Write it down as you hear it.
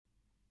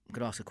I'm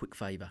going to ask a quick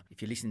favour.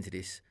 If you're listening to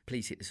this,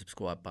 please hit the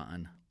subscribe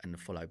button and the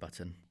follow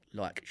button.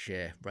 Like,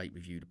 share, rate,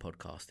 review the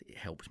podcast. It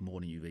helps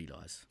more than you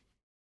realise.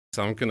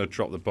 So I'm going to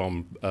drop the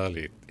bomb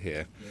early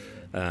here,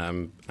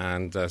 and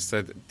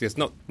said it's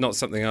not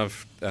something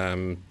I've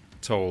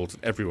told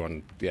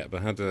everyone yet,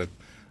 but I had a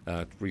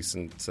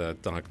recent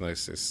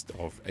diagnosis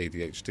of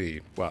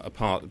ADHD. Well,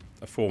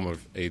 a form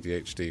of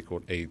ADHD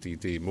called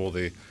ADD, more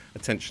the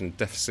attention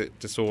deficit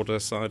disorder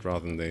side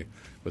rather than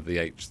with the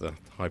H, the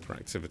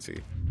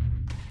hyperactivity,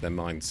 their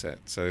mindset.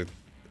 So,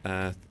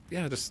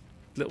 just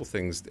little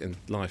things in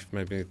life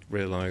made me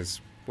realise,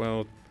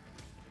 well,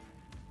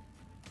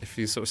 if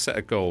you sort of set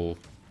a goal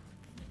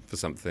for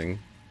something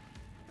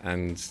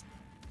and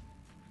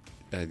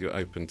you're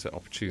open to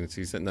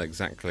opportunities, don't know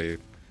exactly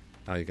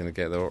how you're going to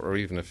get there, or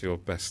even if you're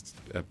best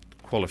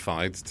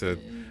qualified to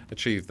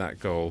achieve that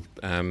goal,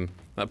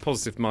 that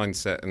positive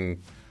mindset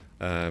and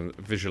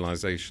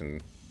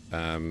visualization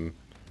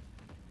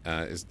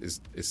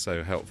is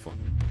so helpful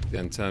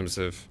in terms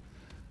of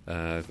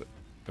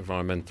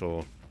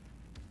environmental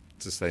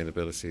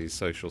sustainability,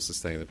 social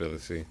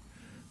sustainability.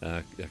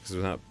 Because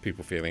without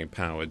people feeling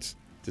empowered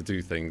to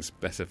do things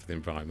better for the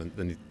environment,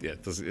 then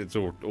it's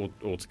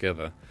all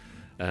together.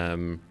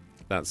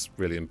 That's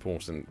really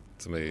important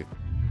to me.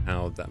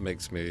 How that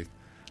makes me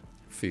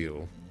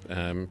feel.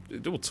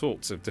 All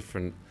sorts of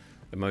different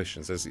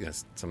emotions.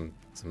 There's some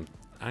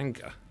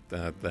anger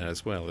there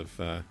as well,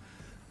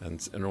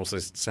 and also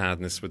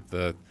sadness with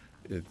the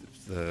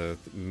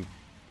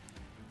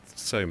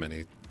so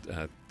many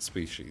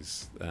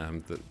species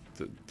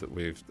that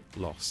we've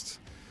lost.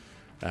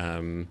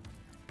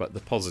 But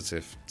the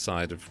positive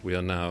side of we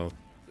are now,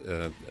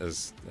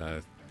 as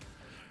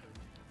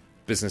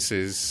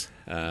businesses,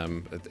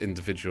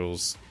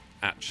 individuals,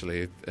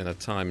 actually in a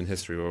time in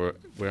history where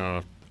we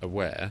are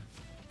aware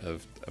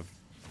of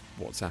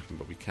what's happened,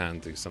 but we can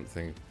do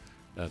something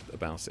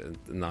about it,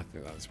 and I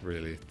think that's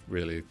really,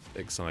 really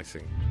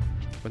exciting.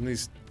 When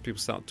these people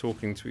start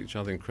talking to each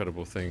other,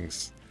 incredible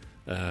things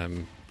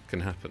can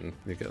happen.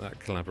 You get that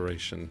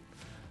collaboration.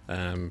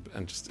 And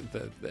just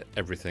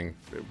everything.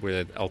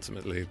 We're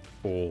ultimately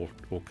all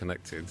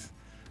connected,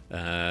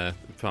 part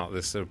of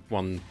this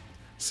one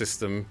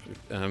system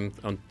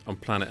on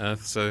planet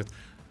Earth. So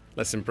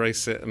let's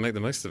embrace it and make the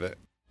most of it.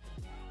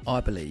 I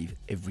believe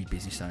every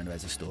business owner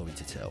has a story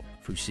to tell.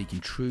 Through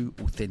seeking true,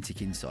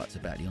 authentic insights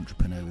about the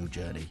entrepreneurial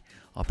journey,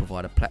 I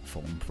provide a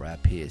platform for our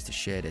peers to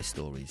share their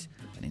stories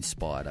and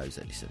inspire those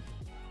that listen.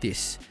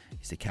 This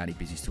is the County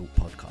Business Talk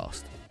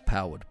podcast,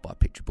 powered by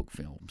Picture Book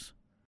Films.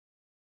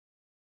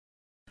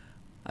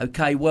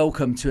 Okay,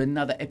 welcome to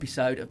another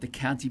episode of the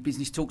County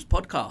Business Talks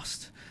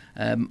podcast.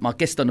 My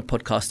guest on the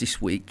podcast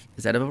this week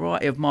has had a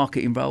variety of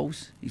marketing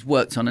roles. He's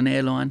worked on an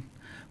airline,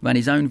 ran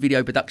his own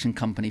video production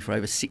company for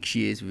over 6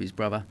 years with his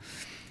brother.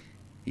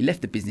 He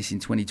left the business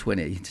in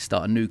 2020 to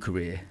start a new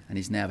career and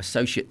is now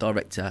Associate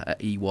Director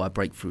at EY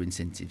Breakthrough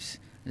Incentives.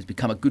 Has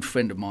become a good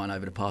friend of mine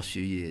over the past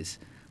few years.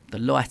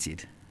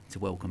 Delighted to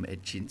welcome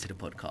Ed Chint to the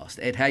podcast.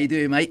 Ed, how you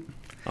doing, mate?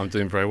 I'm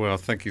doing very well,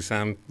 thank you,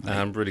 Sam.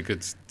 Really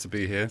good to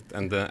be here,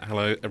 and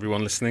hello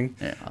everyone listening.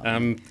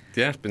 Been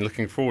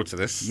looking forward to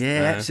this.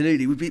 Yeah,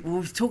 absolutely.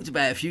 We've talked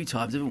about it a few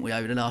times, haven't we,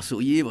 over the last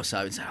sort of year or so,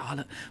 and said,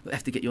 look, we'll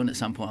have to get you on at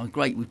some point. Oh,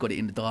 great, we've got it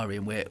in the diary,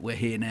 and we're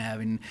here now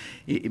in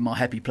my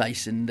happy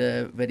place and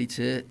ready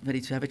to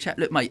have a chat.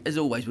 Look, mate, as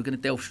always, we're going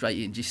to delve straight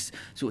in, just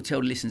sort of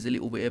tell the listeners a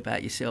little bit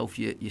about yourself,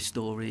 your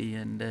story,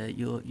 and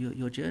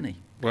your journey.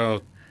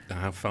 Well,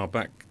 how far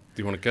back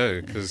do you want to go?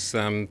 Because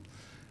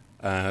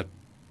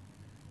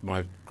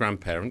my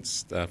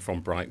grandparents from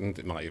Brighton,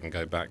 it might even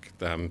go back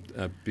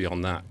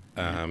beyond that.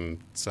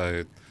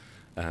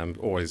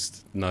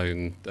 Always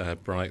known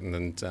Brighton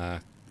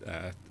and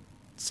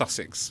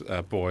Sussex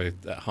boy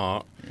at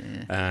heart.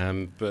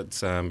 Yeah. But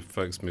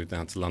folks moved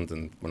down to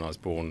London when I was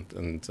born,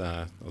 and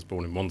I was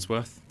born in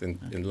Wandsworth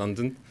in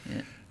London.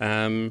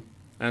 Yeah.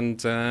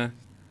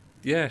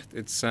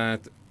 It's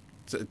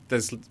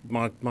there's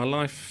my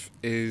life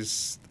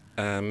is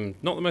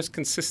not the most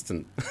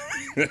consistent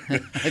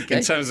Okay.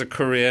 in terms of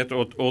career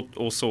or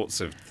all sorts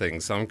of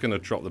things. So I'm going to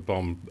drop the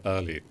bomb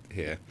early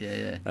here.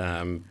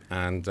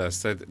 And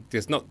so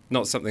it's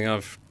not something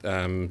I've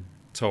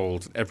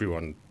told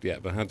everyone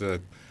yet, but I had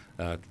a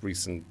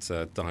recent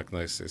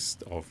diagnosis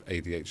of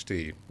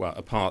ADHD. Well,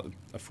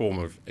 a form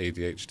of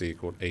ADHD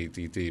called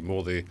ADD,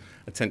 more the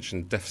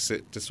attention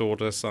deficit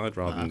disorder side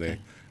rather than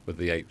with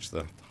the H,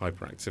 the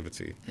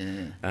hyperactivity.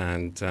 Yeah.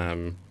 And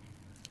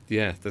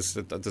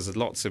there's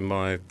lots in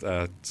my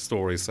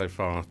story so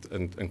far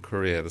and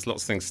career. There's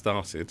lots of things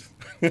started,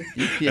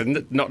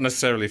 and not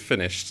necessarily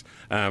finished,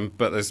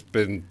 but there's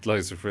been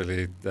loads of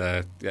really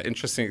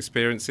interesting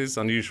experiences,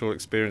 unusual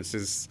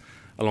experiences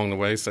along the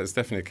way. So it's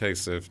definitely a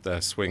case of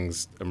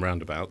swings and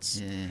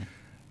roundabouts.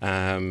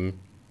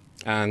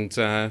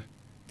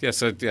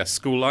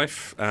 School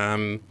life.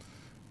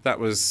 That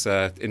was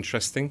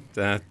interesting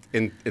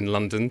in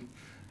London.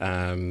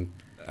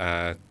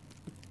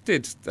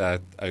 Did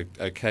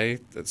okay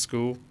at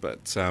school,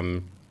 but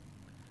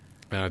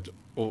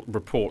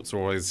reports are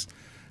always,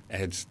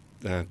 Ed,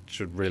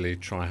 should really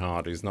try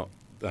hard. He's not,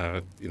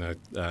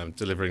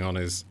 delivering on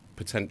his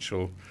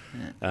potential.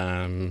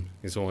 Yeah.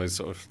 He's always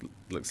sort of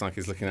looks like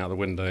he's looking out the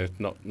window,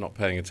 not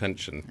paying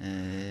attention.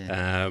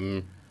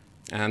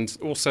 And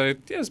also,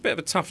 it's a bit of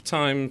a tough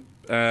time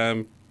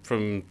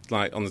from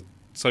like on the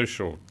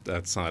social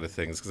side of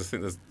things, because I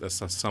think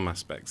there's some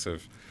aspects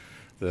of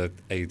the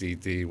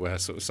ADD where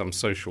sort of some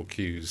social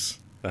cues,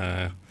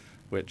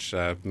 which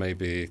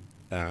maybe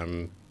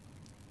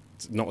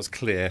not as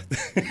clear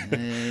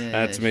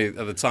to me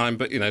at the time,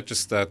 but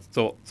just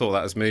thought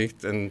that as me,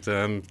 and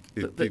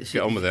you get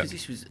on with it.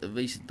 This was a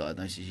recent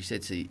diagnosis. You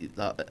said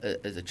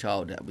as a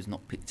child that was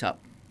not picked up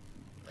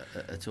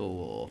at all.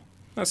 Or?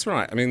 That's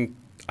right. I mean,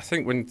 I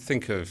think when you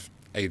think of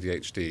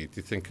ADHD, do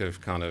you think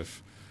of kind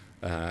of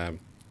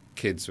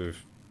kids with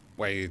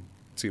way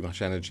too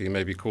much energy,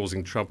 maybe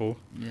causing trouble?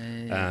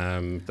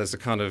 There's a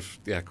kind of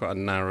quite a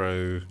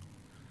narrow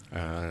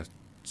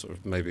sort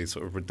of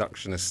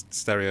reductionist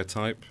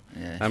stereotype.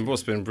 And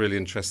what's been a really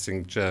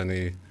interesting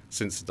journey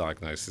since the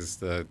diagnosis,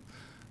 the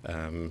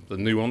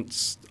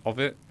nuance of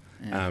it.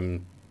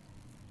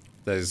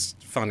 There's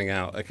finding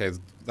out, okay,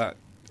 that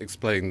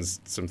explains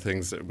some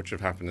things which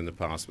have happened in the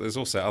past, but there's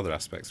also other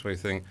aspects where you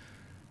think,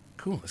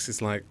 cool, this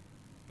is like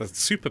a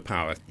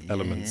superpower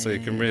element, so you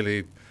can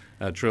really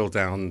drill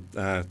down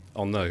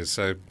on those.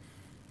 So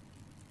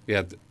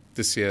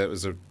this year it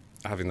was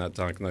having that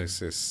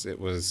diagnosis,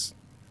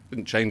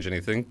 didn't change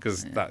anything,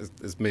 because that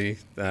is me,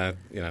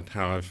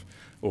 how I've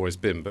always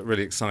been, but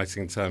really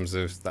exciting in terms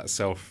of that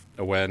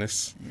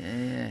self-awareness.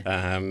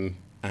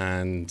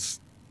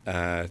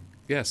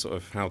 Sort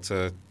of how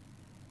to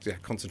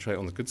concentrate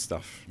on the good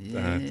stuff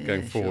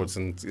going forwards,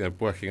 and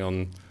working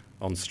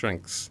on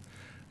strengths.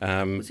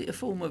 Was it a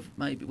form of,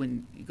 maybe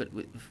when you got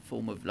a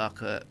form of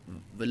like a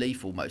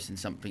relief almost in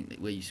something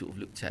where you sort of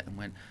looked at and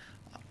went,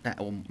 that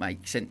all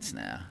makes sense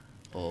now?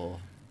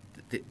 Or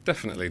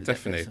definitely.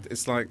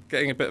 It's like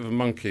getting a bit of a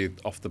monkey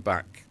off the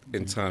back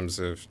in terms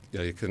of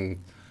you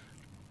can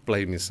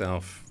blame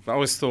yourself. I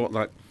always thought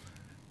like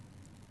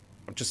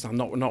I'm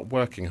not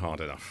working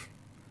hard enough,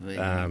 really?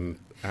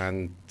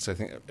 And so I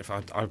think if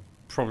I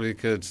probably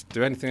could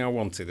do anything I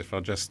wanted if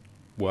I just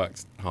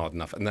worked hard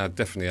enough, and there are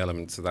definitely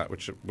elements of that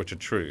which are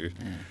true.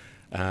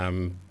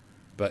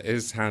 But it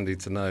is handy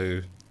to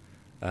know,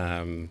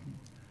 a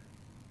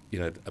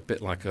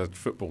bit like a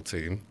football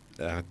team,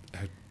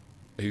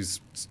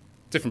 who's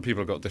different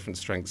people have got different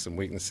strengths and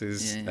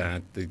weaknesses.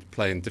 They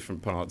play in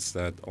different parts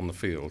on the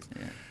field.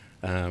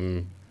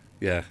 And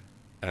then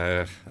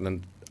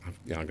I'm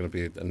going to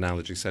be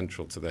analogy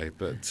central today,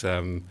 but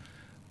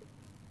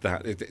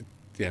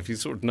if you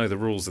sort of know the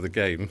rules of the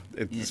game,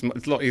 it's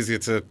a lot easier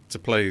to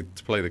play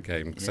the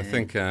game. Because I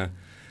think, and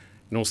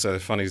also the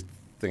funny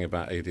thing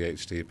about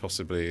ADHD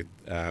possibly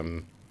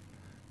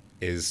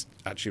is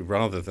actually,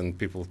 rather than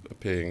people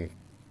being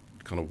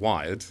kind of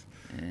wired,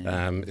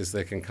 is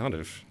they can kind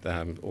of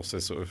also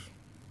sort of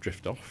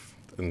drift off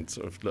and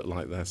sort of look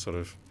like they're sort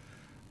of,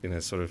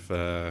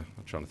 I'm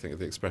trying to think of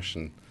the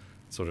expression,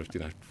 sort of,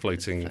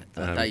 floating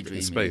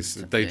in space,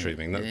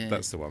 daydreaming.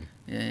 That's the one.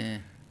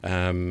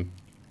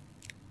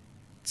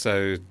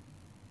 So,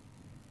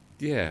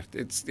 it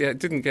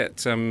didn't get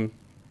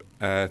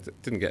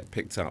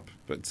picked up,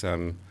 but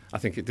I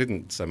think it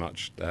didn't so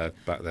much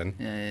back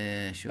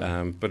then.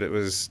 Sure. But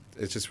it's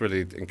just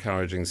really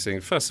encouraging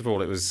seeing. First of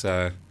all, it was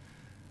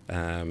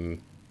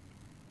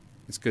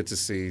it's good to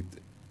see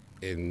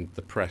in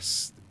the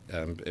press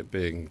it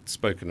being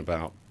spoken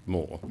about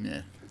more.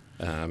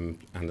 And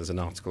there's an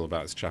article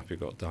about this chap who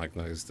got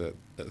diagnosed at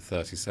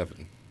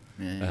 37.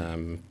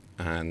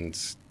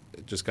 And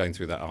just going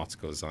through that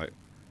article is like,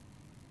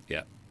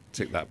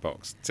 tick that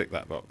box, tick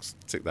that box,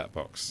 tick that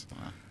box.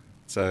 Wow.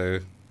 So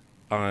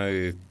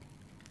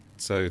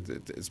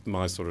it's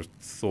my sort of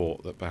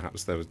thought that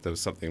perhaps there was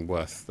something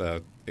worth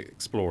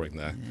exploring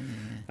there,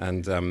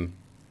 and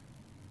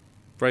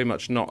very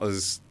much not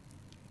as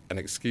an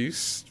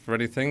excuse for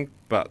anything,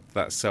 but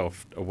that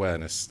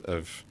self-awareness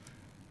of,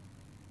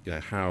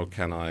 how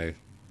can I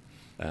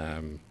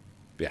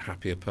be a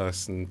happier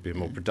person, be a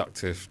more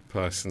productive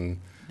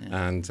person,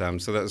 and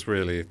so that's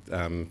really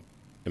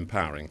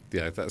empowering.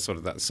 That sort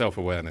of that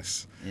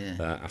self-awareness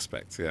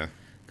aspect.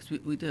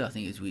 Because we do, I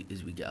think, as we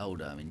get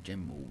older, in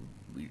general,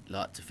 we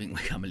like to think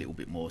we become a little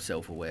bit more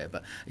self-aware.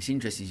 But it's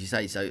interesting, as you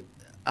say. So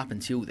up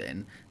until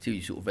then, till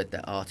you sort of read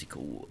that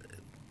article,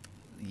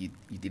 you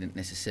didn't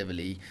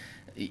necessarily.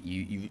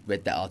 You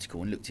read that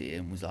article and looked at it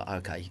and was like,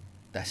 okay,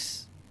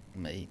 that's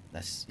me.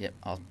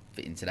 I'll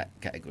fit into that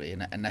category,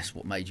 and that's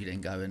what made you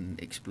then go and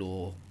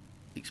explore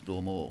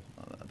more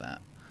about.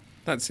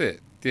 That's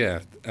it.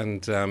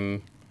 And.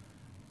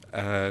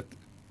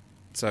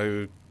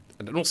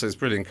 And also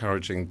it's really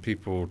encouraging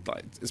people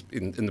like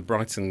in the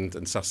Brighton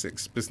and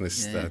Sussex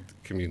business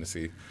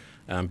community,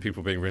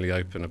 people being really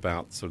open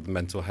about sort of the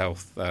mental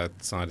health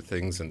side of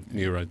things and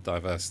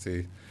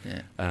neurodiversity.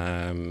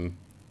 I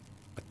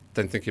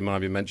don't think he might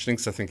be mentioning,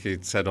 because I think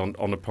he'd said on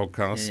a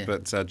podcast,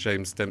 but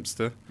James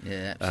Dempster,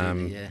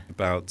 absolutely,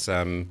 about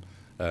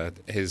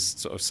his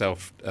sort of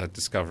self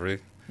discovery.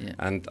 Yeah.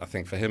 And I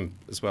think for him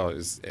as well,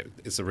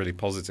 it's a really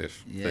positive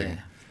thing.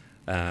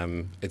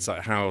 It's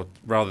like how,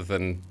 rather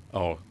than,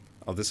 oh,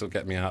 this will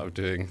get me out of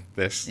doing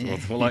this,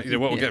 or like,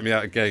 what will get me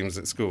out of games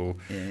at school,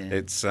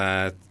 it's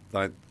like,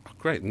 oh,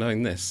 great,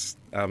 knowing this,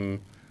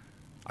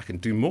 I can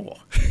do more.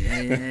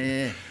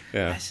 Yeah.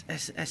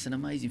 That's an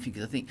amazing thing,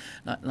 because I think,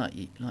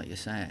 like you're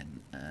saying,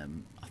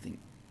 I think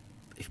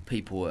if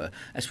people were,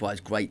 that's why it's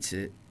great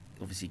to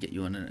obviously get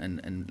you on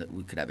and that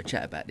we could have a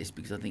chat about this,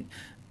 because I think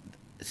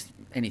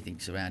anything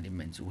surrounding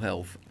mental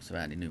health,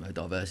 surrounding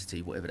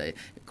neurodiversity, whatever,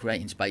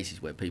 creating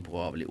spaces where people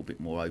are a little bit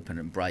more open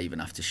and brave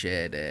enough to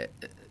share their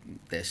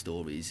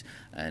stories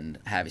and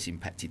how it's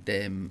impacted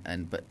them,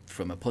 but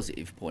from a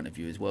positive point of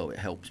view as well, it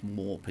helps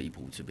more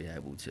people to be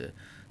able to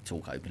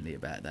talk openly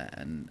about that,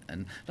 and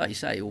like you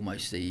say,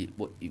 almost see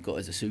what you've got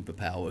as a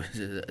superpower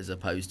as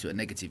opposed to a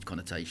negative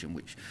connotation,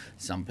 which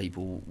some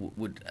people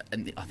would,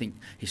 and I think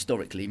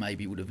historically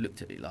maybe would have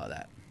looked at it like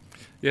that.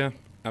 Yeah,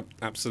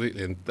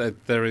 absolutely. And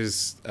there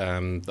is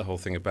the whole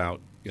thing about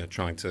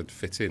trying to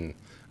fit in,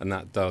 and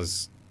that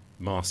does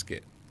mask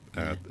it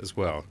as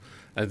well.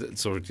 And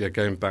sort of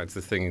going back to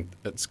the thing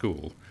at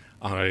school,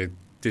 I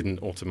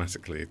didn't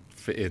automatically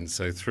fit in.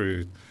 So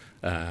through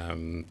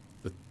the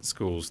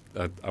schools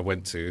I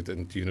went to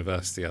and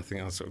university, I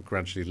think I sort of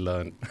gradually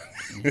learned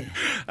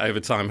over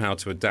time how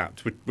to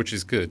adapt, which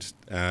is good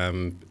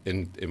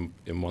in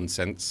one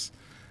sense,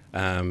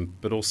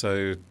 but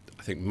also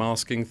I think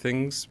masking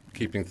things,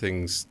 keeping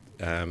things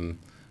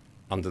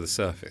under the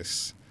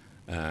surface,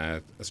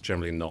 that's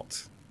generally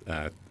not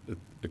a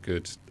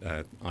good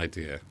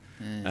idea.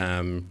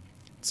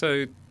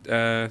 So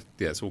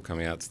it's all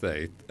coming out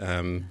today.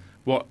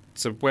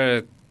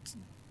 Where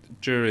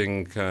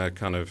during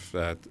kind of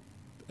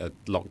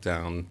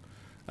lockdown,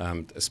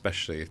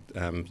 especially,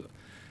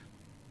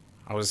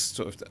 I was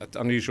sort of at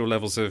unusual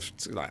levels of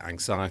like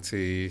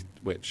anxiety,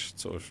 which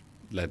sort of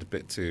led a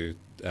bit to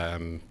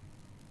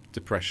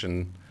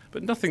depression,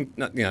 but nothing,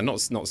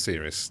 not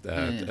serious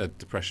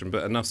depression,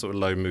 but enough sort of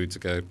low mood to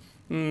go,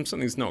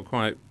 something's not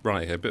quite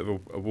right here, a bit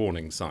of a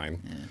warning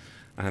sign.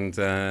 And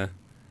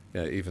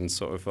even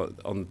sort of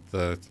on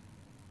the,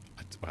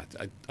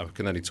 I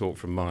can only talk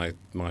from my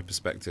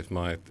perspective,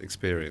 my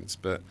experience,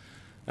 but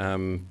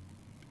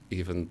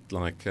even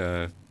like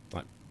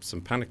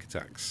some panic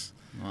attacks,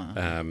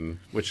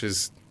 which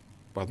is,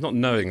 well, not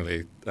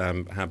knowingly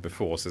had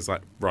before. So it's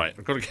like, right,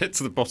 I've got to get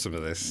to the bottom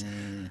of this.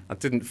 I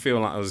didn't feel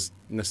like I was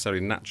necessarily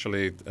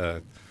naturally,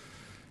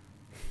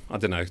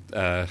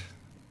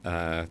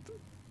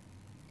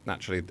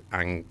 naturally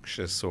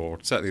anxious, or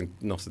certainly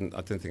not.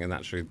 I don't think a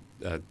naturally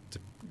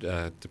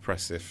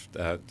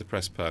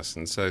depressed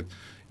person. So,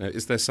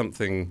 is there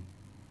something?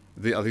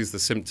 Are these the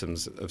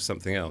symptoms of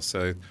something else?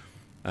 So,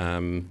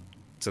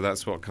 so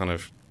that's what kind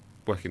of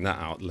working that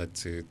out led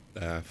to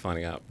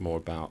finding out more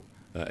about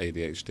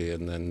ADHD,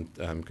 and then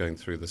going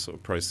through the sort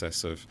of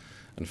process of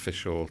an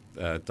official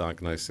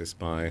diagnosis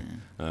by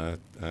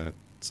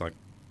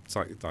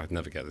I'd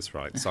never get this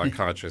right.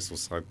 Psychiatrist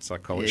or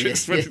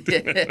psychologist. I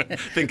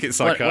think it's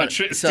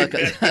psychiatrist.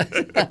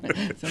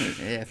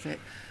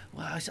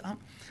 Well,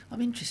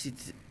 I'm interested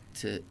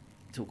to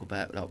talk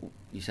about, like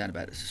you said,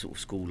 about the sort of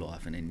school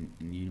life and in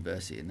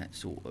university, and that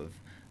sort of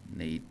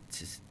need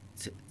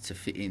to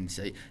fit in.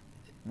 So,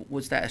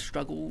 was that a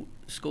struggle?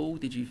 School?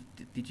 Did you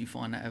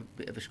find that a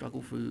bit of a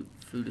struggle through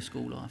the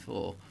school life,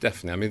 or?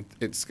 Definitely. I mean,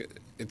 it's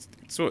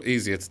sort of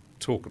easier to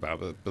talk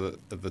about, but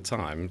at the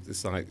time,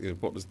 it's like,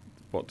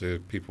 what do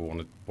people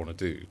want to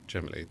do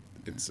generally?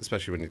 It's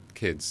especially when you're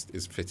kids,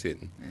 is fit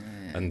in,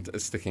 and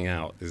sticking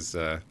out is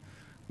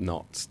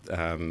not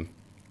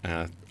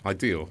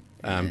ideal.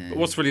 But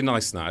what's really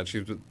nice now,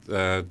 actually, with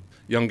the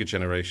younger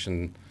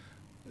generation,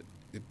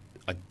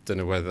 I don't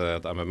know whether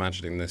I'm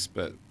imagining this,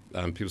 but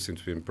people seem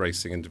to be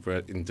embracing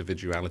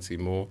individuality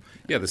more.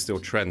 Yeah, there's still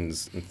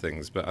trends and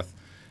things, but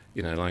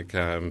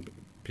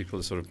people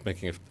are sort of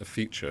making a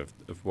feature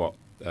of what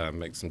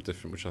makes them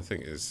different, which I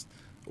think is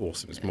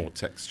awesome. It's more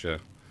texture,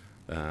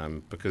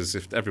 because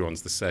if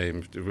everyone's the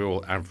same, if we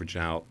all average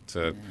out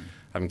to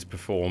having to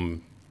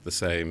perform the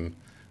same,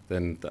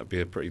 then that'd be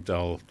a pretty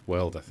dull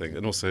world, I think.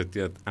 And also,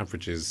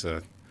 average is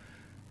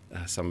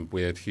some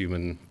weird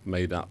human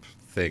made-up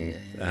thing,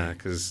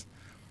 because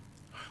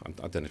I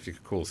don't know if you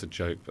could call this a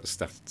joke, but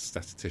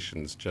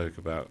statisticians joke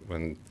about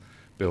when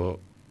Bill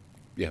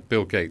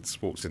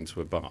Gates walks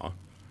into a bar.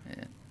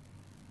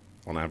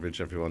 On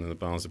average, everyone in the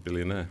bar is a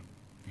billionaire.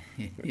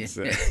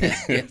 So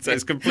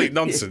it's complete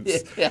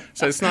nonsense.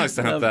 So it's nice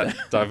to have that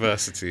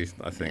diversity,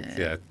 I think.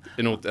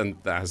 And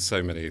that has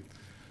so many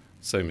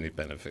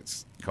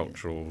benefits,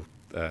 cultural,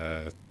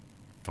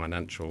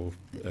 financial,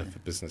 for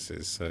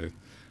businesses. So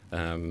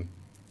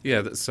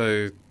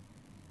so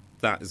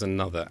that is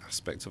another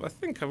aspect of. I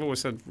think I've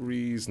always had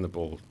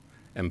reasonable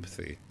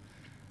empathy,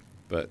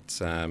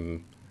 but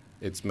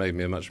it's made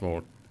me a much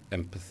more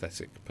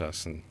empathetic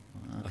person.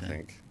 I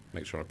think.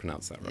 Make sure I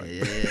pronounce that right.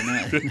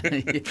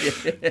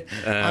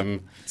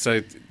 And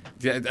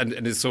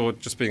it's sort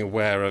of just being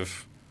aware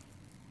of,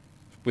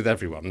 with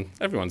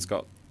everyone's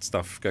got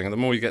stuff going on. The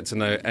more you get to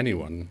know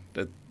anyone,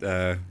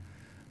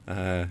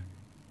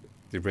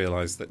 you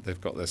realise that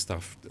they've got their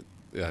stuff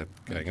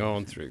going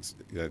on through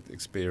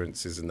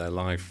experiences in their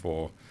life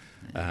or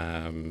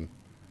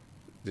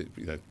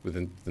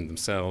within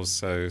themselves.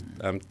 So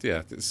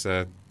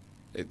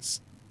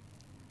it's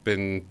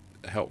been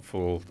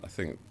helpful, I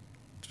think,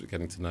 to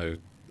getting to know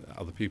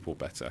other people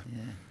better.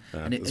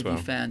 Yeah. And have you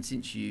found,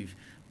 since you've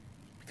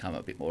become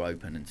a bit more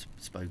open and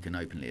spoken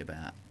openly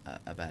about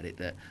it,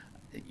 that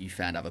you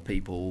found other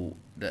people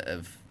that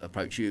have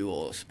approached you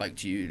or spoke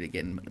to you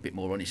again a bit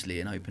more honestly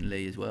and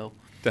openly as well?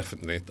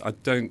 Definitely. I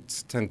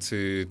don't tend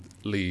to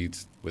lead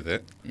with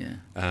it. Yeah.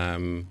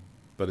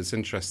 But it's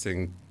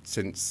interesting,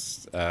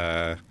 since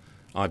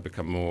I've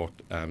become more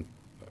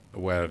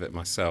aware of it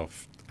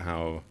myself,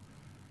 how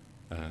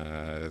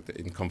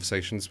in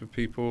conversations with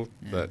people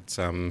that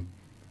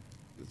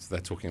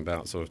they're talking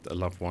about sort of a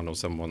loved one or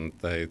someone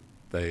they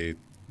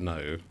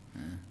know,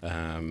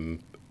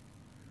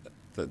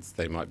 that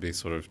they might be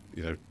sort of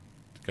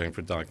going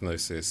for a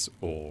diagnosis,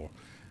 or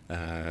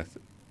so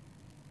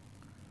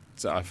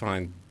I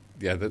find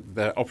that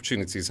their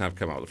opportunities have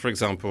come up. For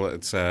example,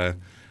 it's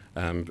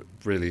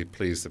really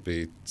pleased to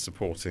be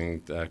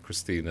supporting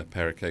Christina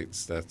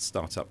Pericate's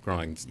Startup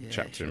Grind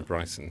chapter in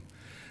Brighton.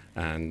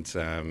 And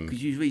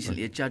because you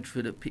recently a judge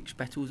for the pitch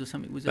battles or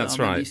something, was it? That's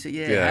right.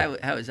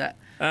 How is that?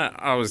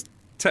 I was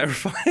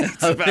terrified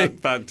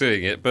about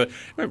doing it, but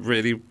it went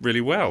really,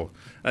 really well.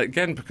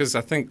 Again, because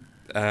I think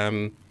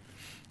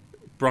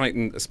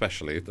Brighton,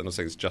 especially, I'm not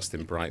saying it's just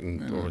in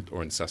Brighton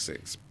or in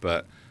Sussex,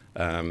 but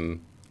I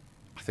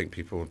think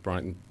people in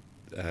Brighton,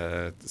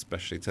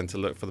 especially, tend to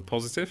look for the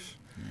positive,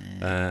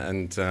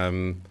 and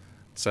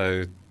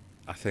so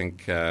I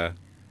think I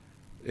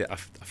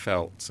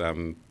felt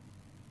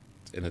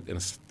in a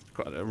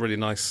quite a really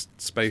nice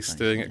space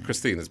doing it.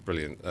 Christina's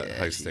brilliant at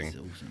hosting.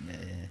 She's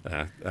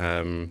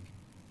awesome.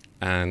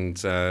 And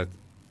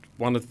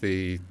one of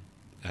the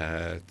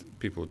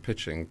people were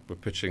pitching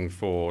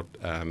for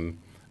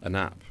an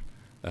app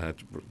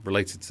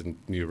related to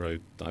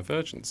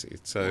neurodivergency.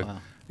 So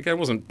again, I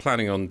wasn't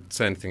planning on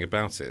saying anything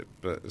about it,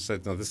 but I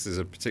said, no, this is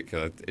a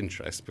particular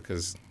interest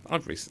because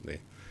I've recently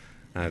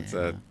had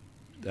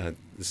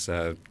this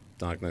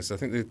diagnosis. I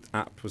think the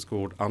app was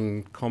called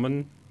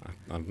Uncommon.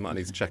 I might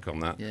need to check on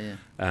that.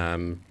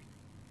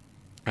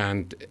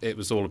 And it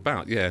was all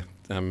about,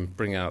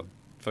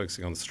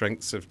 focusing on the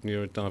strengths of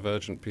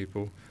neurodivergent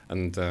people.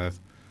 And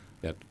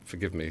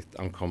forgive me,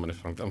 Uncommon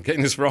if I'm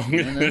getting this wrong.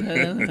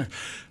 No.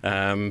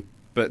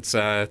 But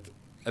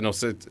and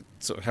also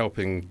sort of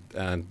helping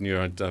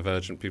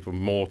neurodivergent people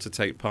more to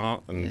take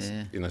part, and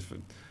for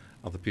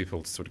other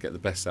people to sort of get the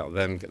best out of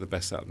them, get the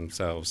best out of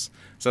themselves.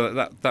 So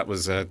that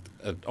was an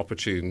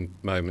opportune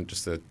moment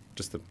just to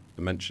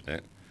mention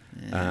it.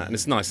 And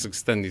it's nice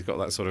because then you've got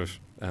that sort of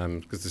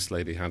because this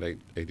lady had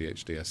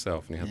ADHD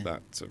herself, and you had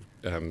that sort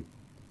of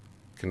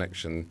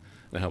connection, and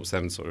it helps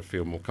them sort of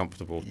feel more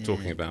comfortable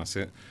talking about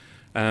it.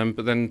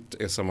 But then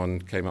someone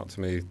came up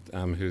to me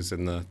who's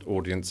in the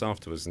audience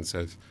afterwards and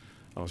said,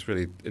 "Oh, it's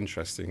really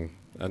interesting."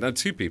 And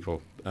two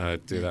people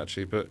did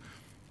actually, but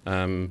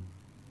and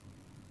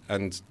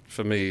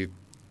for me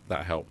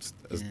that helped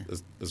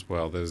as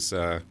well. There's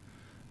a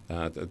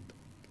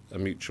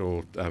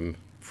mutual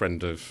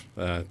friend of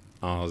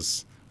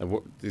ours.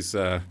 Is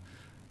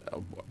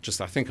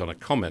just I think on a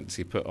comment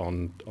he put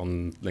on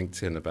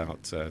LinkedIn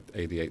about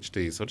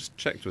ADHD. So I just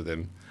checked with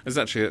him. It was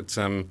actually at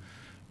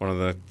one of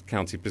the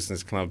County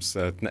Business Club's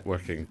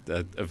networking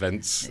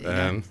events.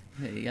 There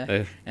you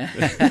go.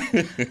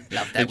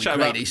 Love that. We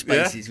create these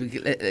spaces. We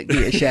give it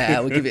a shout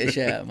out. We'll give it a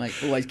shout out, mate.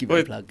 Always give it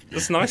a plug.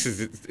 What's nice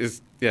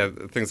is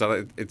things like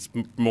that. It's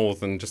more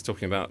than just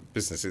talking about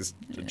business. It's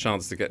a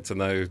chance to get to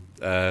know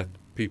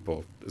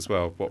people as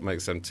well. What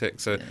makes them tick.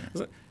 So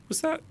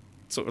was that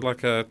sort of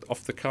like a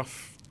off the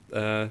cuff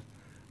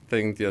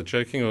thing?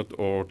 Joking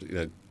or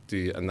do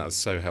you, and that's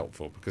so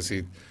helpful because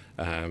he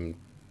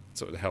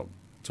sort of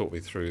taught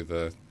me through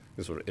the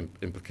sort of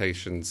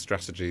implications,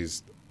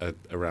 strategies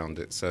around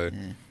it. So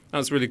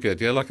that's really good.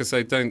 Like I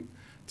say, don't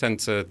tend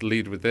to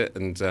lead with it,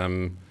 and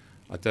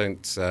I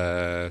don't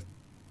sort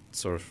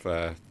of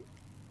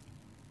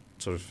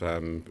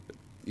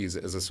use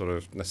it as a sort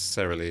of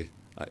necessarily.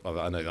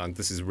 I know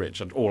this is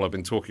rich, and all I've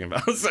been talking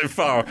about so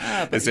far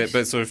is it.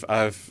 But sort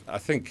of, I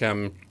think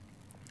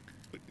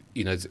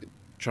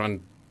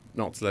trying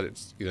not to let it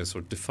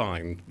sort of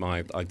define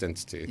my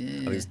identity. I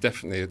think it's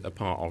definitely a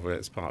part of it.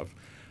 It's part of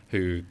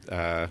who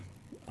I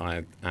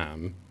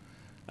am,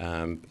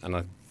 and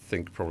I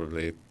think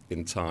probably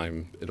in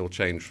time it'll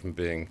change from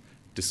being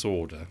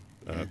disorder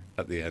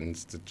at the end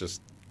to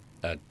just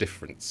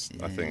difference.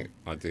 I think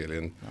ideally,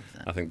 and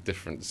I think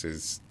difference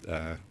is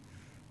a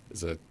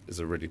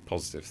really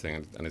positive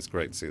thing, and it's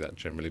great to see that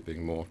generally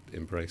being more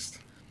embraced.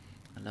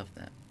 I love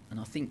that, and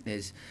I think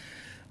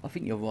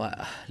you're right.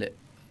 Look,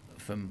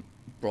 from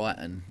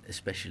Brighton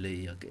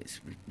especially, I guess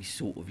we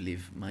sort of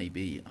live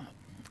maybe.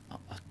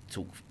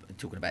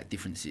 Talking about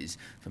differences,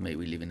 for me,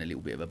 we live in a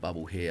little bit of a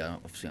bubble here.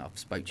 Obviously, I've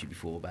spoke to you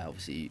before about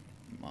obviously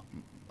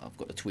I've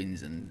got the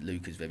twins, and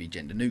Luca's very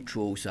gender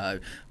neutral. So,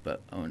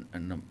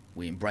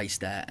 we embrace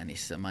that, and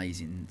it's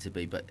amazing to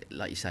be. But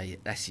like you say,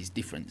 that's his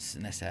difference,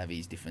 and that's how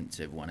he's different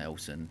to everyone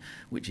else, and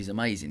which is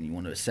amazing. You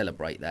want to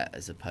celebrate that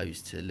as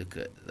opposed to look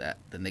at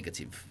the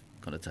negative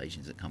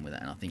connotations that come with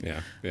that. And I think,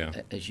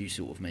 as you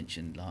sort of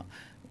mentioned, like,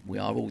 we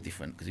are all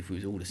different, because if we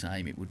was all the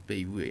same, it would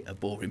be a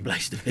boring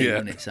place to be,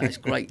 wouldn't it? So it's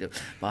great.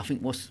 But I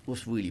think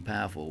what's really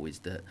powerful is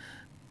that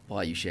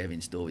by you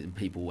sharing stories and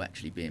people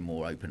actually being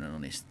more open and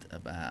honest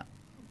about,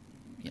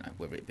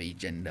 whether it be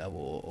gender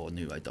or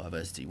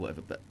neurodiversity,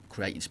 whatever, but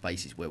creating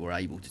spaces where we're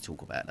able to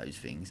talk about those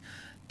things,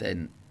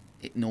 then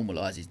it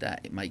normalises that.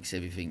 It makes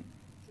everything.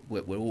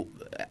 We're all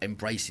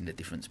embracing the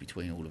difference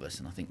between all of us,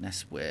 and I think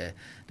that's where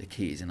the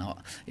key is. And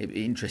it'd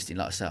be interesting,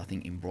 like I say, I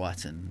think in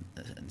Brighton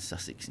and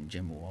Sussex in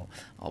general,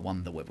 I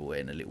wonder whether we're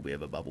in a little bit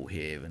of a bubble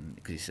here, and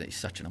because it's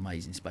such an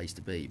amazing space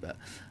to be. But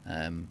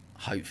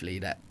hopefully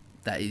that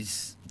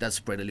does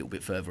spread a little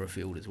bit further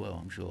afield as well,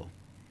 I'm sure.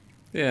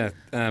 Yeah,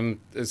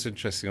 it's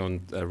interesting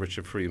on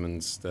Richard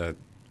Freeman's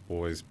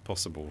Always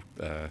Possible.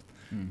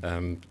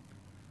 On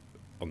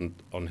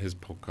his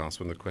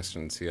podcast, one of the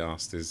questions he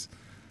asked is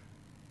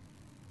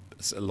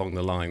along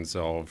the lines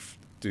of,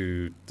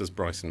 does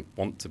Brighton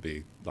want to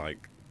be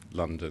like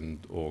London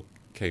or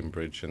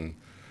Cambridge, and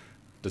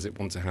does it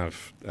want to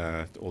have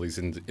all these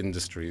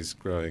industries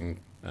growing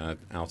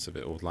out of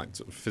it, or like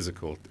sort of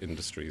physical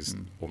industries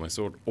almost,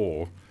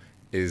 or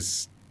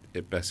is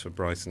it best for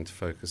Brighton to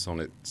focus on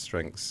its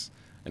strengths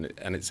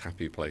and its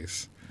happy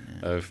place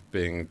of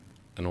being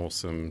an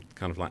awesome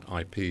kind of like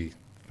IP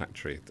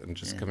factory and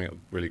just coming up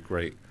with really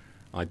great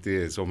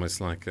ideas,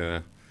 almost like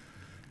a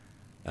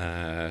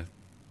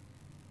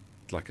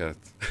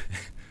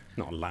not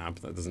a lab,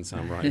 that doesn't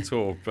sound right at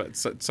all, but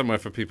somewhere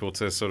for people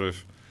to sort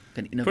of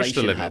an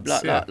innovation hub,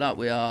 like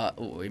we are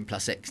in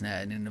Plus X now,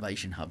 and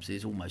innovation hubs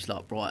is almost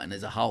like Brighton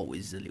as a whole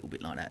is a little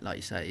bit like that, like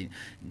you say,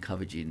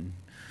 encouraging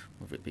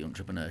whether it be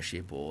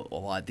entrepreneurship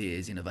or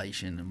ideas,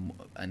 innovation,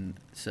 and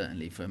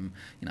certainly from,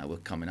 we're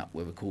coming up,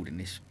 we're recording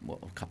this a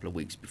couple of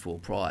weeks before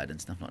Pride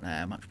and stuff like that,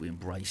 how much we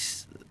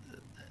embrace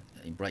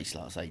like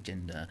I say,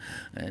 gender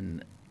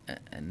and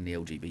the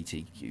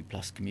LGBTQ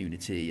plus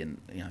community,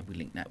 and we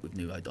link that with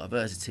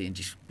neurodiversity, and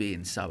just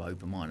being so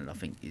open-minded, I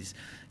think is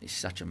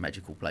such a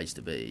magical place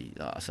to be.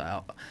 Like I say,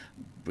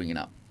 bringing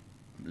up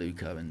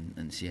Luca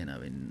and Sienna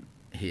in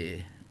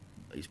here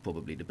is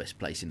probably the best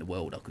place in the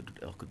world I could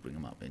bring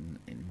them up in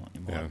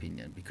my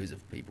opinion, because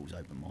of people's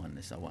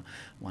open-mindedness. I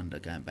wonder,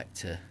 I'll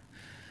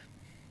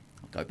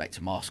go back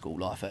to my school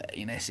life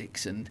in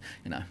Essex, and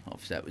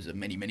obviously that was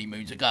many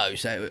moons ago,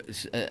 so it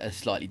was a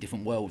slightly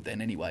different world then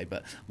anyway,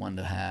 but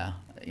wonder how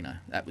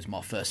that was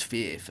my first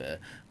fear for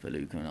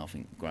Luca, and I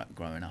think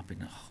growing up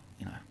would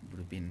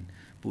have been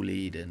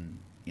bullied, and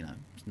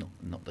it's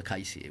not the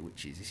case here,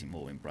 which is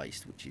more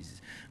embraced, which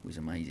was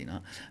amazing.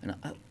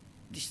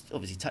 Just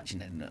obviously touching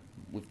then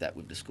with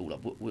the school,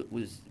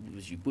 was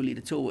you bullied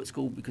at all at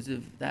school because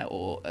of that,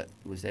 or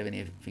was there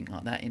anything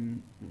like that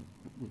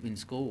within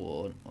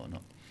school, or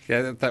not?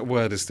 Yeah, that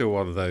word is still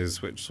one of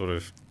those which sort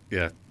of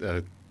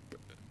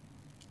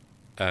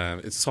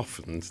it's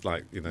softened,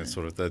 like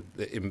sort of the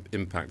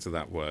impact of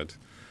that word,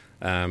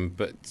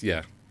 but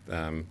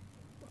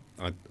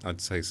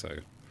I'd say so,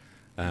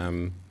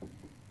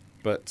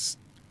 but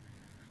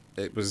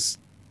it was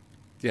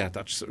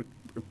that's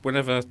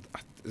whenever.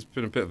 It's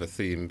been a bit of a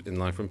theme in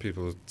life when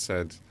people have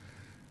said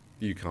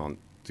you can't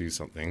do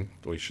something,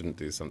 or you shouldn't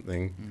do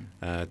something,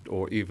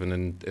 or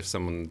even if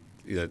someone,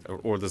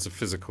 or there's a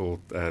physical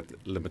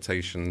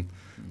limitation,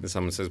 and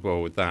someone says,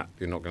 well, with that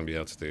you're not going to be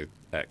able to do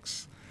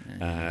X.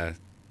 It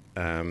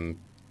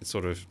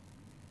sort of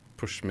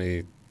pushed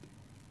me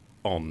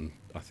on,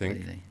 I think,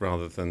 really?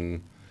 Rather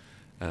than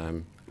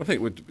I think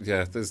it would.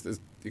 There's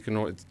you can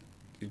always,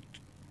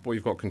 what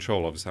you've got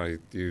control of is how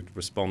you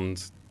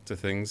respond to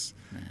things,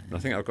 and I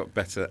think I've got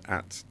better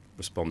at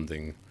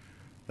responding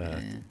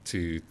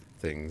to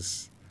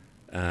things,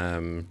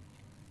 and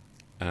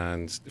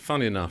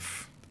funny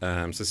enough,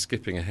 so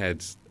skipping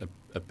ahead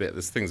a bit,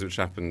 there's things which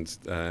happened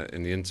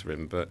in the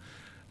interim, but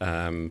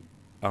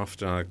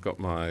after I got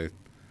my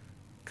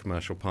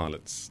commercial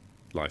pilot's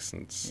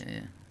license,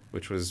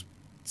 which was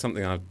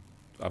something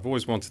I've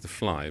always wanted to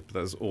fly, but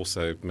that was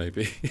also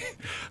maybe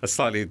a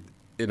slightly,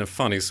 in a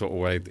funny sort of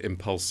way,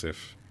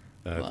 impulsive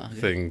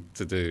thing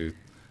to do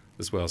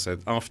as well. So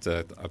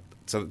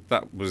so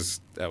that was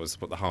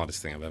what the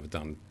hardest thing I've ever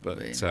done, but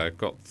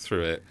got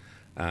through it,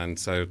 and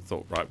so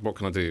thought, right, what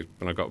can I do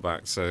when I got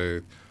back?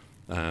 So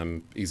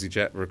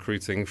EasyJet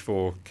recruiting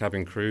for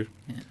cabin crew,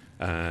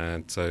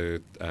 and so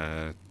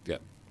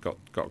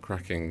got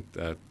cracking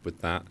with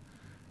that,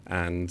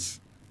 and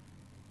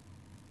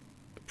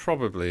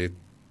probably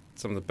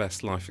some of the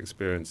best life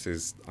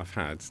experiences I've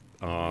had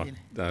are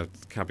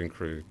cabin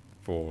crew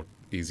for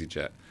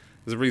EasyJet.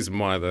 There's a reason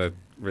why they're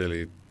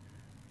really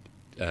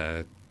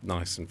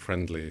nice and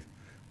friendly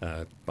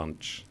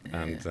bunch,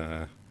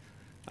 and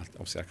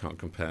obviously I can't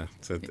compare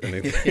to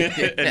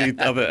any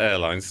other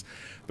airlines,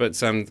 but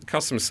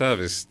customer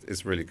service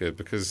is really good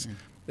because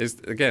it's,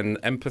 again,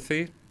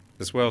 empathy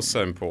as well is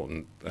so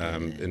important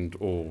in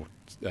all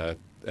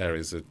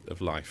areas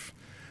of life.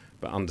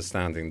 But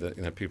understanding that,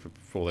 you know, people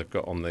before they've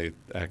got on the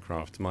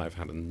aircraft might have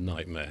had a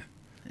nightmare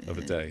of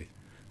a day,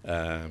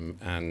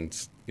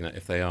 and you know,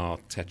 if they are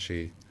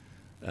tetchy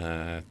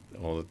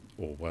or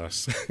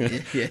worse,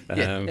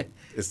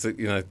 is to,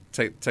 you know,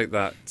 take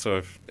that sort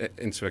of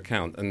into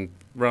account, and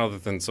rather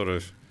than sort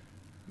of,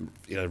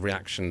 you know,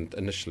 reaction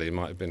initially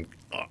might have been,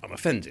 oh, I'm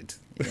offended,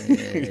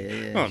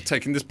 oh, I'm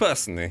taking this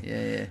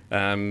personally,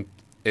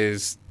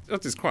 is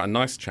quite a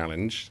nice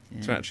challenge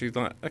to actually,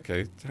 like,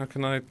 okay, how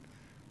can I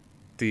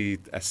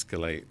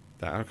de-escalate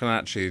that? How can I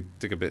actually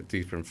dig a bit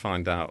deeper and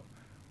find out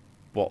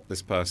what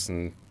this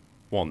person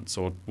wants,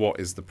 or what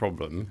is the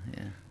problem,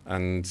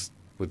 and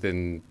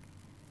within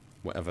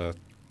whatever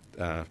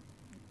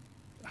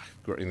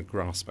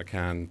grasp I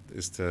can,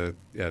 is to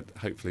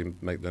hopefully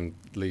make them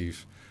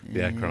leave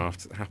the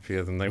aircraft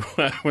happier than they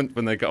were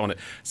when they got on it.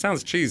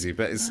 Sounds cheesy,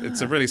 but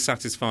it's a really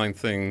satisfying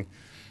thing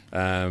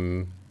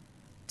to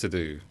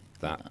do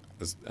that,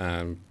 as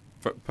from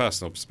a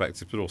personal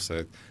perspective, but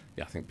also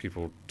I think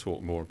people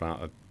talk more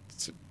about a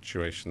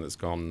situation that's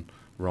gone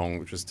wrong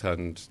which has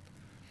turned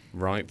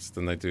right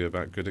than they do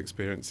about good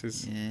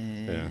experiences.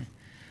 Yeah.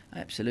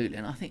 Absolutely.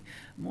 And I think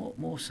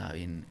more so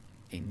in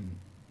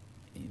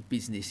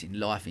business, in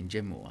life in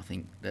general, I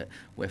think that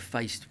we're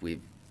faced with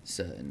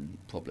certain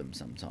problems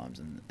sometimes,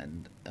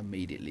 and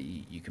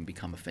immediately you can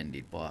become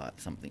offended by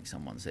something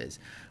someone says,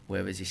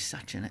 whereas it's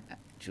such an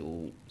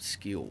actual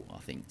skill, I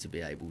think, to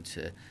be able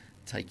to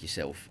take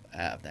yourself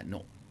out of that,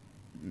 not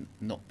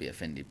be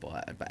offended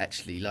by it, but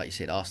actually, like you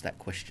said, ask that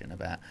question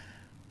about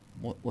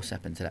what's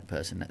happened to that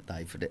person that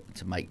day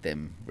to make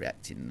them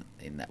react in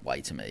that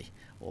way to me,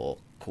 or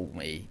call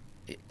me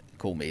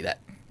that,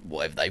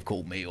 whatever they've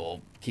called me, or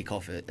kick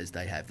off as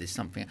they have. There's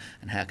something,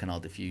 and how can I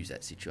diffuse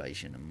that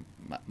situation and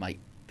make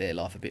their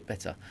life a bit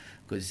better?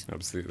 Because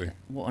absolutely,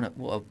 what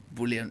a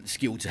brilliant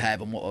skill to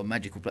have, and what a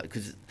magical play.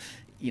 Because,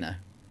 you know,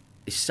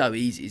 it's so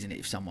easy, isn't it?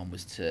 If someone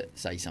was to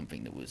say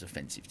something that was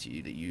offensive to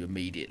you, that you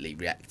immediately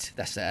react.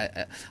 That's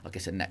I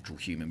guess a natural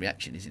human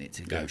reaction, isn't it?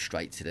 To go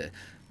straight to the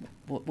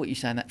what are you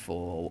saying that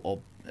for, or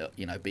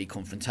you know, be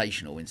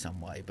confrontational in some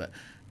way, but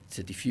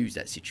to diffuse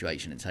that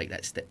situation and take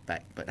that step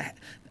back. But I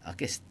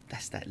guess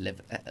that's that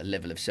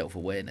level of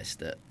self-awareness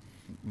that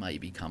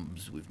maybe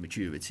comes with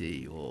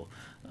maturity, or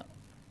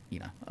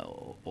you know,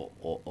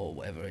 or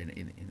whatever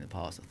in the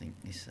past. I think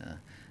it's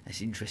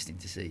interesting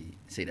to see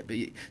that. But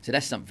so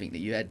that's something that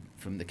you had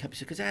from the cabin.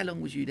 Because how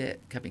long was you there,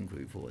 cabin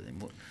crew, for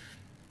then?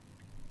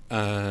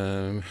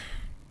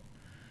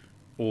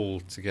 All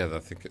together, I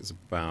think it's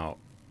about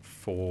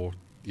 4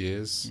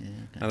 years,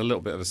 and a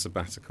little bit of a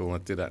sabbatical. I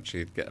did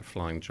actually get a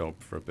flying job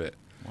for a bit.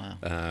 Wow.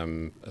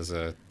 As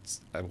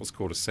what's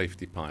called a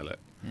safety pilot.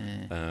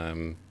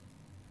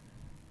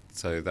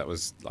 So that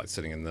was like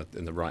sitting in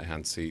the right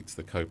hand seat,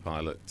 the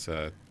co-pilot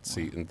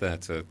seat, and there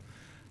to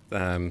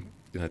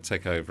you know,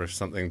 take over if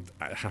something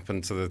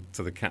happened to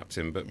the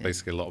captain. But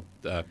basically a lot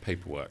of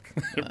paperwork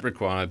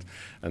required,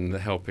 and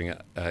helping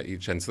at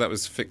each end. So that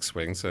was fixed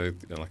wing, so you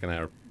know, like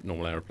an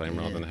normal aeroplane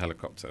rather than a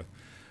helicopter.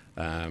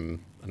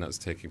 And that was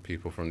taking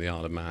people from the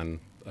Isle of Man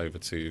over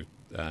to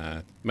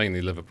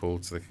mainly Liverpool,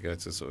 so they could go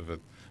to sort of a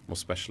more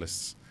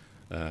specialist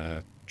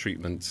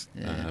treatment.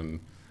 And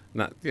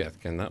that,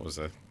 again, that was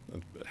a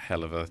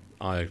hell of a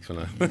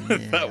eye-opener.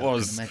 That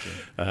was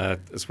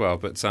as well.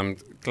 But I'm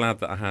glad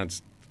that I had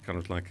kind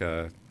of like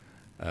a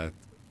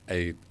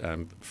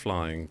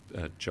flying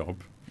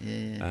job.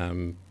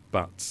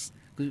 But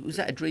was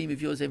that a dream of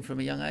yours then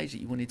from a young age,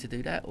 that you wanted to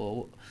do that,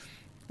 or?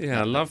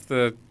 Yeah, I love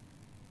the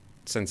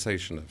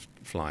sensation of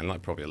flying,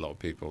 like probably a lot of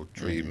people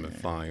dream of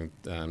flying,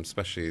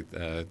 especially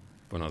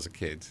when I was a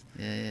kid.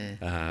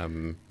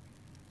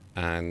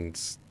 And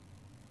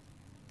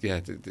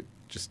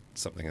just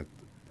something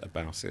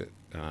about it.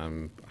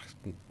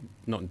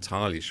 Not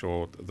entirely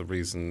sure the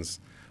reasons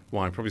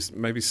why. Probably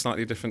maybe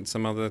slightly different to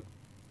some other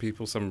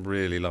people. Some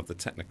really love the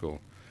technical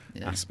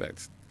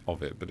aspect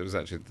of it, but it was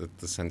actually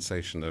the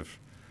sensation of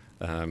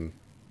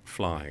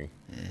flying.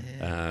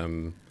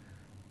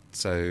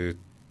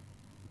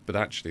 But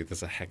actually,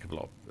 there's a heck of a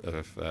lot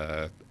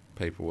of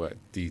paperwork,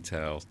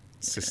 detail,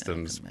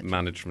 systems,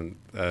 management,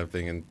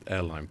 being an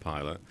airline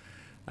pilot.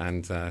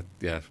 And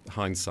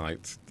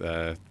hindsight,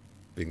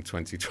 being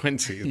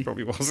 2020, it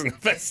probably wasn't the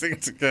best thing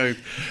to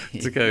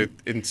go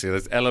into.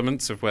 There's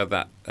elements of where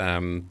that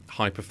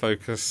hyper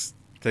focus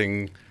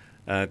thing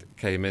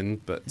came in,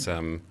 but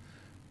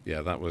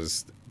that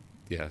was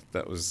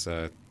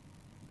a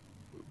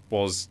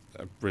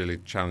really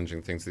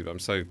challenging thing to do. But I'm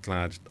so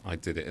glad I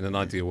did it. In an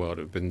ideal world,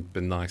 it would have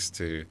been nice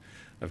to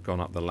have gone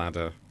up the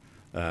ladder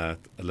a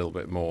little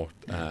bit more,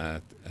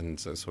 and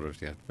sort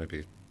of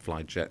maybe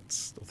fly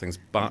jets or things.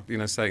 But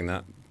saying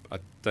that, I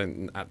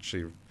don't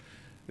actually.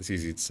 It's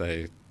easy to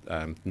say,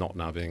 not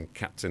now being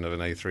captain of an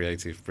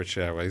A380 for British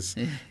Airways,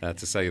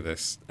 to say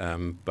this.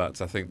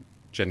 But I think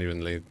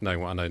genuinely,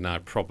 knowing what I know now,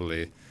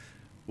 probably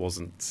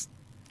wasn't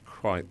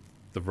quite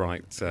the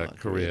right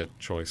career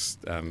choice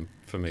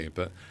for me.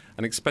 But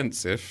and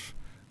expensive,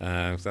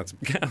 So that's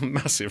a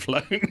massive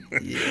loan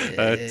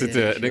Yeah, to do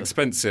it. An sure.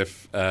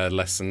 expensive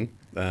lesson,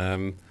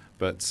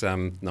 but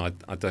no,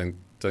 I don't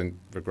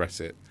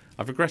regret it.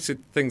 I've regretted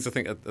things, I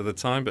think, at the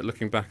time, but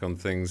looking back on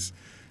things,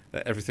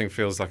 everything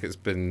feels like it's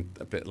been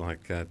a bit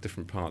like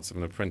different parts of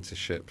an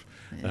apprenticeship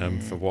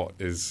for what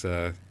is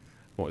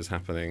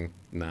happening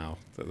now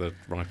at the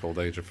ripe old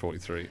age of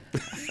 43.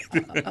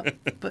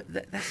 But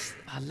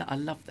I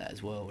love that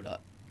as well, like,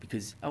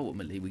 because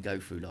ultimately we go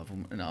through life,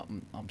 and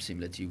I'm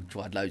similar to you.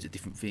 Tried loads of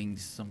different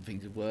things. Some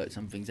things have worked,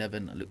 some things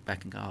haven't. I look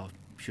back and go, oh,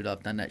 should I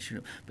have done that?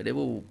 But they're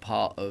all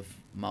part of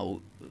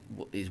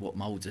what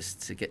molds us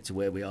to get to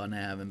where we are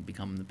now and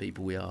become the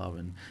people we are,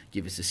 and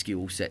give us the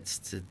skill sets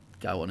to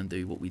go on and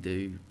do what we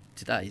do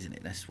today, isn't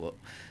it?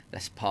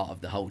 That's part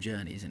of the whole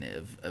journey, isn't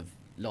it? Of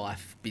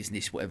life,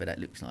 business, whatever that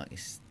looks like.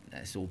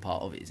 That's all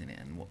part of it, isn't it?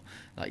 And what,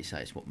 like you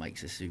say, it's what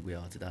makes us who we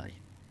are today.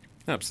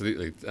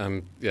 Absolutely.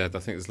 I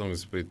think as long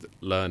as we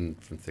learn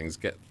from things,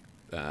 pick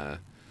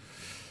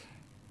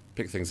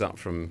things up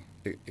from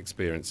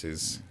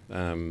experiences,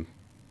 and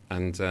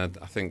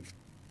I think,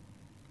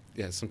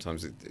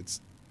 sometimes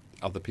it's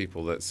other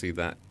people that see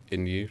that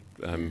in you,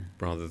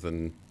 rather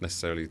than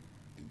necessarily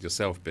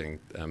yourself being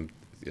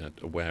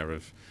aware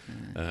of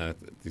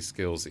these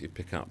skills that you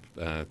pick up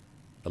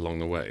along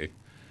the way.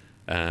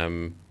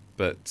 Because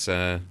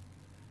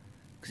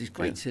it's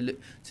great to look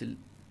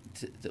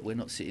that we're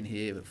not sitting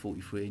here at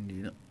 43 and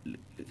you're not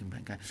looking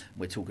back.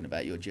 We're talking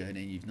about your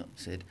journey. You've not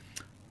said,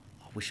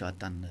 "I wish I'd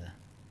done the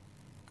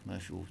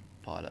commercial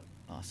pilot.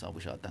 I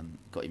wish I'd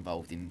got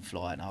involved in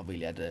flying. I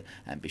really had an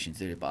ambition to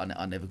do it, but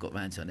I never got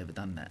round to. I never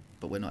done that."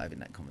 But we're not having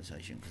that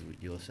conversation, because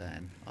you're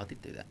saying I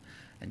did do that,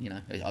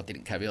 and I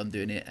didn't carry on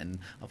doing it, and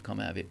I've come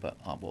out of it. But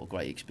what a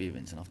great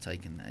experience, and I've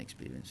taken that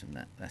experience from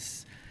that.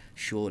 That's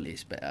surely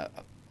it's better.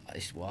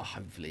 It's what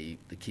hopefully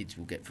the kids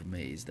will get from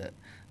me, is that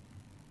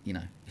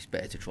it's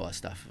better to try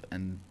stuff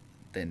and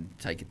then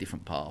take a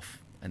different path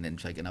and then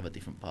take another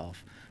different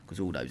path, because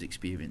all those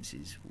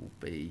experiences will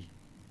be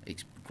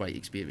great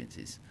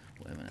experiences,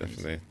 whatever that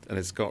definitely. is. And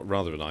it's got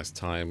rather a nice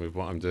tie-in with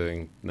what I'm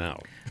doing now.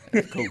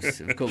 Of course.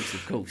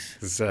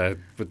 It's,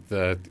 with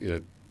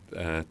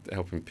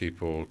helping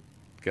people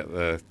get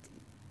the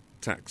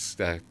tax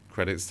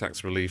credits,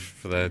 tax relief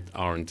for their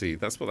R&D.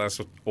 That's what that's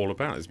all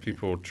about, is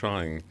people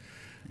trying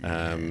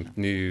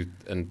new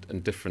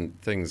and different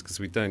things,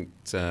 because we don't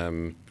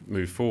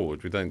move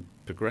forward, we don't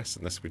progress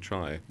unless we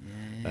try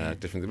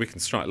different. We can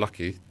strike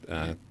lucky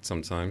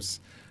sometimes,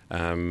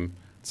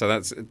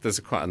 so there's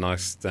quite a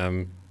nice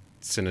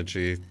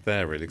synergy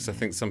there, really, because I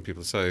think some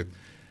people are so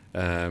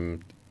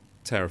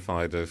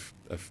terrified of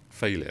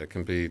failure,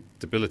 can be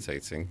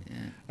debilitating.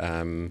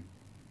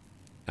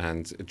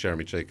 And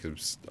Jeremy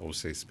Jacobs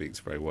obviously speaks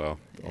very well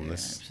on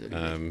this.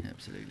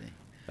 Absolutely.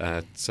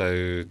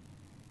 So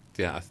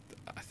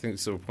I think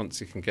sort of once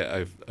you can get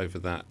over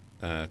that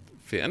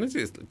fear, and it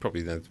is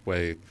probably the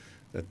way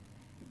that,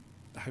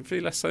 hopefully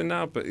less so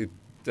now, but it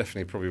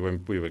definitely probably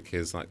when we were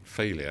kids, like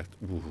failure.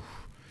 Ooh.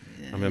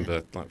 I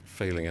remember like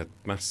failing a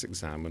maths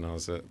exam when I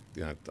was at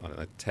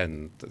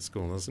 10 at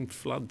school, and I was in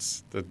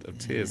floods of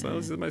tears. That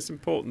was the most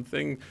important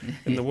thing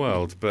in the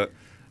world, but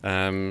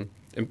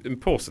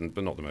important,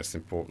 but not the most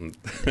important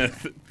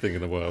thing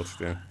in the world.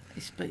 Yeah.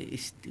 It's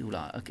still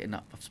like, again,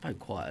 I've spoken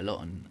quite a lot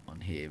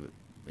on here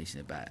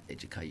recently about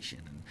education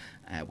and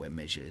how we're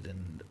measured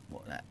and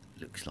what that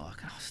looks like.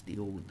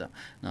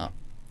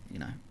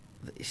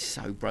 It's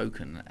so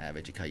broken, our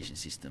education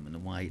system, and the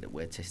way that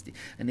we're tested.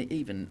 And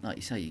even, like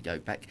you say, you go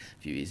back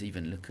a few years,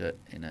 even look at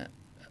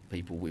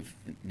people with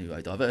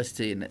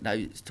neurodiversity and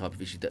those type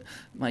of issues that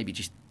maybe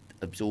just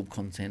absorb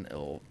content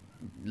or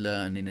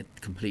learn in a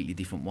completely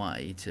different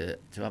way to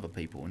other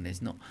people, and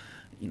there's not,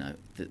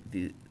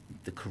 the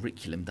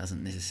curriculum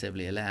doesn't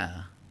necessarily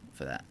allow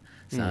for that.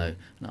 So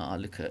I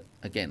look at,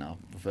 again, I'll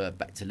refer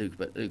back to Luke,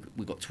 but Luke,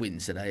 we've got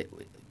twins today.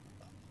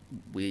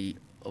 We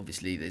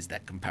obviously, there's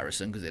that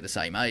comparison because they're the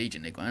same age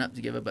and they're growing up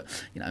together, but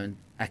and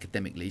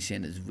academically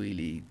Sienna's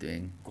really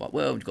doing quite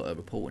well. We've got a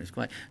report and it's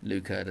great.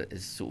 Luca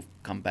has sort of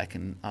come back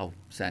and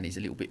Sandy's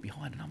a little bit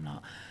behind, and I'm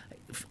like,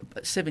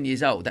 at 7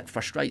 years old, that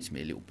frustrates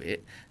me a little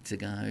bit to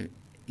go,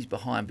 he's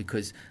behind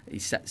because he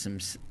sat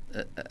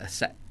a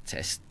SAT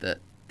test that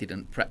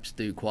didn't perhaps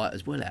do quite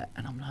as well at,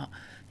 and I'm like,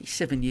 he's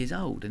 7 years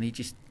old and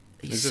he's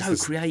so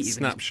creative.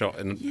 Snapshot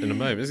in a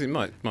moment. He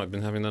might have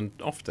been having an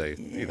off day.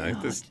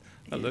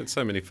 There's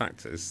so many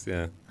factors.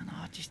 Yeah. And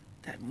I just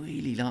that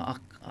really I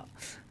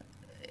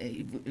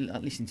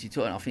listen to you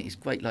talk, and I think it's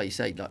great, like you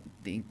say, like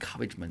the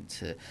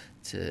encouragement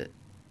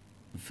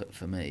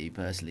for me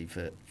personally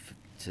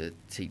to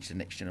teach the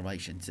next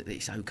generation that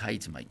it's okay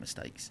to make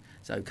mistakes.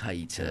 It's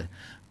okay to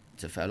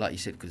fail, like you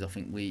said, because I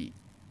think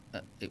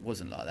it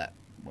wasn't like that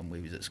when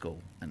we was at school,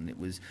 and it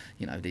was,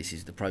 this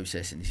is the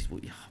process and this is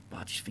what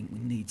I just think we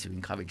need to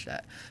encourage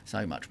that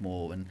so much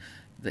more, and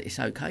that it's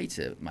okay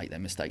to make their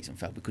mistakes and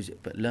fail,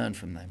 but learn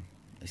from them.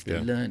 It's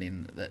the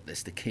learning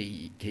that's the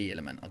key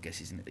element, I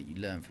guess, isn't it? That you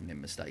learn from your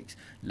mistakes,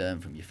 learn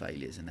from your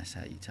failures, and that's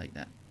how you take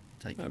that.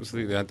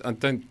 Absolutely.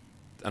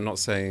 I'm not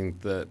saying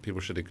that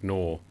people should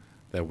ignore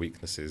their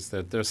weaknesses.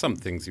 There are some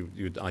things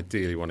you'd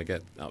ideally want to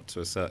get up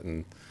to a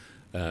certain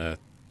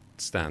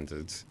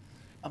standard.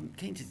 I'm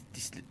keen to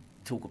just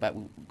talk about,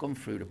 we've gone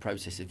through the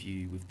process of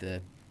you with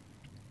the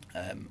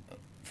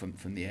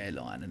from the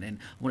airline, and then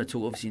I want to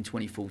talk, obviously in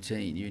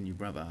 2014 you and your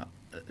brother,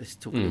 let's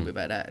talk a little bit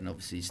about that, and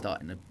obviously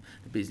starting the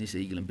business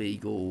Eagle and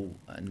Beagle,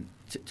 and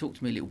talk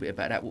to me a little bit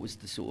about that. What was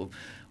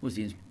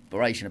the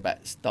inspiration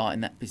about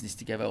starting that business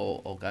together,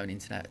 or going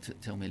into that?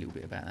 Tell me a little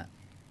bit about that.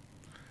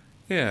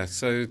 Yeah,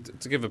 so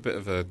to give a bit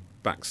of a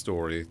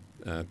backstory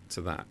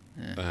to that,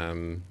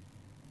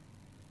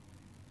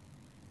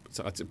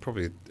 so it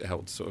probably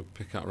helped sort of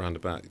pick up around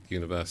about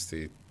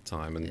university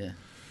time, and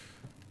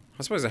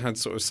I suppose I had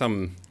sort of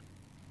some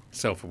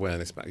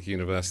self-awareness back at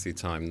university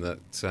time that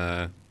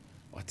I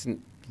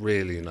didn't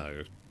really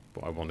know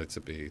what I wanted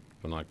to be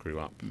when I grew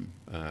up.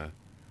 Not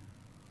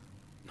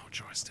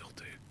sure I still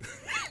do.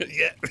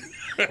 Yeah.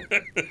 I'll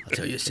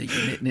tell you a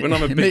secret. When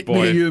I'm a big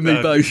boy. Me, you and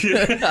me both.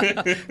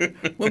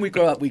 When we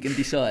grow up, we can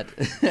decide.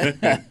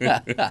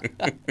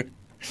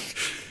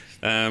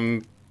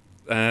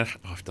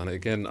 I've done it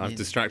again. I've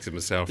distracted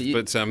myself.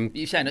 But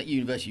you're saying at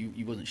university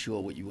you wasn't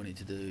sure what you wanted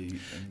to do.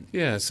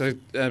 Yeah, so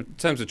in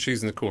terms of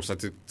choosing the course, I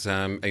did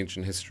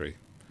ancient history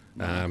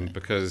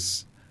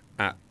because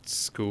at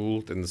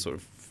school, in the sort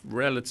of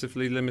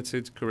relatively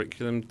limited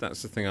curriculum,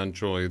 that's the thing I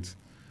enjoyed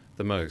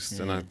the most.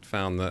 And I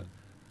found that,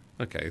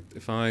 okay,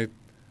 if I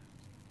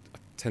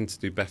tend to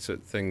do better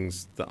at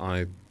things that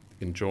I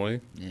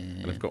enjoy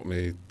and have got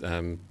me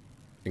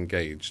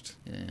engaged.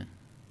 Yeah.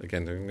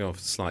 Again, I'm going off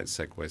a slight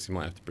segue, so you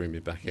might have to bring me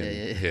back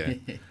in here.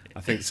 I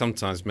think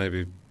sometimes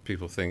maybe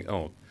people think,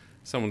 oh,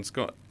 someone's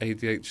got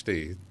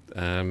ADHD,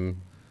 so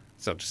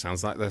it just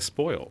sounds like they're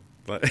spoiled.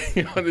 But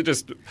they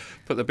just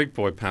put the big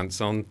boy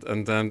pants on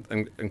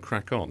and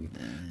crack on.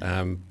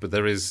 But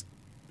there's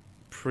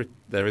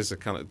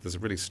a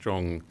really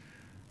strong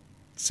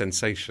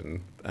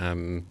sensation,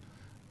 a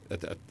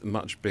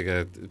much bigger.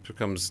 It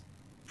becomes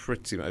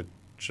pretty much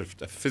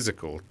a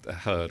physical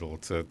hurdle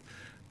to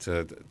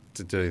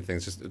doing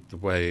things, just the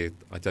way,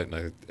 I don't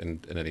know in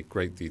any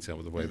great detail,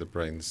 but the way the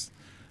brain's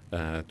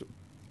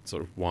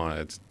sort of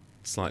wired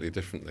slightly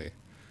differently.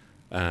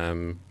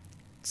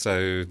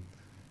 So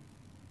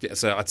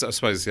I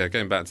suppose,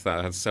 going back to that,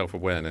 I had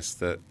self-awareness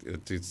that to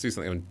do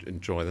something I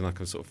enjoy, then I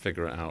can sort of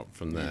figure it out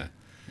from there.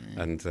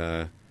 And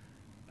sort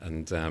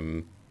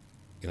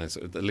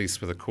of, at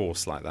least with a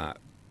course like that,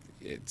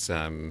 it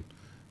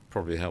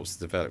probably helps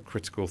to develop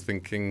critical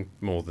thinking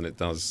more than it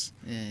does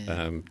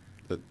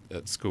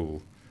at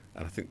school.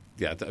 And I think,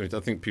 I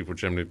think people would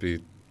generally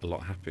be a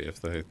lot happier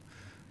if they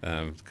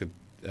could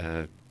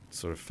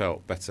sort of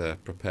felt better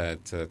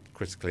prepared to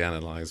critically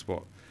analyse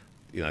what,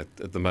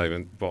 at the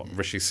moment, what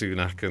Rishi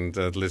Sunak and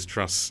Liz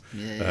Truss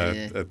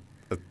are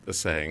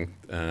saying.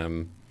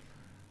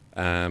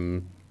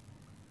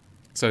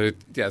 So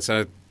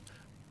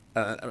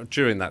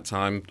during that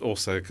time,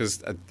 also,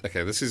 because,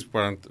 this is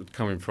where I'm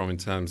coming from in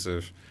terms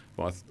of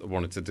what I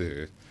wanted to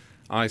do.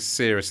 I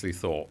seriously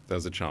thought there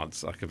was a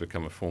chance I could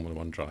become a Formula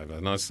One driver,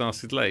 and I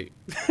started late.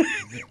 Oh,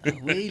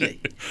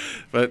 really?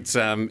 But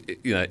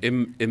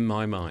in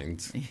my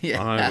mind,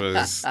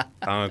 I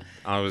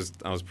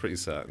was pretty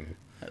certain.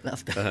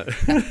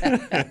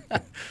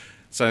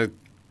 So,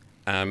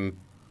 I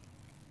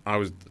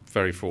was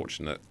very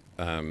fortunate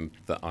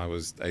that I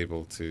was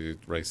able to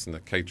race in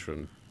the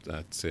Caterham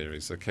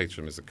series. So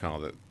Caterham is a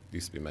car that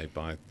used to be made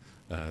by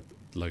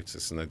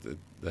Lotus, and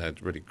they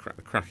had really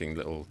cracking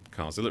little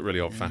cars. They look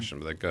really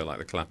old-fashioned, but they go like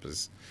the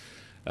clappers.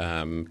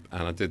 And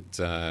I did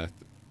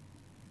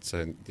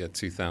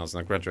 2000.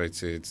 I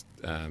graduated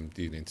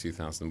uni in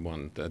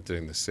 2001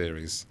 doing the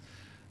series,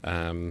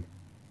 and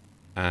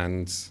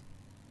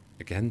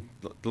again,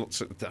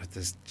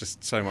 there's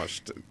just so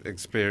much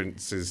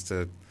experiences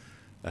to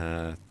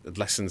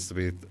lessons to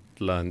be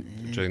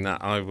learned during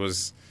that. I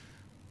was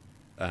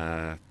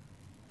trying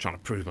to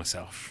prove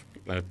myself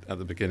at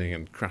the beginning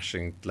and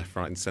crashing left,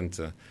 right and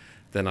centre.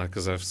 Then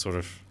because I've sort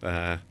of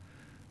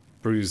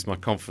bruised my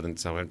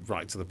confidence, I went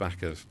right to the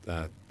back of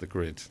the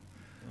grid.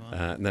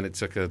 Wow. And then it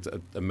took a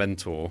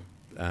mentor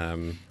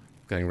going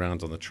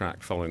around on the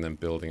track, following them,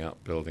 building up,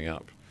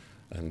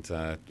 and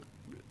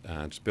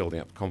just building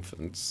up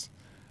confidence.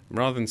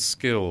 Rather than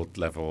skilled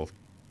level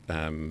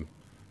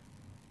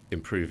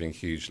improving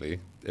hugely,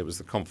 it was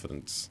the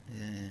confidence.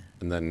 Yeah.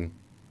 And then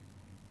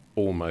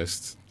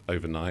almost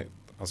overnight,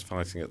 I was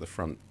fighting at the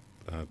front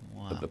of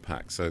the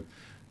pack. So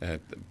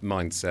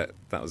mindset,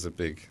 that was a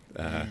big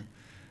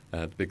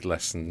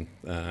lesson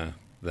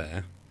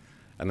there.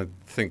 And I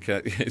think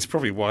it's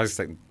probably wise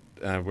to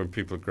when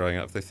people are growing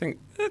up, they think,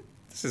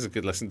 this is a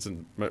good lesson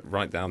to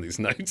write down these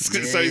notes,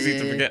 because it's so easy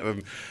to forget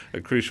them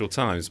at crucial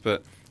times.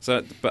 But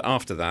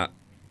after that,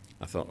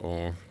 I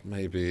thought,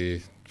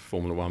 maybe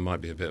Formula One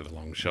might be a bit of a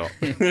long shot.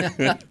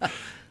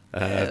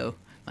 Well,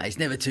 it's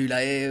never too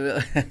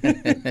late.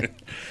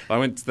 I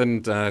went then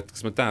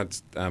because my dad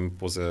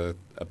was a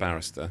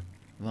barrister.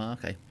 Well,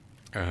 okay.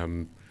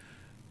 And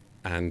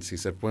he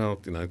said, well,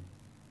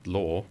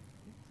 law,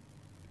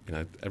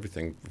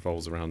 everything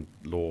revolves around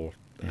law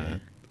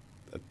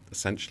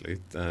essentially,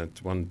 to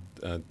one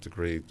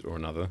degree or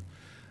another.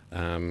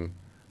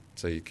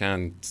 So you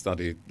can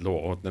study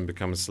law, then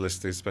become a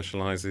solicitor who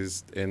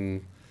specialises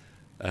in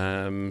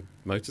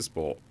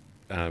motorsport.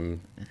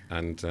 And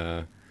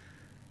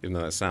even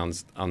though that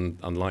sounds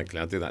unlikely,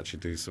 I did actually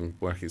do some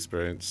work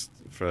experience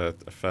for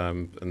a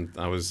firm, and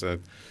I was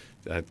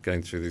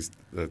going through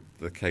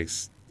the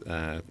case,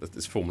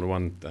 this Formula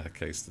One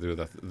case to do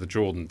with the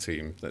Jordan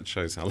team. That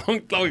shows how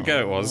long ago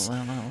it was.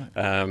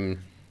 Wow.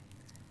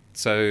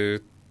 So,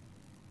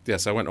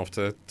 yes, I went off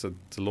to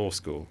law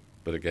school,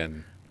 but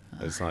again,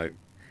 it's like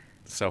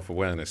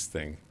self-awareness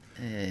thing,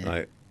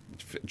 like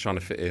trying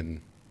to fit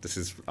in.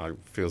 This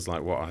feels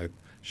like what I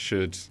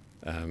should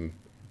be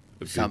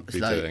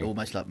doing.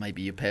 Almost like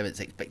maybe your parents'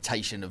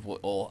 expectation of what,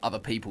 or other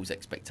people's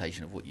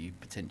expectation of what you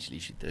potentially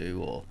should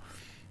do, or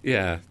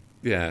yeah,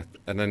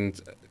 and then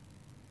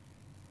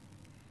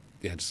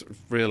just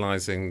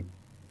realising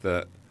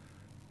that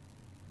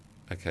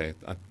okay,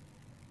 I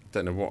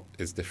don't know what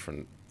is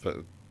different, but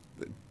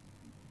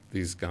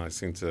these guys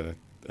seem to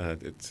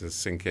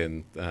sink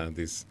in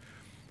these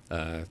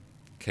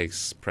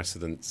case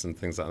precedents and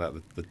things like that,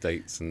 the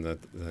dates and the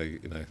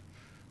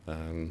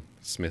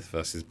Smith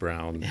versus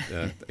Brown,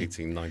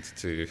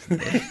 1892,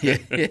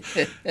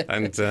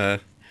 and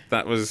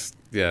that was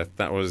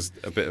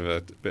a bit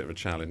of a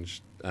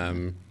challenge.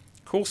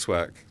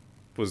 Coursework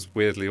was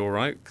weirdly all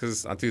right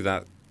because I do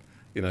that,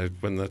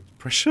 when the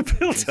pressure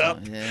built up,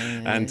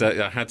 and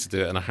I had to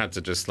do it, and I had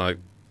to just like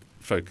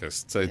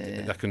focus, so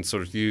I can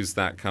sort of use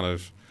that kind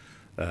of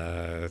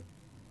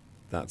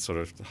that sort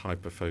of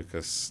hyper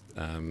focus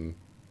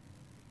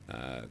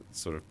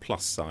sort of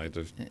plus side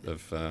of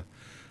the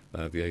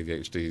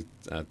ADHD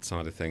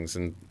side of things,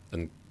 and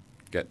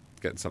get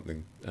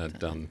something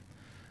done.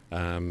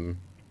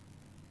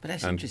 But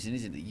that's interesting,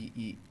 isn't it?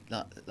 You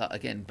like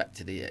again, back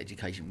to the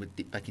education, we'll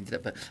dip back into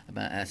that, but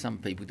about how some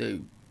people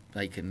do,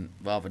 they can,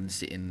 rather than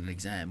sit in an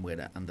exam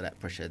where under that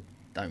pressure,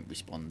 don't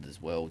respond as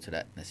well to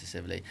that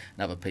necessarily,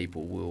 and other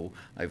people will,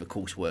 over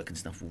coursework and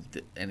stuff, will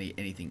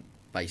anything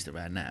based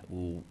around that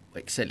will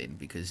excel in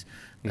because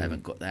they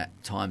haven't got that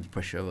time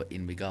pressure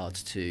in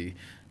regards to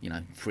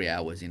 3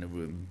 hours in a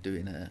room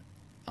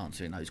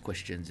answering those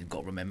questions and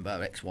got to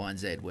remember X, Y and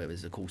Z,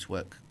 whereas the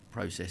coursework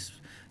process,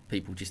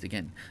 people just,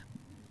 again,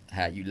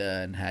 how you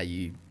learn, how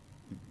you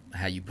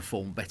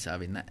perform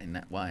better in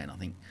that way, and I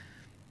think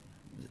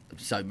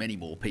so many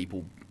more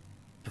people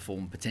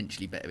perform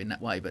potentially better in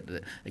that way, but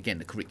again,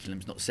 the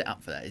curriculum's not set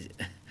up for that, is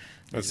it?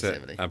 That's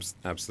it.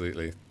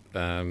 Absolutely.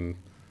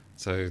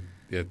 So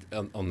yeah,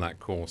 on that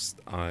course,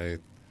 I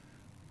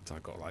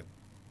got like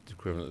the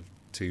equivalent of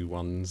 2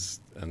 1s,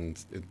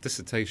 and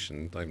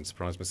dissertation, I even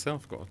surprised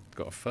myself, got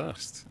a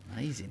first.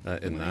 Amazing.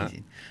 In that.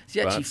 So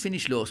you actually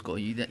finished law school.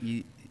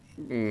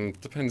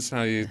 Depends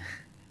how you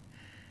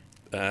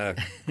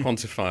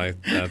quantify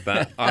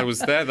that. I was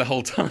there the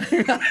whole time.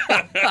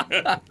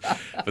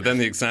 But then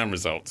the exam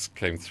results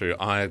came through.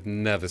 I had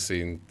never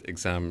seen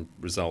exam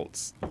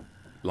results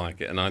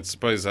like it, and I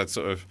suppose I'd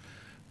sort of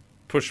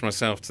pushed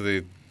myself to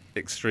the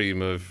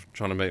extreme of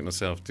trying to make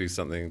myself do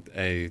something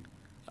I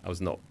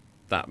was not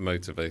that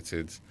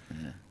motivated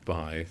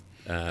by,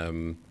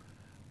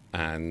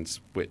 and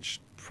which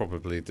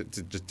probably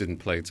just didn't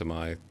play to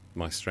my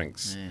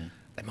strengths.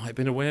 There might have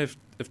been a way of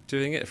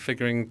doing it,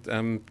 figuring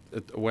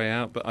a way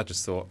out, but I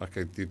just thought,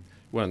 okay, you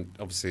weren't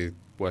obviously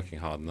working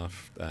hard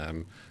enough,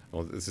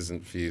 or this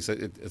isn't for you. So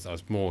I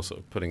was more sort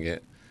of putting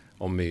it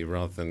on me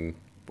rather than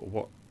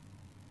what,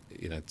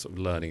 sort of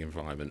learning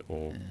environment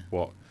or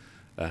what,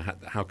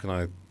 how can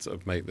I sort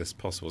of make this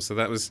possible? So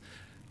that was,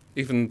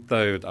 even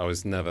though I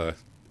was never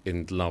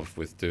in love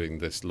with doing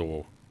this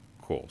law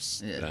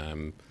course,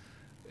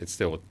 it's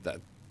still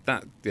that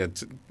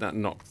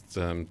knocked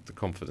the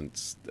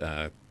confidence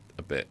a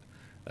bit,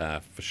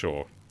 for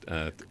sure.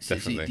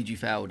 Definitely. So did you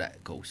fail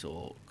that course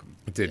or?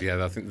 I did,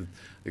 yeah. I think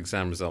the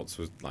exam results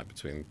was like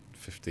between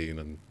 15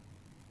 and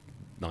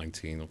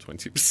 19 or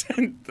 20%.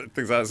 Things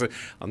like that. So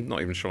I'm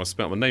not even sure I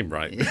spelled my name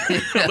right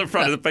on the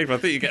front of the paper. I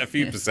think you get a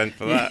few percent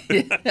for that.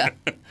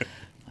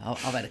 I've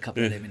had a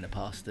couple of them in the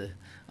past.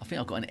 I think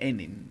I got an N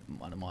in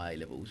one of my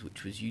A-levels,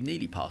 which was you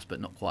nearly passed, but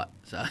not quite.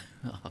 So,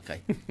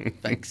 okay,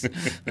 thanks.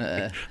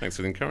 Thanks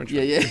for the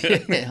encouragement.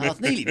 Yeah. I was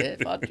nearly there.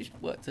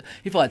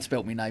 If I had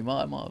spelt my name,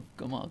 I might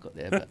have got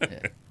there. But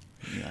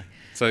anyway.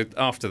 So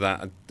after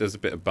that, there's a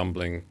bit of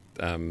bumbling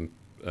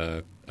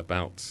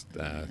about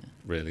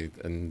really,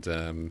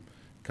 and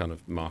kind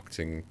of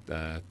marketing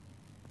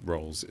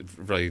roles,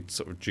 very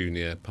sort of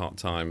junior,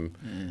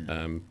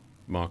 part-time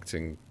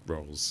marketing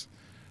roles.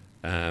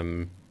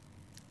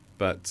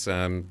 But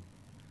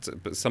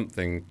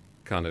something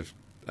kind of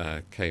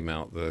came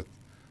out the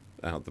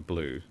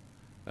blue,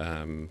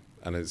 and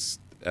it's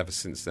ever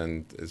since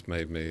then has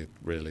made me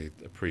really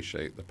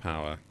appreciate the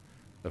power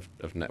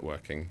of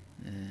networking,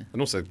 and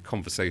also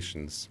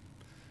conversations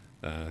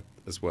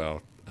as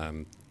well.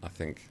 I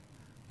think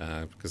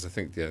because I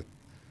think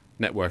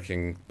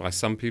networking by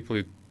some people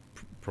who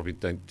probably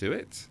don't do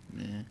it.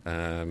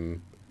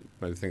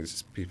 Maybe think it's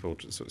just people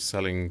just sort of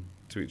selling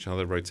to each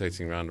other,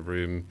 rotating around the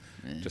room,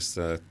 just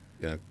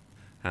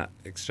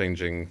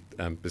exchanging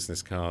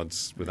business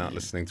cards without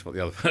listening to what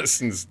the other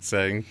person's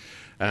saying.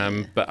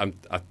 But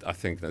I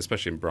think,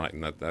 especially in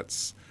Brighton,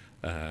 that's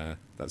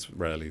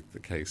rarely the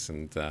case,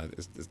 and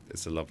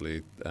it's a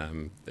lovely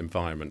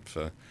environment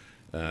for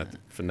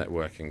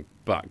networking.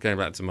 But going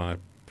back to my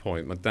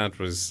point, my dad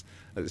was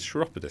a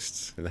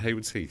chiropodist in the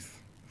Haywards Heath,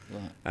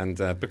 Right. and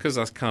because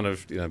I kind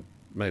of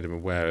made him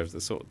aware of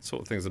the sort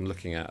of things I'm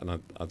looking at and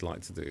I'd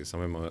like to do. So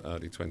I'm in my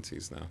early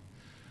 20s now,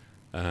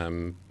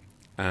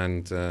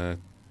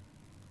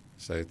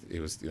 so he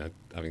was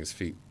having his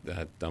feet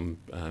done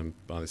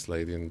by this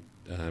lady, and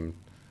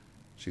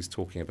she's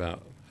talking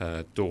about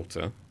her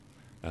daughter,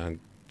 and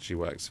she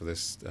works for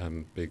this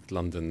big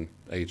London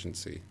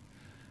agency,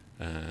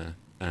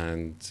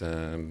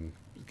 and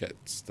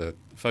gets the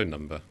phone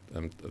number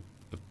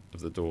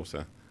of the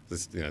daughter.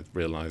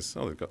 Realise,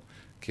 they've got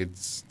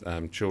kids,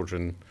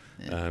 children,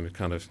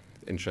 kind of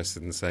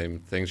interested in the same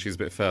thing. She's a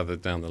bit further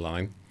down the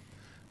line,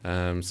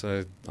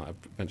 so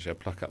eventually I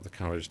pluck up the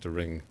courage to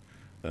ring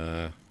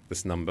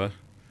this number,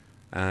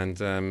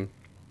 and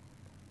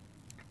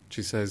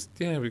she says,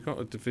 "Yeah, we've got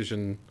a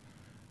division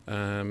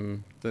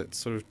that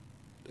sort of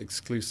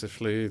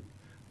exclusively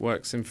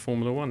works in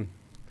Formula One,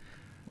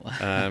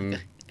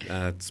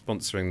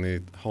 sponsoring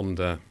the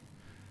Honda."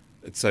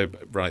 So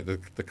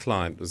the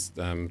client was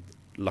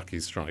Lucky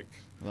Strike.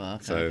 Well,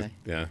 okay, So okay.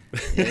 yeah,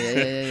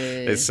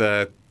 It's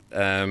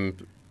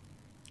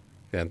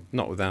it's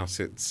not without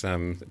its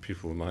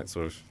people might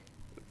sort of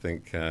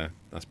think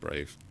that's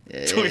brave.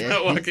 Yeah, Talking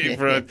about working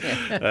for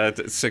yeah.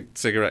 a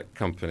cigarette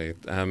company,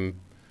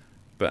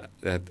 but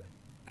at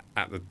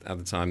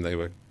the time they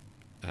were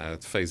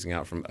phasing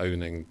out from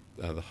owning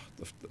the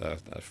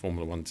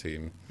Formula One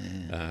team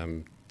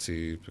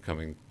to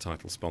becoming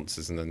title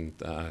sponsors, and then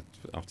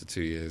after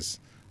 2 years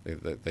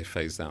they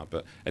phased out.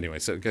 But anyway,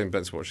 so going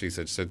back to what she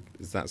said,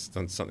 is that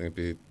something that'd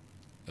be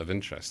of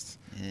interest?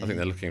 I think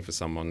they're looking for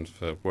someone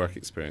for work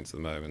experience at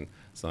the moment.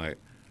 It's like,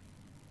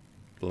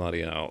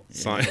 bloody hell,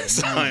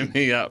 sign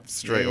me up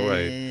straight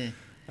away. Yeah.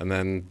 And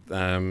then,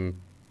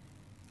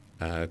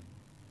 I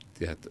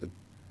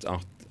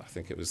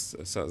think it was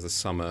the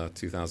summer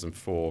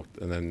 2004,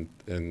 and then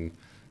in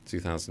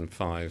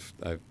 2005,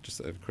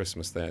 just over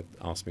Christmas, they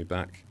asked me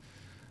back,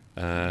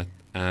 that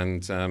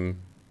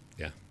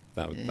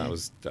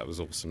was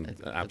awesome.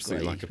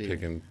 Absolutely like a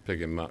pig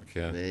in muck.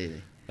 Yeah.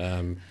 Really.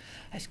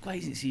 That's great,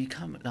 isn't it? So you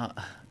come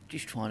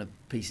just trying to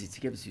piece it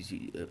together. So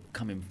you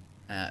coming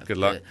out of Good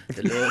luck.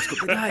 the law school.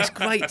 But no, it's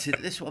great.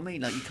 That's what I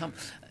mean. Like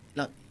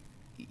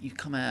you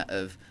come out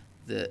of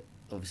the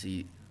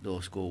obviously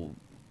law school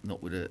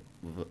not with a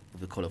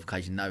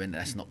qualification, knowing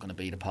that's not going to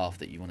be the path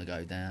that you want to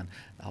go down.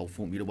 The whole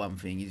Formula One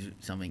thing is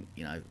something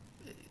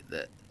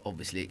that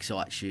obviously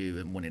excites you,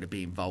 and wanting to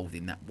be involved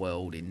in that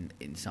world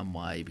in some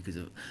way because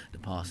of the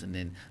past. And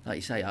then, like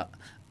you say,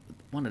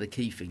 one of the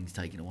key things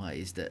taken away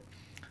is that,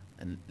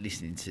 and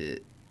listening to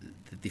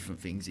the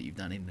different things that you've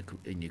done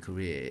in your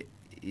career,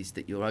 is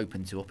that you're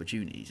open to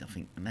opportunities. I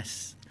think, and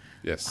that's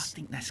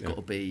got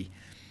to be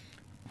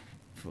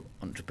for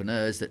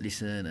entrepreneurs that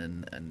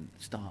listen and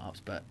startups,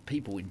 but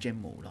people in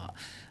general. Like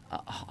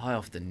I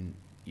often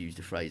use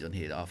the phrase on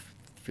here that I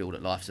feel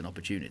that life's an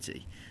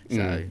opportunity.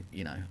 So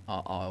I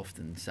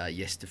often say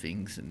yes to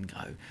things and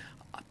go,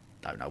 I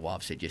don't know why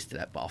I've said yes to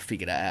that, but I'll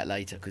figure that out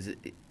later, because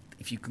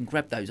if you can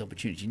grab those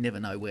opportunities, you never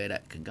know where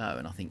that can go.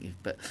 And I think,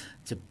 but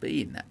to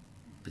be in that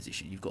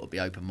position, you've got to be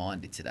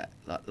open-minded to that,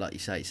 like you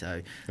say.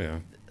 So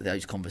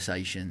those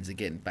conversations,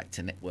 again, back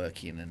to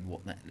networking and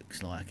what that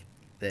looks like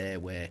there,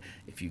 where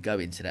if you go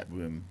into that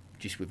room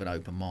just with an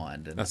open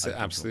mind, and that's the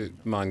absolute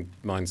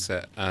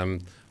mindset.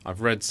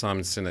 I've read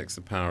Simon Sinek's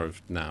The Power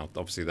of Now.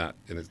 Obviously that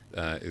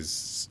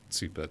is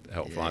super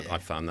helpful. I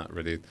found that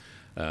really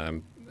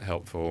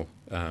helpful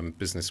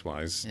business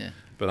wise,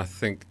 but I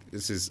think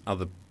this is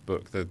other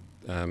book, the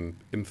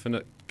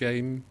Infinite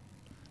Game,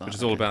 which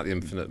is all about the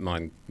infinite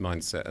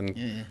mindset.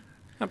 And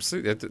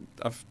absolutely,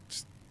 I've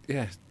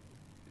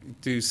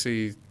do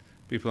see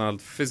people are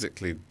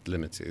physically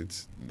limited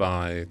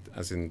by,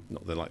 as in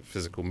not their like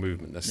physical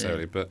movement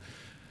necessarily, but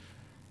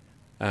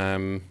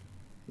their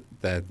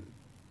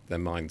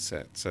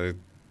mindset. So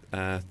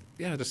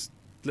just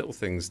little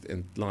things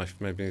in life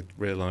made me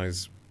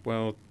realise,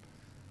 well,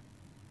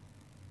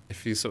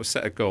 if you sort of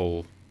set a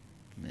goal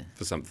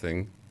for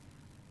something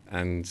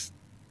and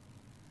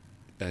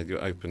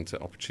you're open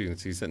to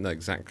opportunities that know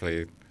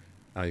exactly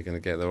how you're going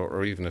to get there,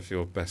 or even if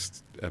you're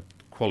best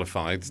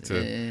qualified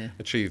to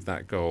achieve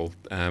that goal,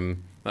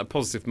 that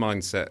positive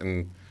mindset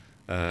and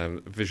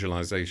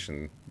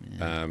visualization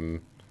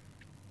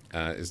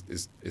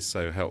is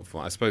so helpful.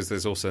 I suppose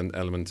there's also an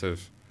element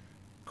of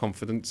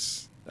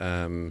confidence,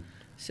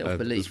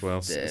 self-belief as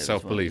well.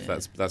 Self-belief.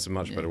 That's a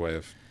much better way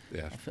of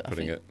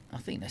putting it. I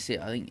think that's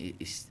it. I think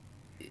it's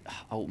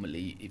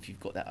ultimately, if you've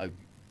got that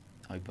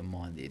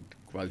open-minded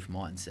growth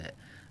mindset,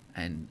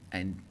 and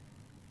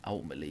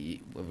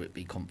ultimately, whether it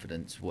be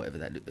confidence, whatever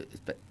that is,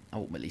 but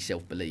ultimately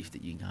self-belief,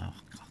 that you can go,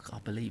 I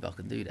believe I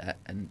can do that,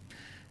 and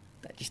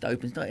that just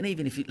opens doors. And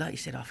even if, like you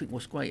said, I think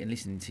what's great in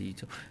listening to you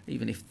talk,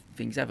 even if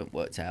things haven't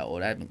worked out or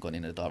they haven't gone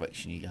in a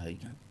direction you go,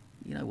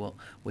 you know what,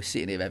 we're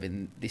sitting here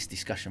having this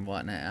discussion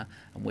right now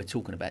and we're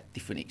talking about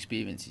different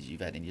experiences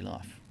you've had in your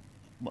life.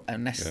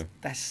 And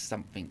that's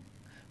something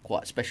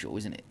quite special,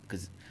 isn't it?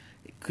 Because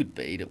it could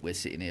be that we're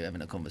sitting here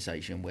having a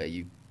conversation where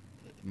you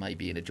may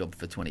be in a job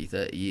for 20,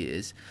 30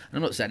 years. And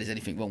I'm not saying there's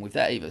anything wrong with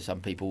that either.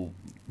 Some people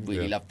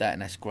really love that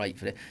and that's great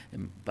for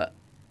them. But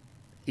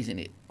isn't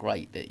it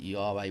great that you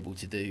are able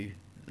to do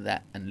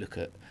that and look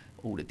at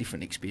all the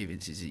different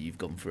experiences that you've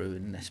gone through,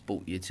 and that's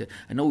brought you to,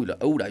 and all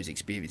those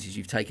experiences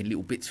you've taken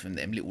little bits from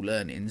them, little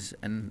learnings,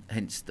 and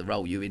hence the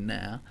role you're in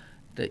now,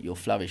 that you're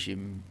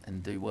flourishing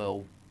and do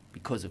well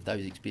because of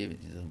those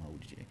experiences.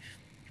 Would you?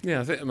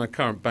 Yeah, I think my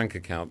current bank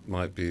account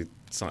might be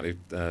slightly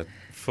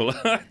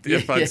fuller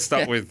if I'd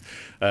stuck with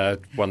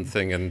one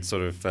thing and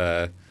sort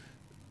of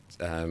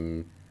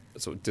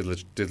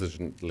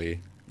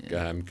diligently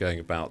going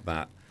about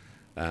that.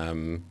 I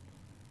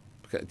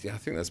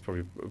think that's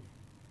probably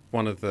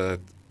one of the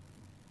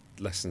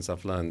lessons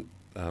I've learned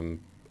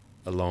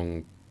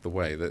along the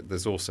way. That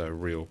there's also a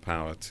real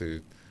power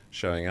to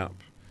showing up.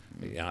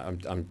 Yeah,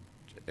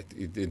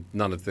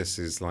 none of this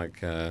is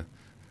like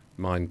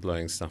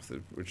mind-blowing stuff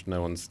which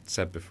no one's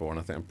said before, and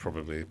I think I'm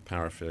probably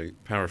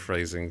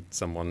paraphrasing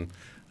someone.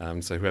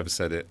 So whoever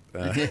said it,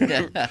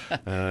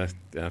 I've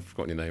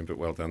forgotten your name, but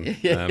well done.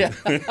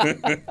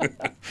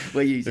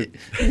 We'll use it.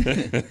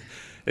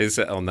 Is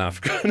it? Oh, no, I've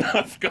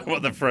forgotten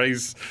what the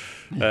phrase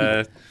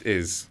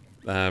is.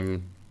 No,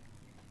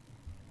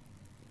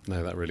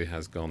 that really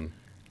has gone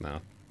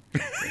now.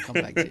 We'll come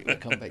back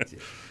to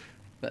it.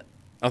 But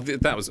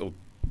that was all.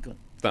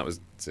 That was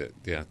it.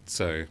 Yeah.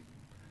 So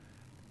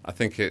I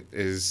think it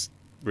is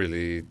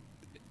really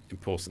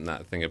important,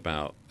 that thing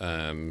about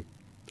like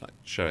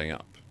showing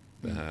up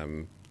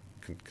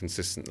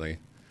consistently,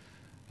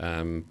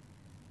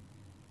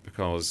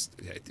 because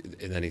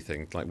in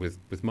anything like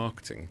with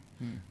marketing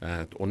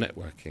or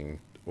networking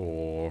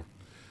or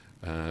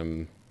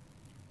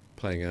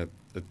playing a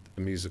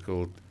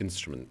musical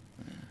instrument,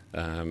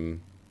 I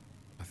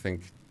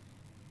think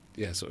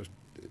sort of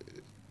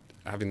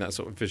having that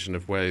sort of vision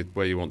of where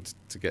you want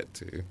to get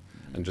to,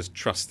 and just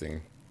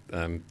trusting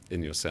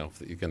in yourself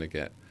that you're going to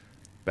get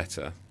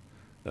better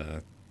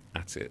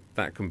at it.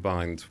 That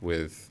combined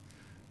with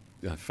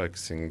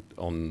focusing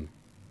on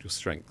your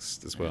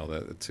strengths as well.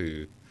 They're the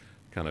two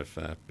kind of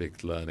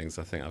big learnings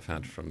I think I've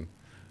had from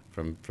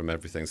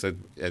everything. So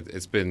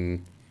it's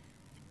been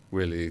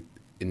really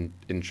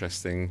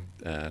interesting,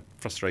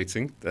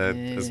 frustrating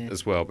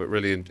as well, but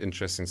really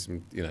interesting.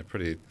 Some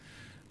pretty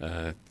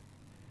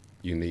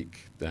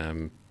unique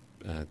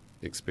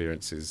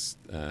experiences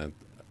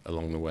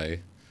along the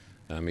way.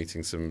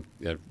 Meeting some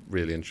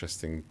really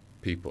interesting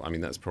people. I mean,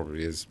 that's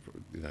probably is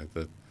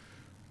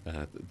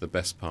the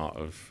best part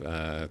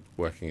of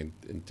working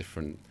in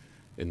different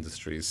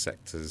industries,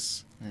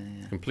 sectors,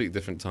 completely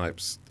different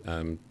types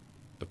of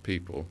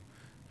people.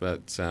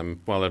 But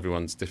while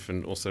everyone's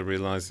different, also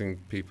realising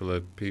people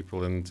are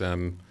people, and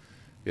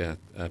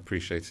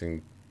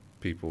appreciating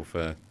people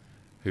for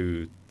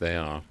who they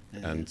are,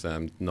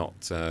 and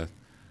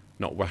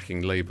not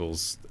whacking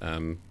labels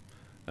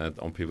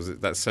on people.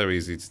 That's so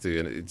easy to do,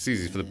 and it's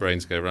easy for the brain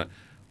to go, right,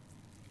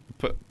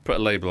 put a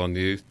label on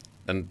you,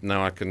 and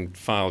now I can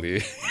file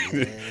you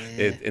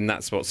in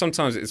that spot.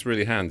 Sometimes it's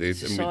really handy,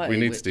 and we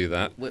need to do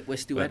that. We're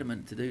still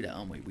adamant to do that,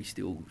 aren't we? We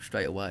still,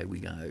 straight away, we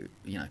go,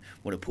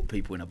 want to put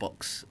people in a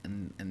box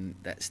and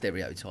that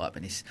stereotype,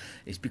 and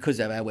it's because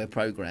of how we're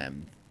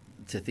programmed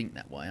to think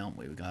that way, aren't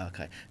we? We go,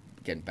 okay,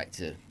 getting back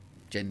to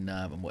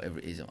gender and whatever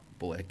it is,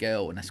 boy or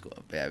girl, and that's got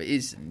to be how it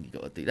is, and you've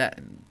got to do that.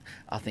 And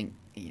I think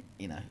you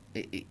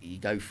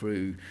go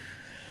through.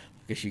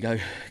 I guess you go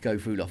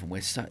through life, and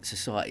where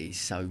society is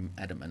so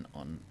adamant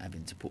on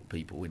having to put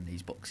people in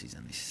these boxes,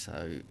 and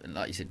and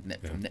like you said,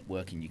 from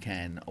networking you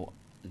can or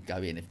go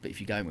in, but if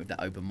you go in with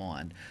that open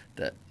mind,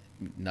 that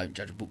don't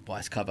judge a book by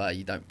its cover,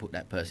 you don't put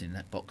that person in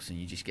that box, and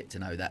you just get to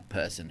know that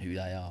person, who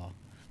they are,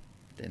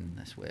 then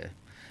that's where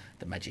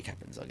the magic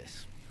happens, I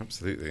guess.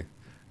 Absolutely.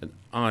 And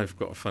I've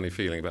got a funny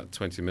feeling, about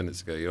 20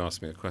 minutes ago you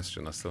asked me a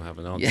question I still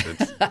haven't answered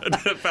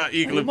about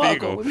Eagle and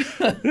Beagle.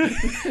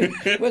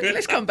 Well,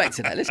 let's come back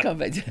to that. I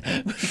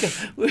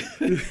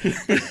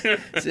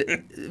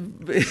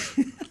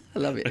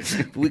love it.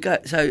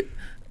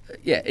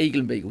 Eagle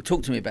and Beagle.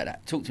 Talk to me about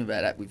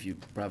that. With your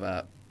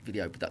brother,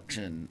 video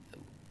production,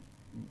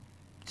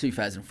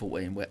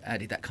 2014. How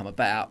did that come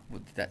about?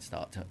 What did that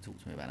start? Talk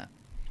to me about that.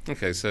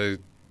 Okay, so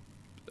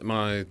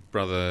my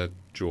brother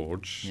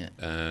George,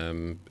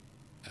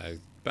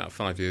 about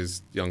 5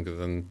 years younger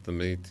than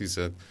me. He's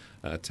a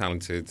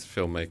talented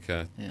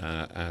filmmaker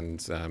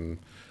and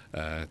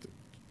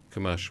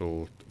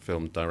commercial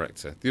film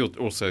director.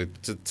 Also,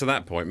 to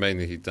that point,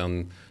 mainly he'd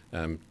done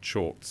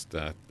short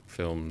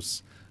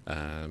films,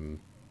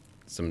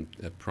 some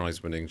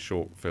prize-winning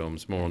short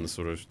films, more on the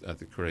sort of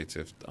the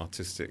creative,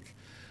 artistic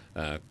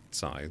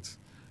side.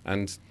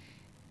 And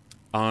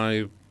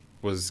I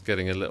was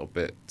getting a little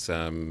bit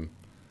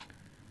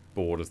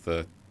bored of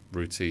the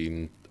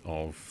routine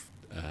of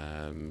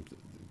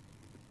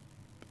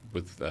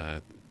with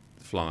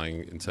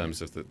flying in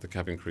terms of the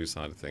cabin crew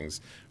side of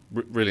things.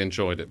 Really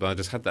enjoyed it, but I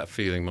just had that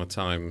feeling my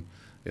time,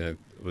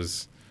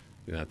 was,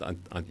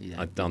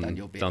 I'd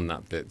done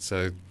that bit.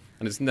 So,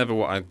 and it's never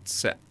what I'd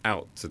set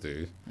out to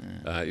do,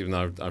 even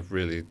though I've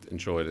really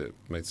enjoyed it,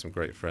 made some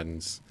great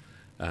friends.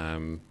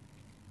 It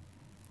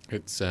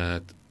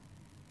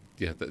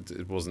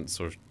wasn't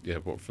sort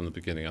of what from the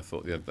beginning I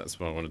thought that's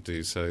what I want to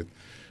do. So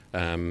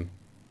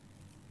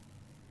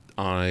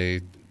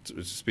I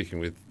was speaking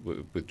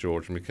with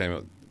George, and we came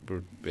up.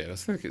 I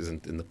think it was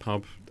in the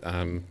pub.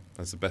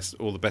 That's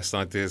all the best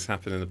ideas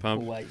happen in the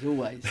pub. Always.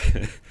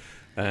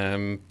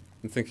 And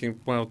thinking,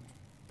 well,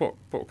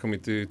 what can we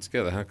do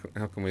together?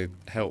 How can we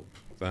help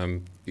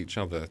each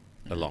other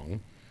along?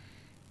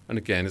 And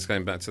again, it's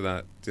going back to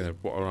that.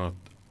 What are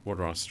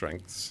our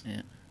strengths?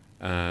 Yeah.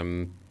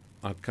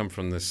 I've come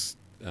from this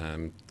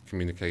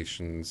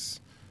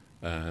communications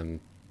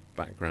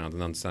background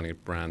and understanding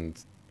of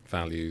brand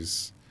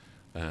values.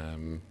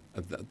 I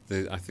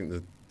think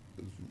the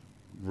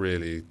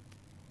really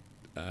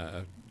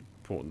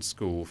important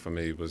school for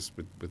me was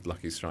with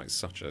Lucky Strike,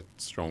 such a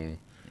strong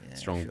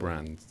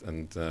brand,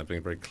 and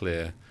being very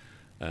clear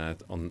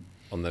on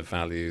their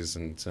values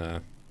and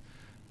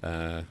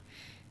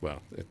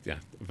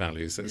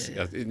values. That's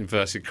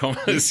inverted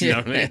commas. You know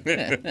what I mean?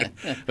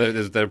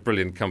 They're a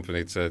brilliant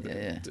company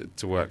to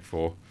work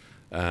for.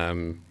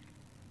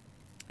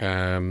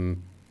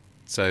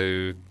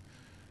 So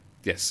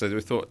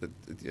we thought that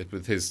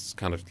with his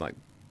kind of like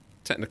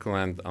technical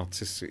and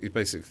artistic, he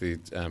basically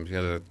he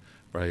had a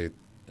very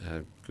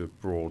good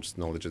broad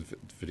knowledge of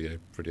video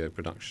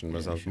production,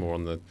 whereas I was more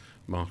on the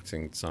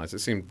marketing side. So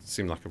it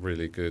seemed like a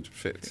really good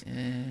fit.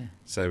 Yeah.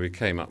 So we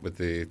came up with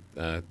the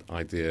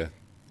idea.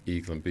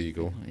 Eagle and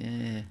Beagle.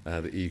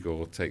 The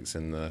eagle takes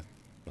in the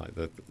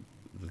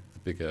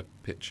bigger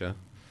picture,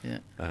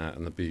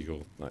 and the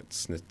beagle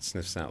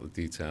sniffs out the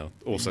detail.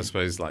 Also, I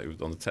suppose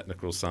on the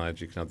technical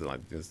side, you can have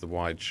there's the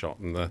wide shot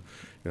and the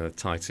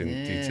tight in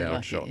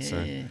detailed shot.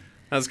 So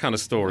that's kind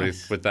of story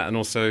with that, and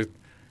also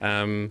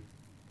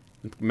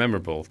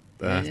memorable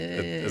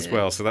as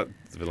well. So that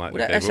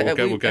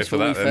we'll go for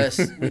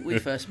that. We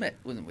first met,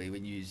 wasn't we?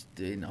 When you was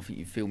doing, I think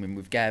you were filming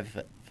with Gav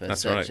at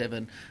That's Search right.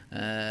 7,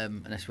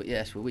 and that's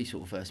where we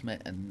sort of first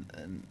met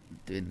and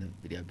doing the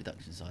video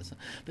production side.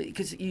 But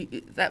because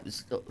that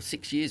was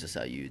 6 years or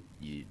so you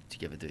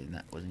together doing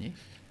that, wasn't you?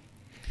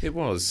 It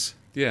was,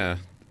 yeah.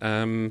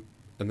 And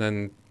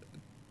then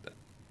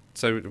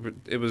so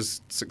it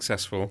was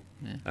successful,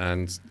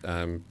 and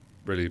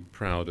really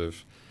proud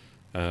of.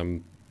 A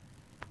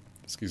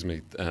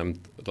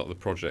lot of the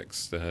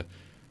projects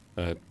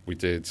we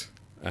did,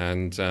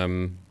 and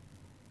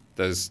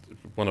there's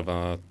one of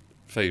our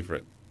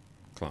favourite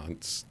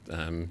clients,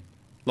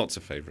 lots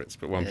of favourites,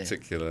 but one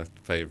particular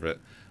favourite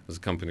was a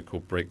company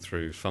called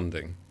Breakthrough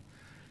Funding.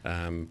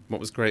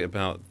 What was great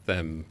about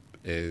them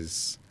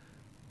is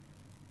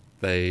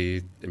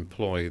they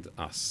employed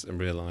us and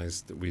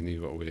realised that we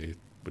knew what we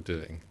were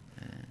doing,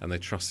 and they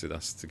trusted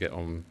us to get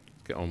on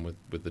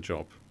with the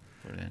job.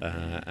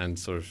 And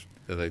sort of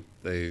they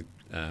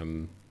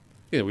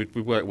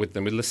we work with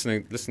them. We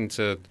listen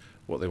to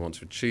what they want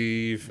to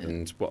achieve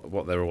and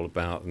what they're all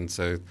about. And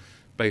so,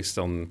 based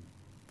on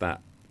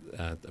that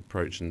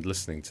approach and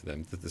listening to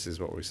them, that this is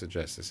what we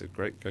suggest. They said,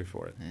 "Great, go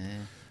for it."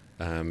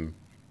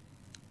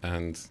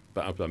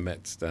 But I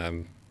met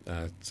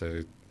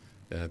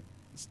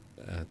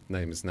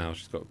name is now,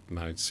 she's got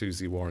married,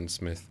 Susie Warren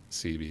Smith,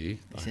 CBE,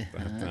 nice,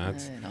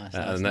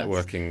 at a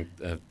networking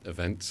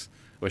event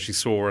where she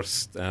saw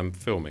us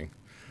filming.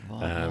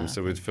 Wow.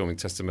 So we were filming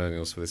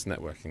testimonials for this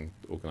networking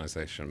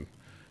organisation.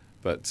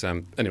 But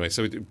anyway,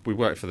 so we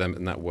worked for them,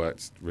 and that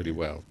worked really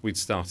well. We'd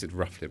started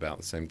roughly about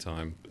the same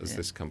time as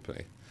this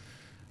company.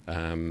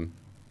 And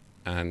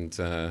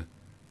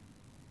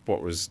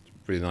what was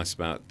really nice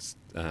about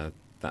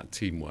that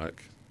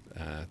teamwork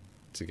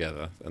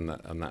together and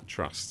that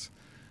trust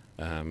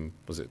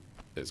was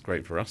it's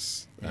great for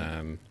us.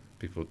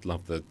 People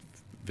loved the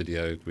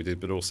video we did,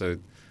 but also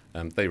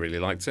they really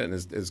liked it, and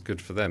it's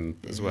good for them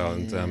as well.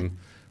 And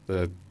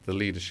the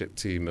leadership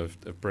team of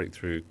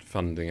Breakthrough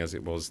Funding, as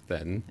it was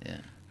then,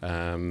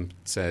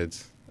 said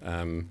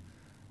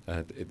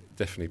it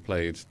definitely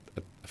played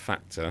a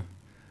factor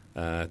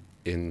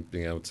in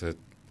being able to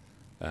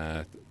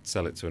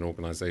sell it to an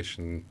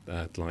organisation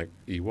like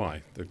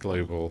EY, the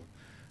global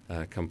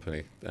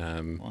company,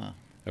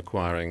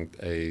 acquiring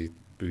a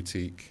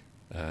boutique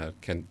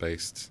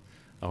Kent-based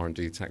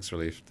R&D tax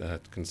relief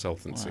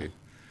consultancy.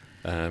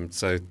 Wow.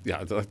 So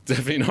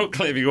definitely not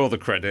claiming all the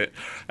credit,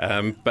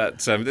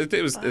 but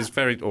it was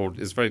very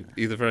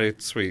either very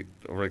sweet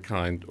or very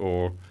kind,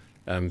 or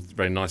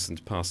very nice and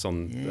to pass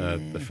on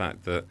the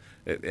fact that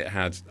it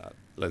had,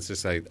 let's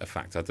just say, a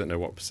factor. I don't know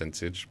what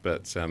percentage,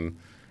 but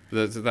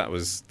that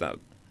was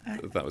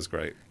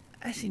great.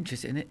 That's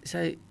interesting.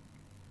 So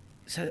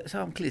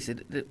I'm clear. So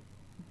the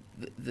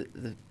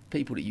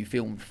people that you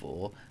filmed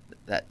for,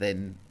 that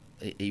then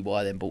EY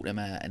then bought them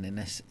out, and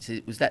then so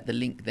was that the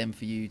link then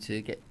for you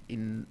to get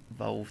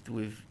involved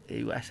with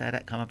EY? That's how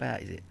that come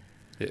about, is it?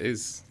 It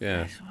is,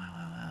 yeah. Yes,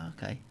 wow,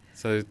 okay.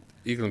 So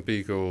Eagle and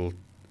Beagle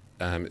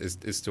is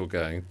still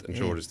going, and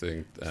George is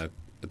doing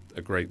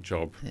a great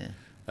job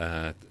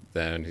there,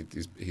 and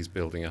he's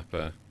building up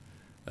a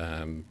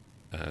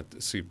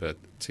super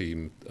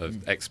team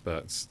of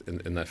experts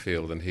in their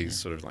field, and he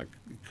sort of like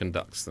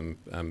conducts them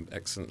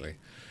excellently.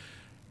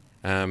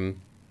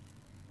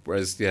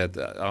 Whereas,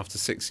 after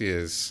 6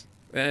 years,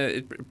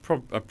 I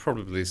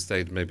probably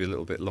stayed maybe a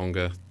little bit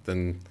longer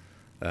than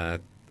I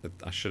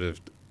should have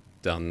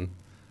done.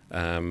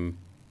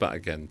 But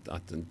again,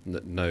 I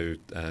no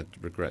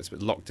regrets. But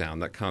lockdown,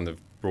 that kind of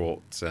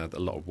brought a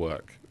lot of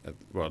work.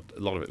 Well, a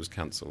lot of it was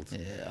cancelled.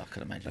 Yeah, I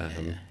can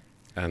imagine.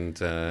 And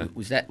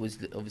was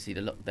obviously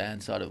the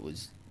lockdown side of it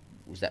was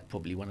that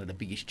probably one of the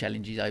biggest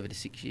challenges over the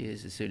 6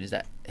 years? As soon as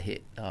that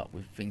hit up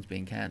with things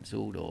being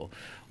cancelled, or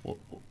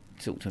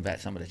talk to me about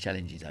some of the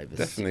challenges over.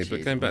 Definitely,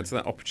 but going back to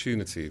that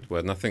opportunity,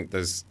 and I think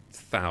there's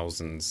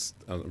thousands,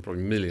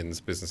 probably millions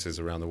of businesses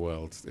around the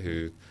world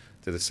who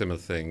did a similar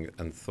thing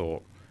and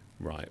thought,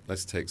 right,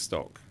 let's take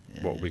stock.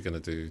 What are we going to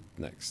do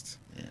next?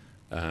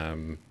 Yeah.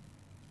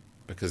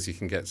 Because you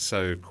can get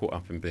so caught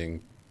up in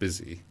being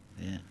busy.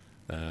 Yeah.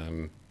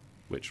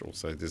 Which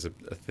also there's a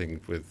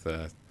thing with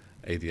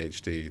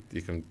ADHD.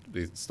 You can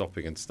be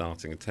stopping and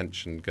starting,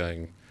 attention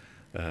going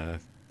to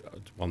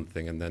one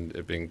thing, and then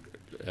it being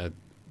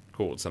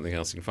caught something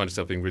else. You can find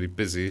yourself being really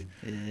busy,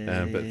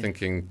 but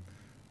thinking,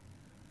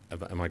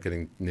 am I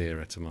getting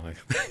nearer to my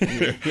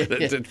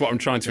what I'm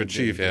trying to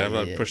achieve here? Have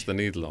I pushed the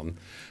needle on?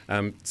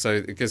 So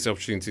it gives the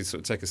opportunity to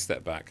sort of take a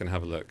step back and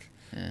have a look.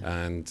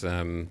 And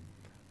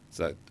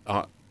so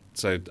are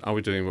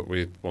we doing what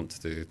we want to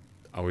do?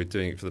 Are we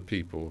doing it for the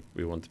people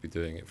we want to be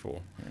doing it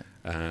for?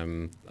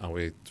 Are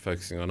we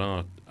focusing on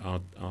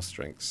our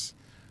strengths?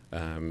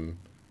 And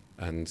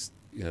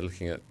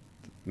looking at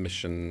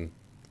mission,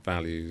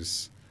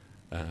 values,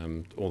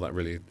 all that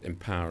really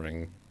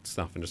empowering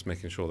stuff, and just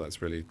making sure that's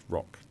really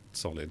rock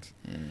solid.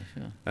 Yeah,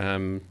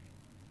 sure.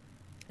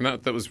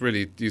 That was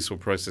really useful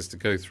process to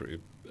go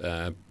through.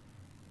 But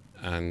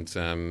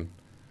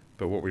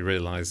what we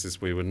realised is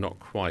we were not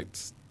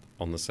quite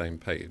on the same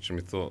page, and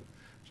we thought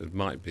it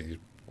might be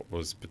what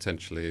was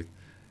potentially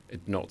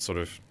not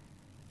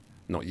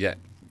yet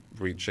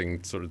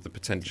reaching sort of the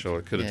potential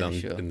it could have done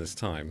in this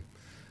time.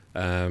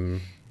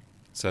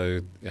 So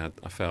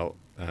I felt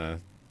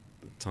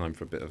time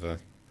for a bit of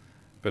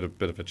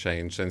a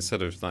change. So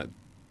instead of like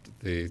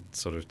the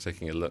sort of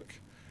taking a look,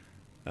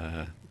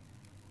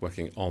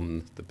 working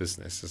on the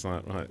business, it's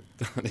like, right,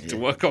 I need to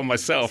work on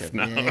myself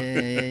now.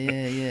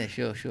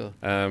 Sure.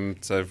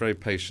 So a very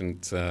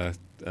patient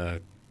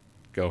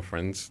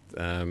girlfriend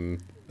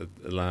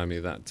allowing me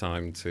that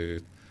time to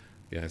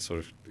sort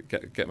of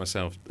get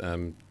myself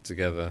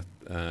together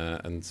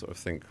and sort of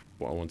think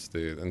what I want to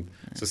do. And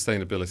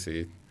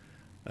sustainability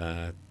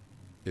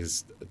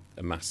is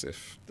a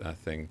massive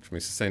thing for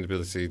me.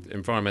 Sustainability,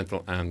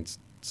 environmental and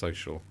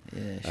social,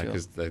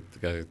 because they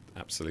go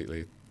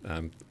absolutely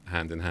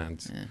hand in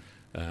hand.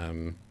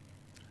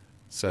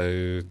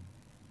 So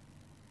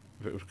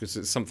because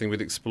it's something we'd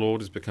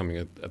explored, is becoming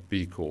a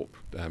B Corp,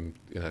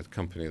 a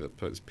company that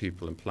puts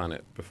people and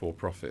planet before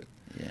profit.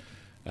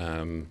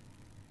 And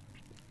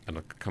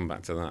I'll come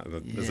back to that.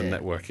 There's a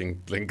networking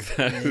link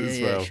there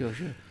as well. Sure.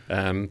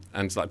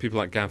 And like people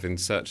like Gavin,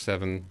 Search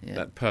 7,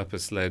 that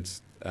purpose-led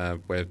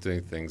way of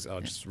doing things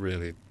just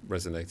really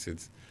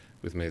resonated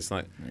with me. It's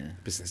like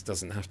business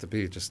doesn't have to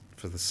be just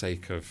for the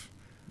sake of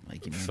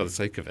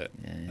it.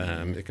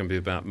 It can be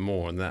about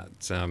more, and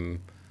that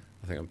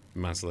I think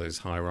Maslow's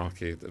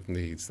hierarchy of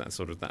needs, that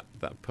sort of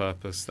that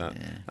purpose, that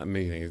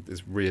meaning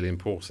is really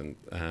important,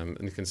 and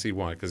you can see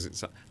why, because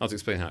it's I'll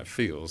explain how it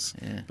feels,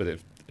 but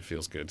it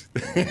feels good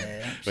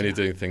when you're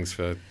doing things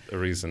for a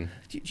reason.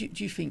 Do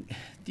you think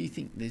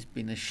there's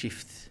been a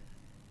shift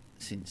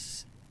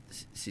since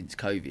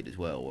COVID as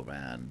well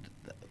around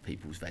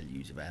people's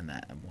values around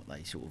that and what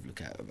they sort of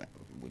look at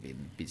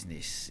within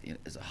business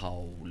as a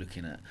whole,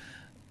 looking at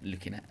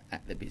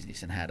the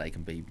business and how they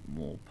can be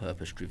more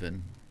purpose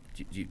driven?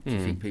 Do you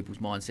think people's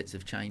mindsets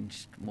have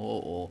changed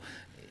more, or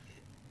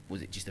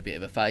was it just a bit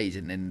of a phase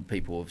and then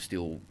people have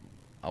still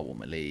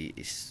ultimately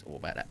it's all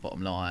about that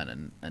bottom line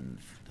and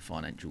the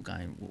financial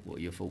gain? What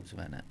are your thoughts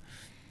about that?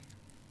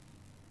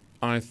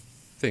 I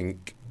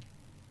think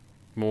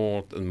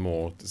more and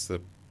more as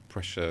the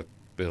pressure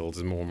builds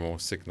and more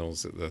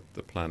signals that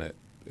the planet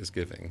is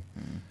giving,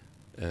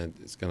 and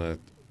it's going to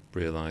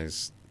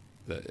realise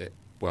that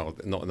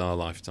not in our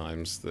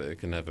lifetimes, that it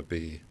can never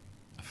be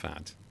a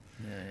fad.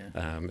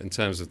 In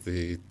terms of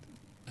there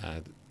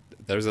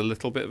is a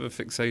little bit of a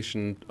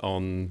fixation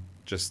on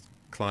just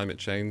climate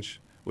change,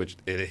 which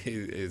it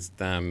is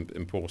damn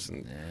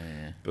important,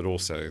 but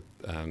also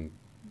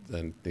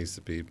there needs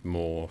to be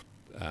more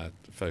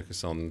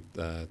focus on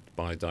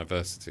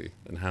biodiversity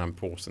and how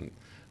important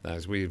that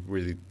is. We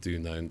really do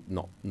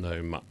not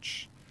know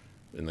much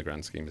in the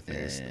grand scheme of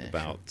things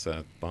about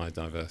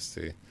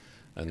biodiversity,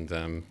 and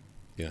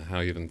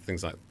how even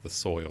things like the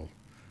soil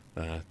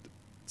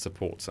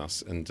supports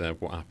us, and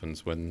what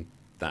happens when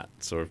that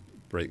sort of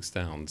breaks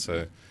down.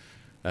 So,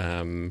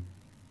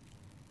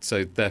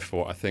 so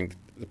therefore, I think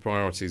the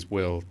priorities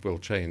will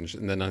change,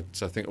 and then I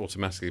think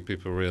automatically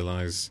people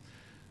realise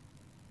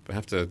we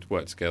have to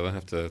work together,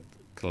 have to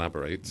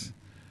collaborate,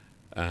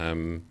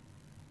 and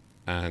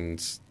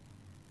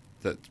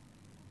that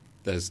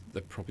there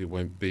probably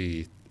won't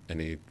be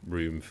any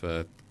room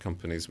for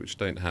companies which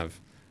don't have.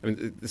 I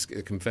mean,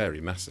 it can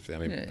vary massively. I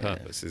mean,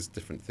 purpose is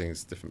different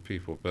things, different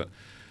people, but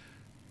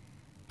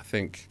I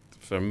think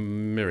for a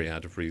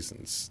myriad of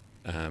reasons,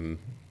 there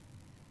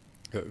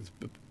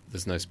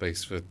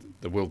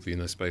will be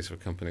no space for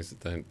companies that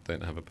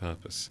don't have a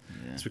purpose.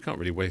 So we can't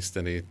really waste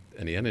any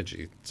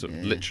energy, sort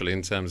of literally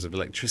in terms of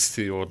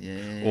electricity or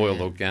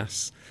oil or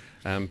gas,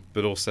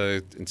 but also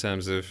in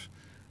terms of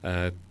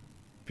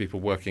people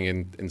working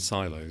in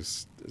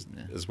silos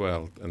as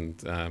well.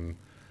 And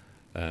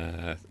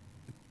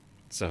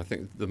so I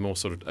think the more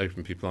sort of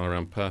open people are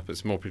around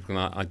purpose, more people can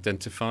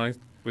identify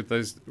with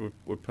those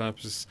with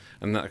purpose,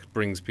 and that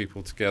brings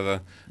people together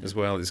as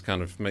well. It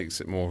kind of makes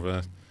it more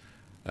of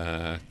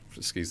a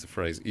excuse the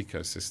phrase,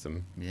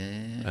 ecosystem,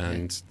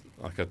 and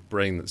like a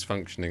brain that's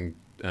functioning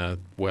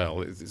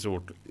well. It's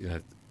all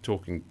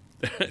talking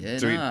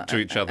to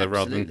each other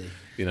rather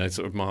than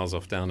sort of miles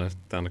off down a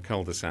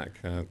cul-de-sac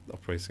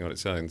operating on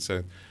its own.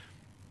 So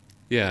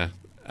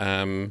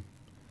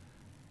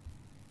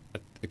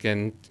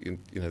again,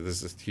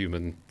 there's this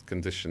human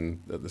condition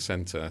at the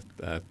centre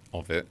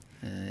of it.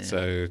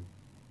 So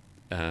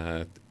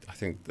I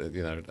think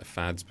that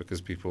fads because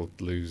people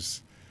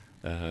lose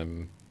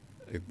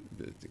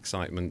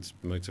excitement,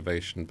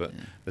 motivation, but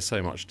there's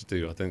so much to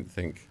do. I don't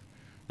think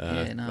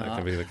that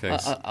can be the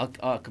case.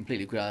 I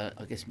completely agree. I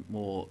guess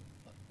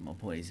my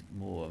point is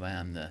more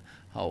around the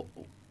whole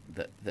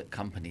that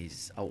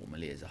companies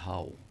ultimately as a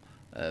whole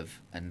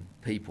and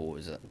people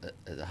as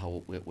a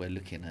whole, we're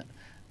looking at.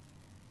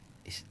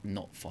 It's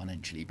not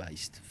financially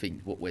based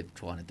thing. What we're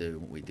trying to do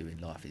and what we do in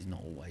life is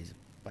not always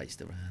based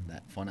around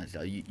that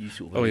financially. You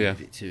sort of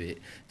alluded to it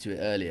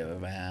earlier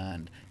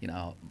around,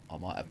 I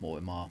might have more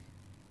in my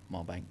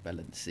bank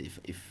balance if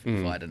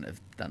I hadn't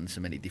have done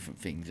so many different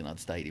things and I'd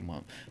stayed in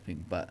one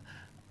thing. But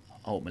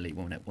ultimately,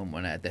 when we're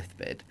on our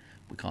deathbed,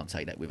 we can't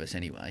take that with us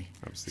anyway.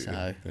 Absolutely.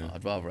 So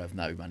I'd rather have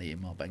no money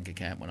in my bank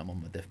account when I'm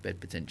on my deathbed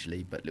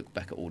potentially, but look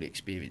back at all the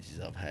experiences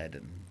I've had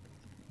and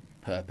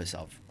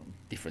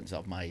difference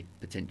I've made,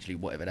 potentially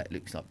whatever that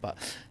looks like. But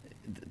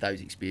those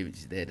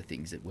experiences, they're the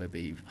things that we'll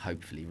be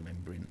hopefully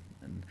remembering.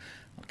 And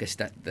I guess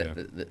the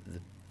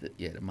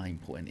main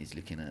point is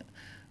looking at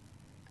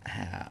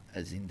how,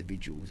 as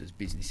individuals, as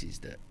businesses,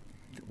 that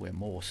we're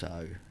more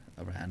so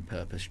around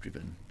purpose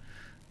driven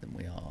than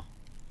we are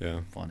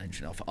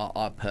financially.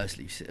 I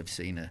personally have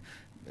seen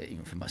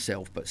even for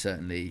myself, but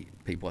certainly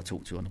people I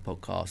talk to on the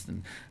podcast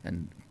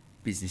and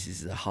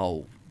businesses as a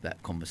whole,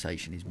 that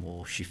conversation is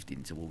more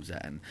shifting towards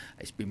that, and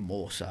it's been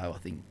more so, I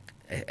think,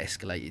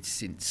 escalated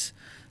since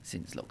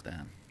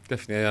lockdown.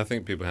 Definitely, I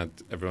think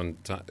everyone,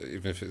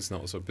 even if it's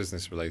not sort of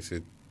business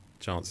related,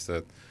 chance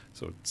to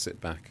sort of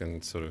sit back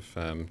and sort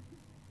of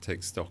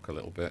take stock a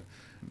little bit,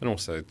 and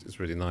also it's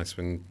really nice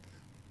when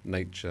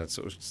nature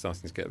sort of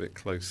starting to get a bit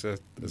closer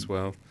as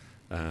well.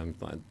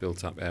 Like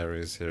built up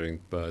areas, hearing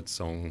bird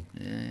song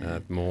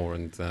more,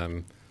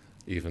 and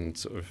even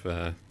sort of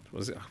what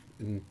was it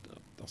in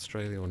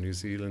Australia or New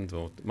Zealand,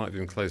 or it might have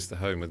been close to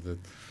home with the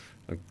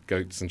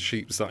goats and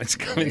sheep starting to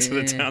come into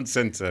the town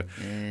centre.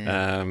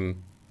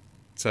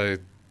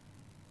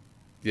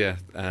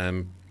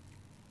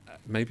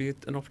 Maybe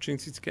an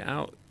opportunity to get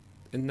out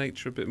in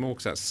nature a bit more,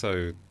 because that's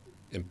so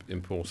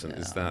important.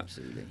 Is that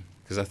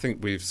because I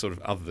think we've sort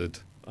of othered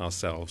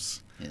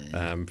ourselves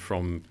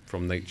from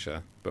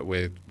nature, but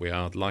we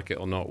are, like it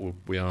or not,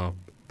 we are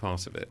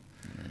part of it.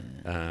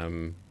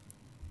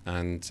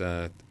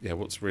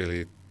 What's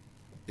really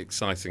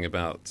exciting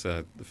about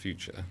the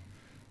future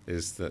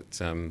is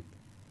that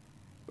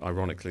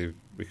ironically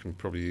we can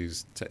probably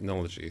use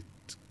technology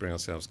to bring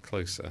ourselves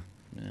closer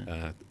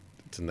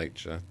to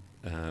nature,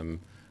 and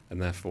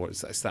therefore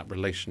it's that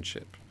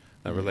relationship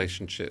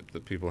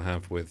that people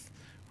have with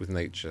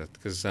nature,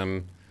 because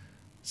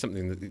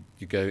something that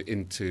you go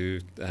into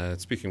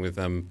speaking with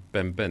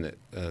Ben Bennett,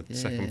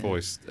 Second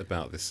Voice,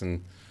 about this,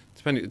 and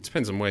it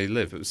depends on where you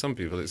live, but some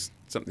people it's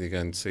something you go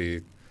and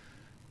see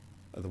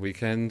at the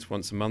weekend,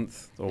 once a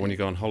month, or when you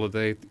go on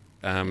holiday,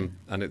 and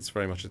it's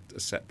very much a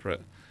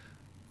separate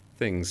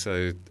thing.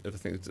 So I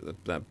think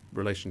that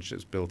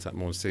relationship's built up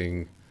more,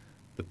 seeing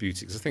the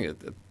beauty, because I think at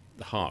the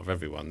heart of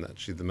everyone,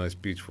 actually the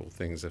most beautiful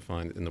things I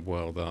find in the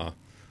world are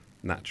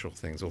natural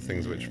things, or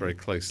things which very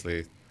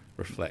closely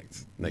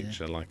reflect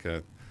nature, like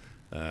a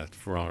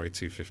Ferrari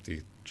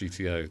 250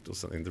 GTO or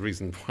something. The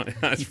reason why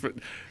that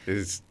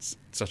is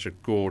such a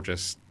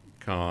gorgeous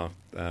car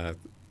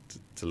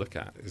to look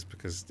at is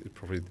because it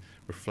probably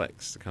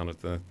reflects the kind of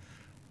the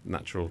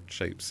natural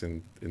shapes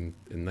in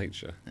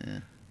nature.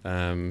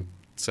 But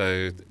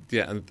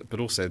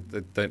also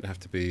they don't have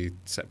to be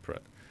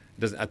separate.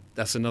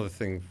 That's another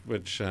thing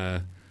which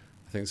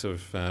think sort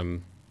of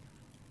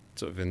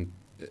in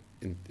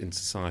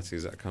society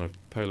is that kind of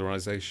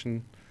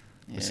polarisation.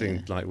 Yeah. We're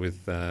seeing like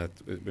with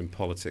in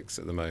politics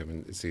at the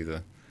moment, it's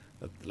either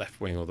the left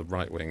wing or the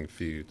right wing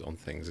view on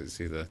things.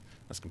 It's either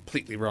that's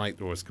completely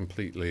right or it's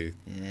completely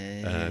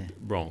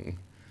wrong.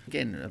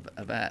 Again,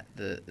 about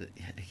the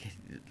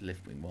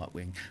left wing, right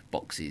wing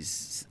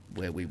boxes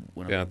where we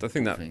want to. Yeah, I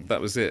think that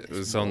was it. It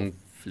was on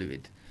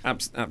fluid.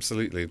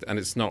 Absolutely, and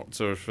it's not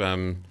sort of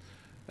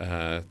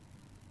that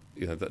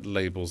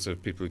labels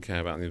of people who care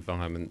about the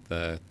environment.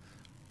 They're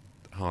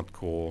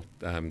hardcore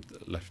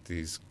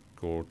lefties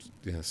called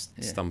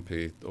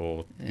stumpy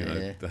or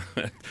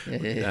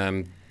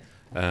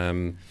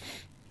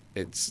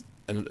it's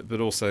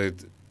but also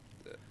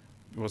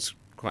what's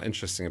quite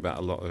interesting about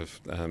a lot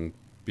of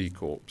B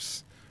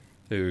Corps,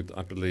 who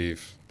I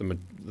believe the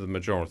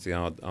majority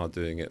are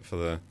doing it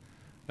for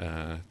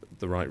the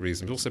right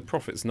reasons. But also,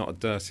 profit's not a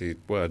dirty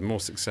word. More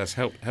success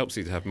helps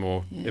you to have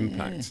more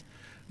impact,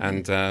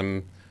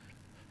 and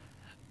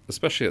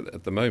especially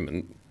at the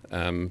moment,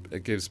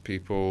 it gives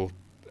people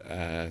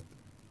the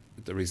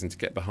reason to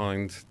get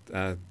behind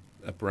a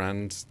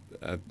brand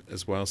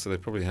as well. So they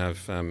probably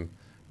have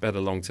better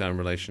long-term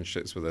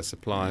relationships with their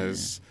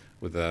suppliers,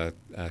 with their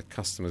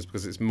customers,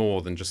 because it's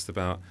more than just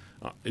about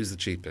who's the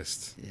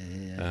cheapest.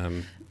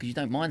 Because you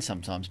don't mind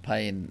sometimes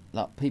paying,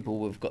 like people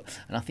we've got,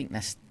 and I think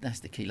that's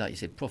the key. Like you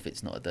said,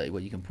 profit's not a dirty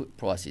word. You can put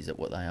prices at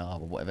what they are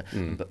or whatever,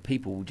 but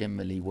people will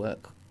generally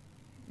work.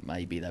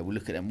 Maybe they will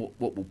look at them.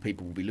 What will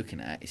people be looking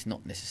at? It's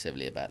not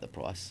necessarily about the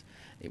price.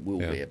 It will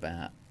be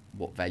about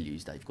what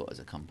values they've got as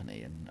a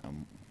company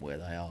and where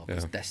they are.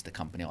 Because that's the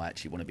company I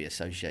actually want to be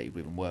associated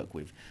with and work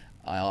with.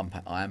 I am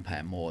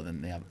paying more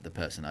than the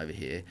person over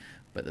here,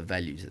 but the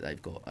values that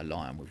they've got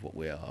align with what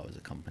we are as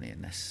a company,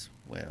 and that's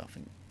where I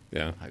think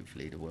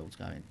hopefully the world's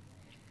going.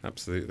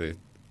 Absolutely,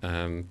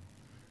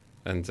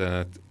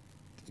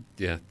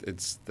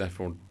 it's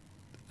therefore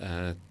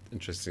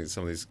interesting that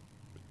some of these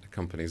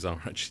companies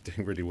are actually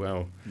doing really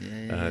well.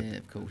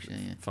 Of course,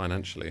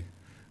 financially.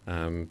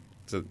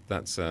 So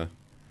that's a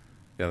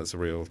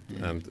real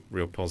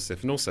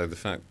positive, and also the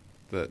fact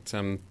that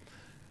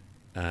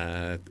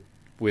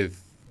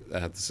with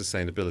the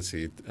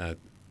sustainability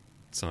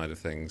side of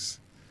things,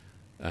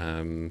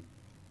 that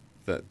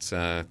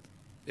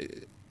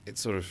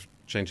it's sort of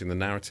changing the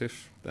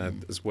narrative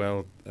as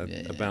well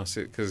about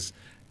it, because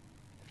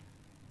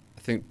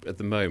I think at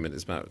the moment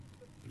it's about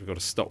we've got to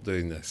stop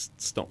doing this,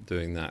 stop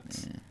doing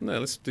that. No,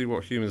 let's do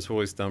what humans have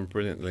always done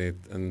brilliantly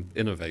and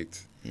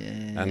innovate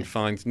and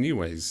find new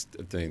ways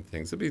of doing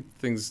things. There'll be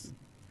things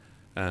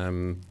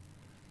that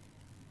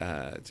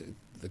are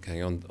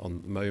going on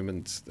the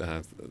moment,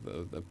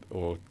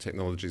 or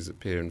technologies that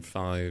appear in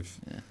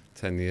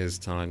 5-10 years'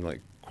 time,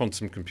 like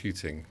quantum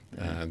computing.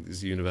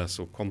 Is a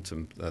universal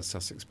quantum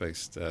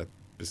Sussex-based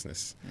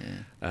business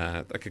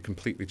that could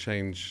completely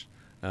change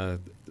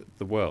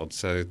the world.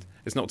 So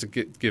it's not to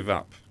give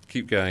up,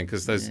 keep going,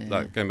 because there's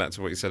like going back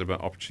to what you said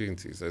about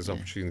opportunities. Those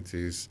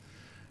opportunities.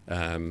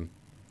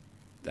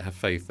 Have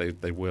faith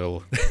they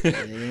will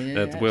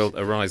the world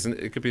arise, and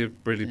it could be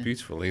really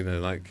beautiful,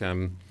 like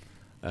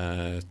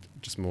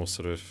just more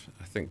sort of,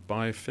 I think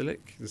biophilic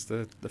is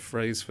the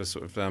phrase for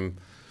sort of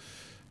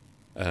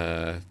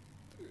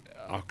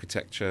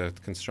architecture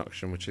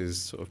construction, which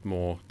is sort of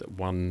more that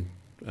one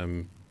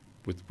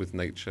with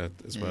nature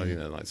as well,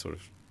 like sort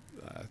of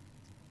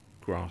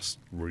grass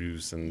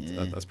roofs, and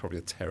that's probably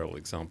a terrible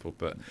example,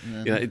 but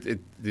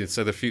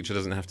so the future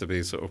doesn't have to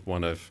be sort of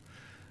one of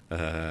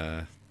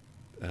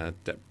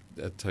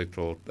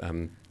total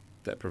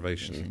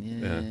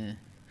deprivation.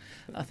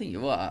 I think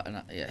you're right,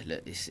 and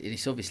look,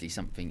 it's obviously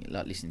something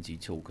like listening to you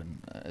talk,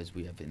 and as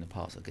we have in the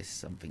past, I guess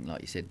something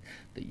like you said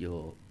that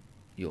you're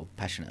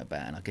passionate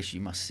about, and I guess you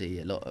must see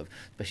a lot of,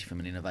 especially from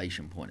an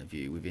innovation point of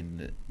view,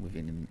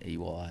 within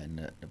EY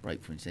and the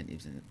breakthrough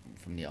incentives, and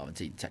from the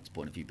R&D tax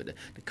point of view. But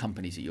the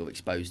companies that you're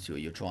exposed to, or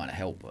you're trying to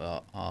help,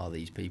 are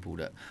these people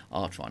that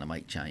are trying to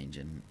make change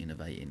and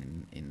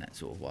innovating in that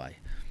sort of way.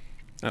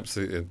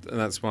 Absolutely, and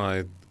that's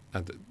why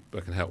I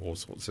can help all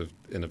sorts of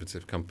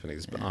innovative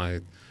companies, but I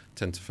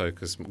tend to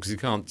focus, because you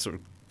can't sort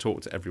of talk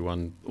to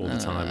everyone all the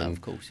time and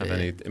have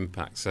any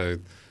impact. So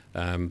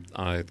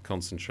I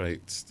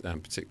concentrate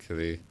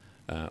particularly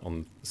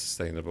on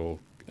sustainable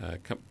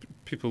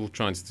companies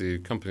trying to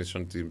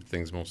do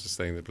things more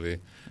sustainably,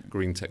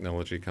 green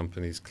technology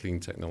companies, clean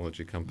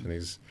technology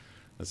companies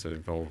that are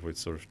involved with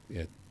sort of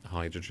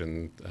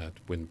hydrogen,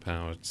 wind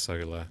power,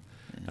 solar,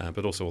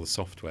 but also all the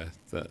software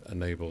that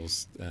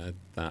enables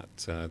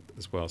that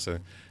as well. So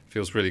it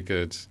feels really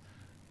good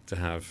to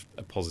have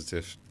a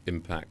positive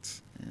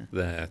impact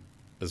there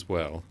as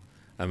well.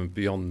 And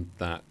beyond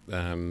that,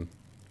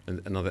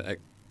 another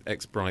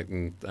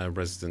ex-Brighton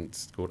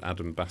resident called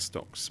Adam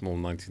Bastock, Small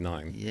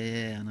 99.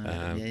 Yeah, I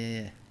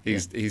know.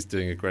 He's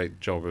doing a great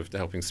job of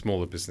helping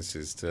smaller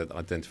businesses to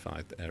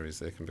identify the areas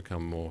they can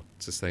become more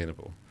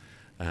sustainable.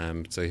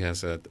 So he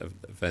has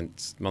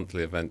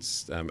monthly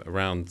events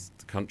around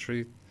the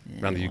country,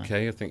 around the UK.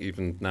 I think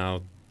even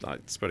now,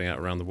 like spreading out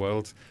around the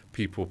world.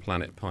 People,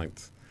 Planet,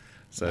 Pint.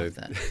 So love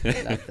that.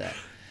 Love that.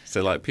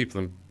 So like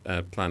people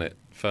and planet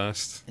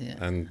first,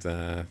 Yeah. and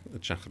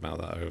chat about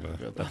that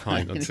over a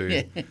pint or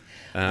two.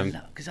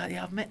 Because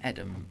I've met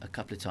Adam a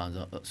couple of times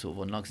sort of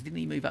online. 'Cause didn't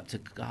he move up to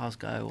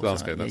Glasgow?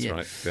 Glasgow, that's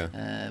right.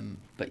 Yeah.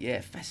 But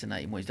yeah,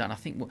 fascinating what he's done. I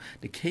think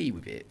the key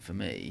with it for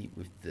me,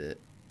 with the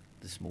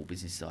small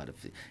business side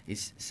of it,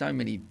 is so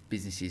many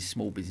businesses,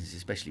 small businesses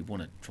especially,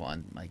 want to try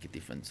and make a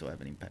difference or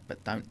have an impact,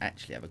 but don't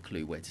actually have a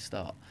clue where to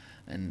start.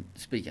 And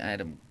speaking,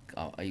 Adam,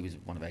 he was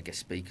one of our guest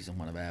speakers on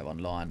one of our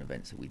online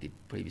events that we did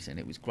previously, and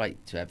it was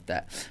great to have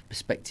that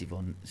perspective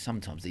on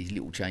sometimes these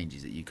little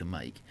changes that you can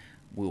make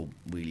will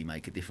really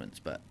make a difference.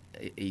 But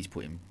he's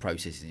putting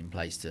processes in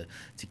place to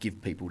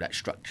give people that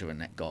structure and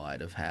that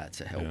guide of how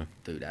to help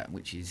do that,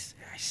 which is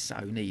so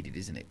needed,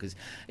 isn't it? Because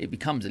it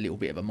becomes a little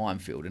bit of a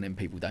minefield, and then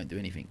people don't do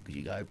anything because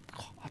you go,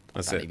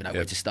 I don't even know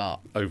where to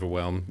start.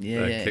 Overwhelm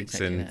kicks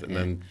exactly in, that, and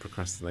then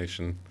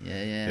procrastination.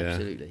 Yeah,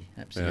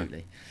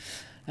 absolutely.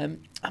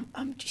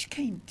 I'm just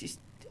keen.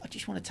 I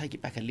just want to take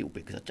it back a little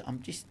bit, because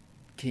I'm just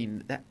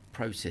keen that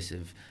process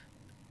of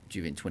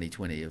during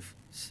 2020 of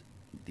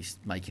this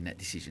making that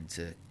decision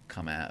to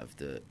come out of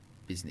the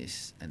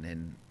business, and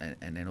then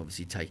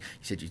obviously you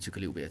said you took a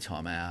little bit of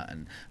time out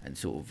and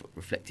sort of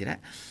reflected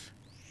that.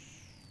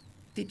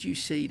 Did you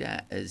see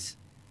that at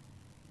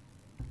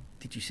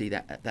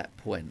that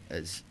point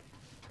as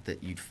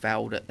that you'd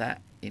failed at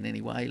that in any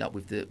way, like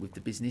with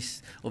the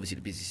business? Obviously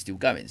the business is still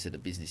going, so the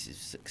business is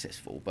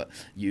successful, but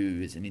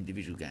you as an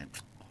individual going,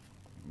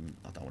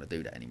 I don't want to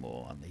do that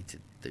anymore, I need to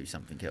do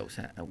something else.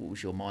 What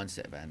was your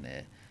mindset around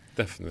there?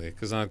 Definitely,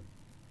 because I,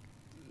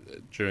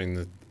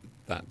 during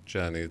that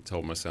journey,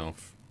 told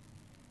myself,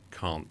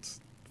 can't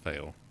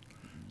fail.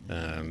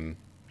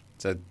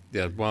 So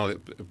yeah, while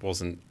it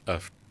wasn't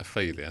a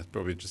failure,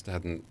 probably just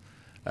hadn't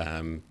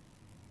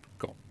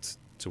got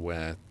to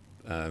where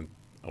I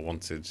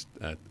wanted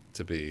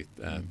to be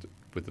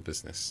with the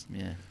business.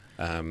 Yeah.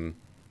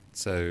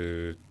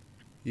 So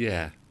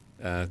yeah,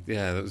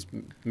 there was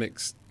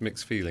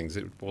mixed feelings.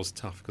 It was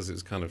tough because it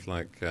was kind of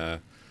like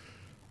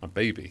my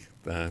baby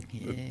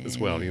as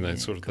well. You know,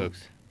 sort of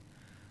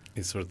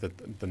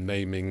the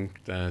naming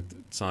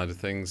side of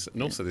things,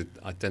 and also the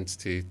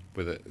identity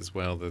with it as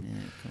well. The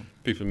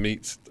people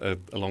meet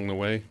along the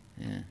way.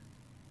 Yeah.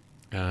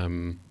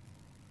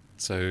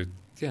 So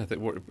yeah, it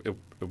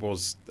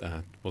was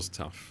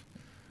tough.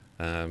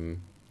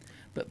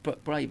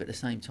 But brave at the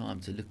same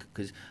time to look,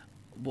 because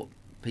what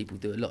people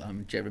do a lot.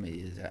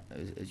 Jeremy,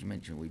 as you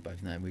mentioned, we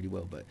both know him really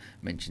well, but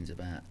mentions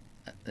about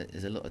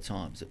there's a lot of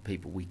times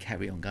that we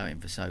carry on going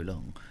for so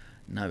long,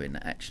 knowing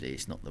that actually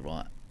it's not the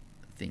right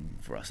thing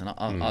for us. And I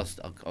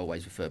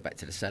always refer back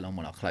to the salon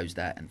when I closed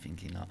that, and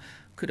thinking I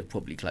could have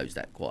probably closed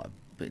that quite a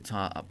bit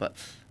tighter, but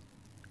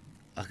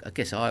I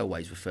guess I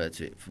always refer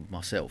to it for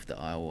myself that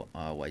I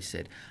always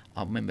said,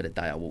 I remember the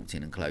day I walked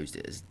in and closed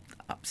it, as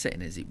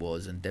upsetting as it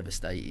was and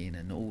devastating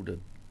and all the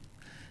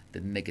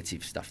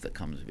negative stuff that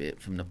comes with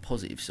it. From the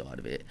positive side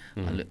of it,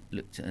 I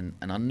looked and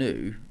I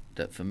knew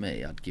that for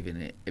me I'd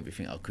given it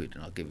everything I could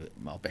and I'd give it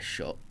my best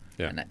shot.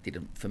 And that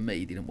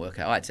didn't work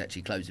out. I had to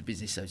actually close the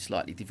business, so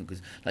slightly different,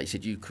 because like you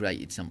said, you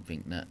created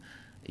something that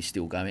is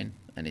still going,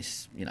 and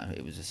it's, you know,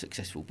 it was a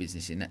successful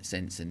business in that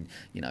sense, and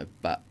you know,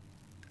 but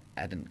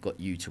hadn't got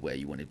you to where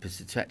you wanted. But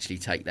to actually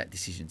take that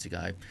decision to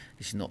go,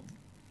 this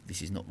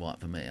is not right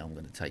for me, I'm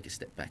going to take a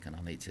step back and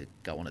I need to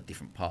go on a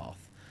different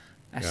path.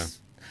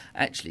 That's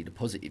actually the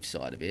positive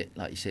side of it.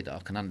 Like you said,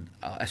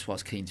 that's why I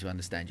was keen to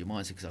understand your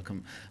mindset, because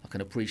I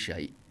can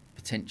appreciate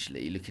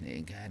potentially looking at it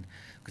and going,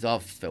 because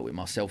I've felt it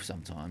myself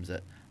sometimes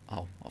that,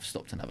 I've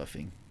stopped another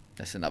thing.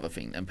 That's another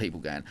thing. And people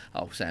going,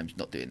 Sam's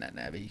not doing that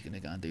now, but he's going to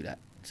go and do that.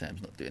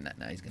 Sam's not doing that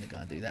now, he's going to go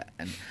and do that.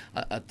 And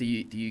do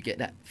you get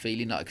that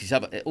feeling? Like, because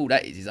all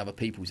that is other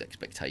people's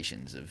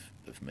expectations of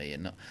me,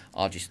 and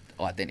I just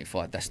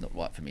identified that's not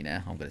right for me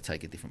now, I'm going to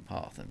take a different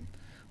path. And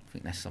I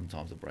think that's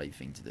sometimes a brave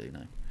thing to do,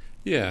 no?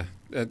 Yeah,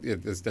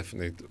 there's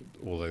definitely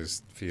all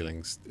those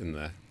feelings in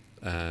there.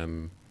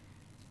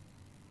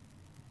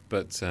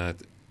 But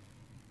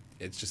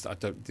it's just I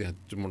didn't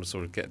want to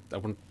sort of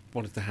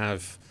wanted to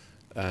have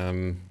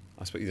I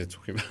suppose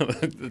talking about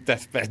the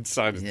deathbed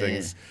side of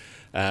things.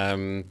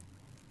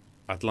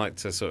 I'd like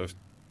to sort of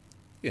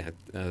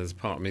as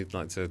part of me, I'd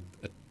like to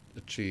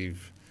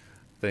achieve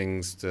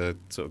things to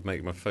sort of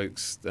make my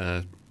folks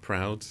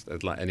proud,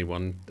 like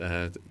anyone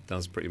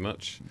does pretty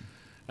much.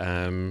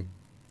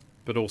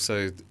 But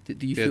also,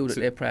 do you feel that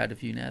they're proud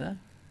of you now,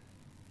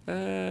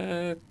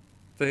 though?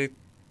 They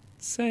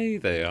say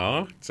they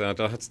are, so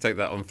I'll have to take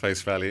that on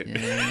face value.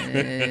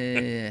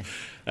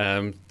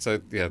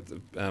 So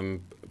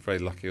I'm very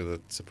lucky with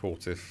the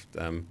supportive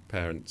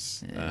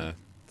parents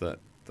that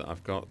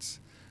I've got,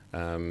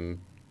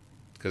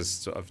 because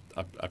sort of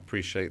I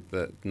appreciate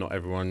that not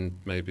everyone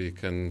maybe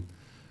can.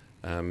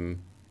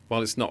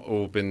 While it's not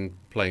all been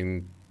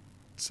plain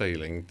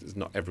sailing,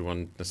 not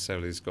everyone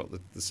necessarily has got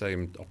the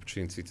same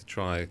opportunity to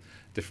try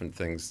different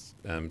things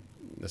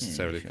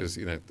necessarily, because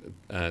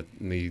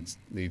needs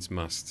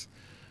must.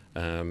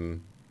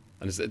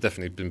 and it's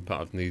definitely been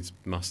part of needs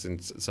must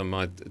in some of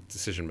my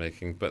decision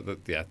making.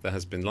 But there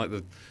has been like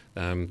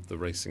the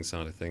racing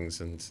side of things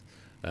and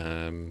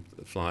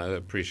fly. I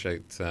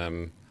appreciate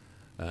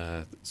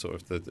sort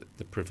of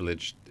the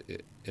privilege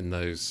in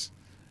those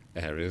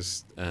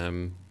areas,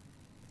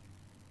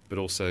 but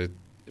also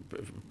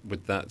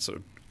with that sort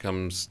of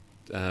comes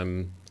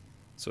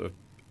sort of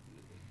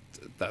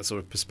that sort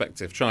of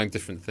perspective, trying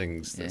different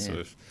things that sort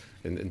of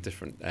in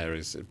different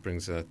areas. It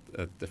brings a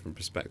different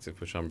perspective,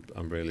 which I'm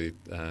really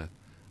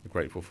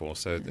grateful for.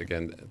 So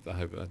again, I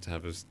hope to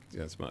have as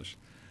much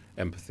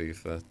empathy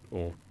for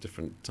all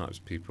different types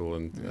of people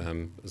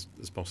and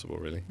as possible,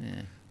 really.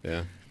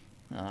 Yeah.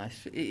 No,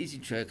 it is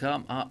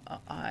interesting. I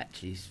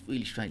actually, it's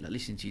really strange, like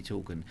listening to you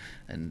talk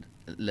and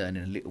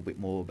learning a little bit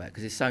more about,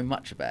 because there's so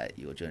much about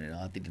your journey that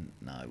I didn't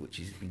know, which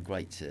has been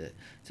great to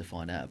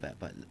find out about.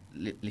 But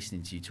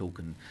listening to you talk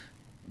and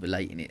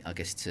relating it, I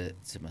guess, to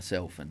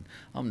myself, and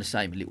I'm the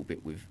same a little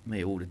bit with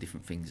me, all the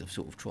different things I've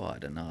sort of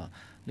tried. And I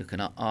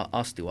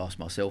still ask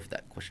myself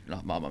that question.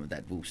 Like my mum and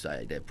dad will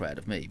say they're proud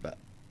of me, but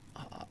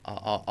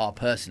I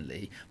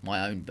personally,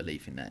 my own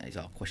belief in that is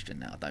I question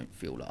that. I don't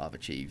feel like I've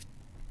achieved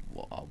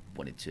what I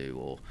wanted to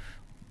or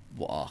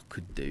what I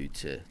could do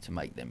to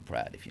make them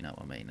proud, if you know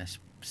what I mean. That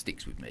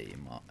sticks with me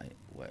in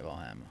where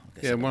I am, I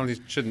guess. Yeah, well, you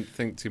shouldn't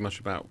think too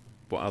much about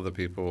what other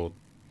people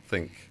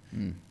think.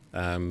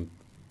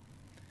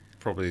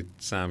 Probably,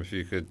 Sam, if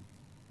you could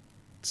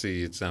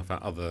see yourself how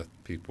other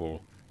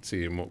people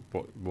see and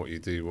what you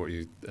do, what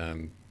you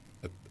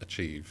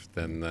achieve,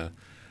 then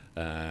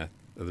at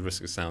the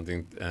risk of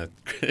sounding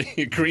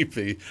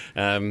creepy,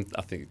 I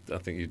think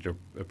you'd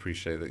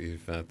appreciate that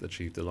you've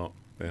achieved a lot.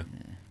 Yeah.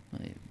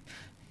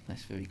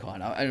 That's very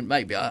kind. And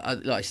maybe,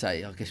 like I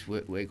say, I guess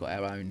we've got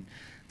our own.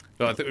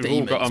 But I think we've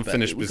all got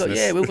unfinished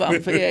business. We've got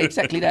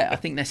exactly that. I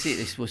think that's it.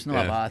 This was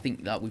not. I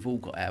think like we've all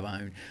got our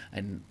own.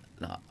 And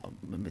like, I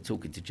remember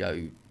talking to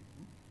Jo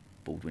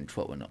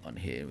Baldwin-Trott on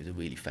here. It was a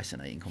really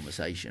fascinating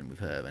conversation with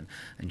her,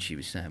 and she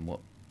was saying, "What,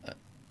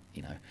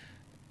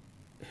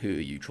 who are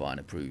you trying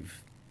to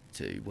prove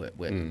to? Where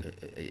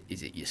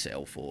is it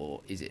yourself,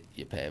 or is it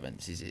your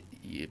parents? Is it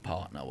your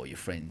partner or your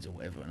friends or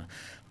whatever?" And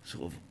I've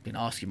sort of been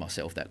asking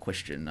myself that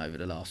question over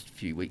the last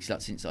few weeks,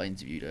 like since I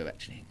interviewed her.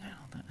 Actually,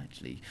 I'm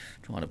actually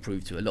trying to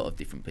prove to a lot of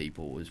different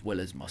people as well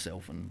as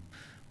myself and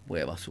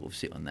where I sort of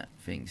sit on that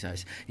thing. So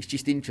it's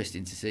just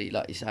interesting to see,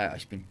 like you say,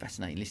 it's been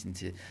fascinating listening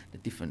to the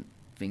different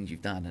things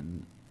you've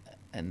done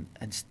and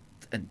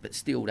but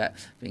still that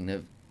thing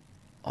of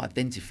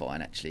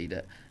identifying actually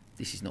that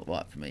this is not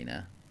right for me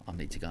now. I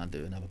need to go and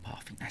do another path.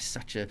 I think that's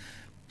such a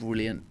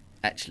brilliant,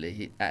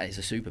 actually, that is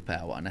a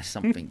superpower, and that's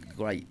something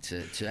great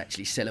to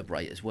actually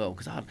celebrate as well.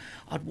 Because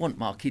I'd want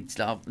my kids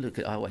to I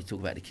always talk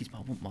about the kids, but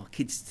I want my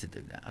kids to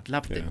do that. I'd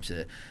love them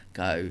to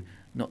go,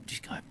 not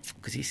just go,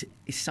 because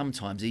it's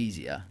sometimes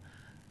easier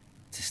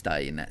to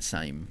stay on that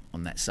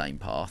same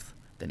path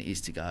than it is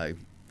to go,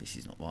 this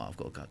is not right, I've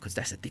got to go, because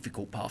that's a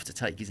difficult path to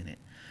take, isn't it?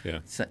 Yeah.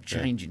 So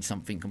changing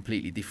something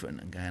completely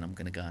different and going, I'm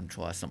going to go and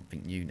try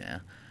something new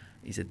now,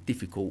 is a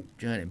difficult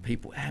journey. And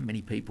how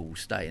many people will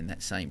stay in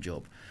that same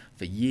job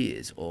for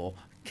years or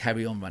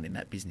carry on running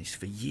that business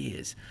for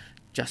years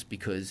just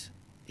because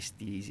it's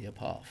the easier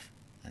path?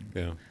 And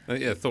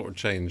thought of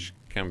change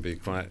can be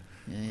quite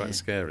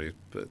scary.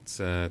 But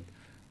so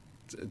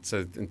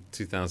in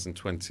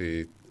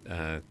 2020,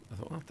 I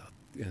thought,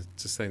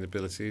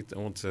 sustainability. I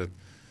want to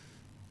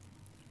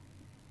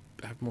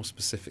have more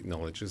specific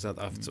knowledge.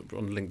 I've sort of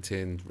on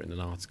LinkedIn written an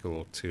article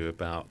or two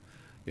about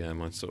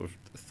my sort of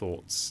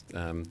thoughts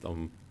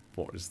on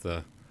what is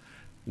the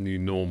new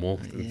normal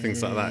and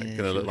things like that. Going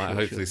to look like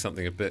hopefully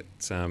something a bit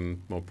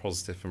more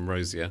positive and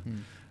rosier.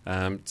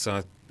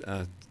 So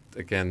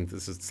again,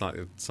 this is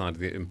slightly side of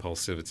the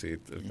impulsivity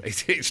of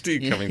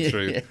ADHD coming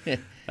through.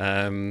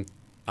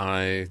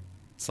 I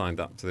signed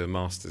up to the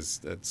Masters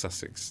at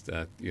Sussex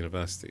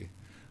University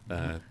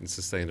in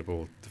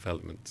Sustainable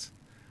Development.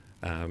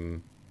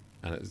 And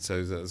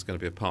so there's going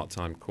to be a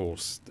part-time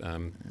course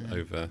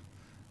over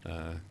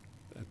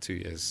 2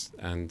 years,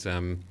 and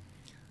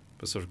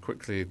but sort of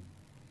quickly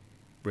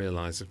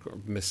realised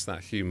I've missed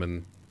that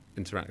human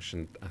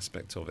interaction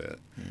aspect of it,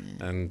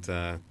 and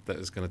that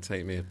was going to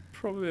take me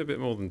probably a bit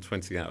more than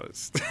 20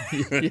 hours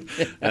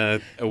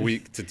a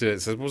week to do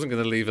it. So I wasn't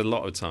going to leave a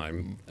lot of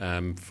time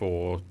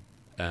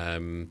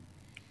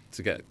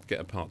to get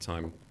a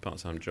part-time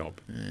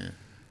job.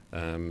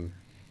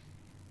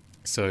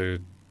 So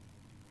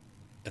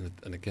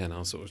and again,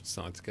 I sort of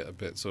started to get a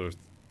bit sort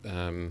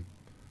of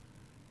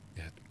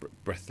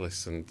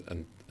breathless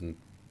and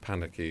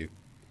panicky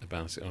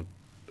about it,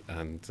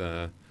 and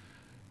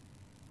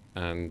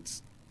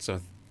so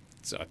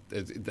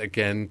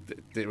again,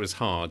 it was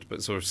hard,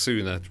 but sort of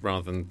sooner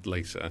rather than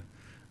later,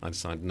 I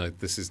decided, no,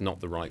 this is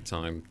not the right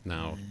time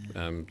now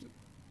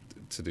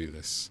to do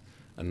this,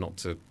 and not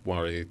to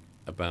worry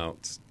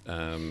about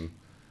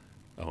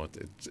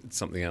it's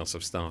something else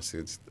I've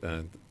started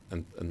and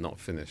not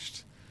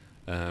finished.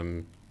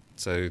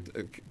 So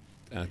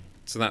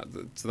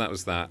that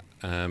was that.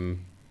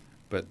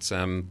 But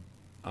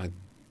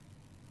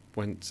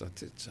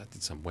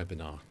did some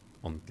webinar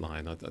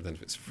online. I don't know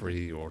if it's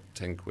free or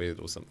 10 quid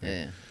or something.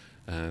 Yeah.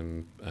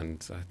 And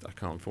I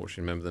can't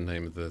unfortunately remember the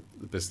name of the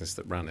business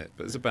that ran it,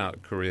 but it's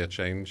about career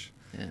change.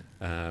 Yeah.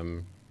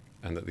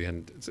 And at the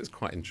end, it's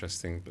quite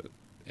interesting, but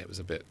it was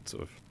a bit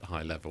sort of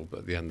high level. But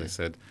at the end, they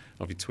said,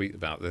 if you tweet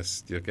about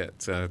this, you'll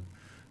get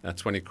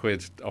 20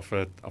 quid off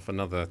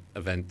another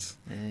event.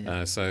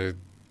 Yeah. So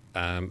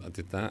I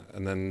did that,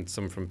 and then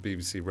someone from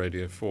BBC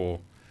Radio 4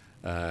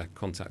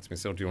 contacted me and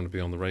said, do you want to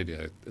be on the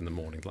radio in the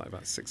morning, like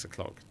about 6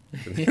 o'clock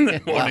in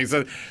the morning?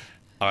 So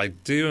I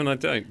do and I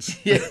don't.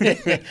 Yeah.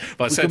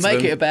 But We can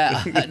make it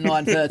about at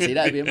 9:30.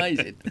 That'd be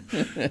amazing.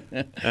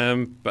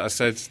 But I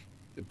said,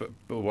 but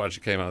what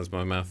actually came out of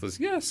my mouth was,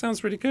 yeah,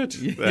 sounds really good.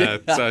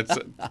 Kind of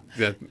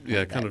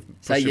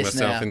Say pushing yes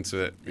myself now.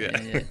 into it.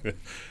 Yeah.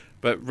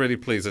 But really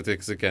pleased I did,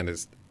 because again,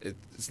 it's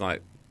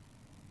like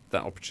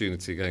that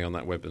opportunity going on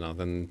that webinar,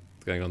 then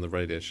going on the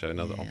radio show,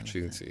 another Yeah, I like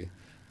opportunity.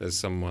 There's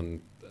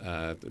someone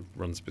that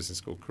runs a business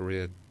called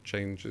Career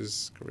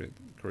Changes,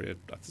 career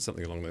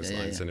something along those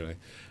lines. Yeah. Anyway,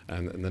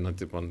 and then I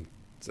did one.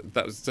 So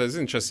it was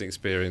an interesting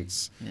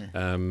experience.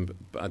 Yeah.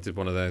 But I did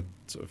one of their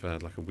sort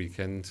of like a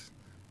weekend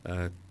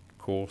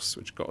course,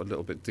 which got a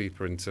little bit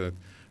deeper into,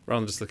 rather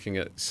than just looking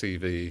at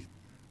CV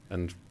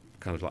and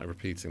kind of like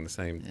repeating the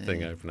same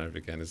thing over and over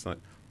again. It's like,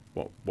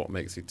 what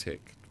makes you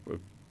tick?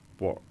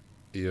 What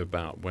are you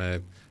about?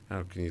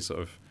 How can you sort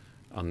of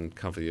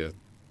uncover your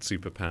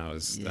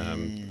superpowers,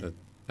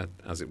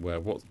 as it were?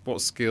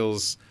 What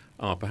skills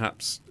are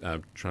perhaps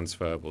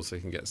transferable, so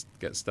you can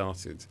get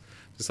started?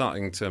 So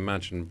starting to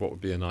imagine what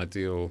would be an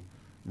ideal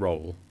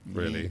role,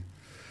 really.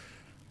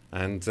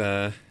 And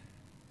I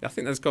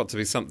think there's got to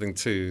be something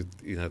to,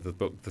 the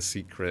book The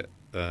Secret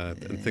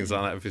and things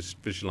like that,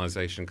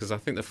 visualization, because I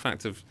think the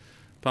fact of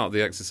part of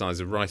the exercise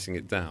of writing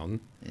it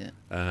down,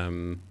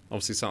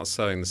 obviously starts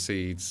sowing the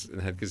seeds in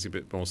the head, gives you a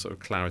bit more sort of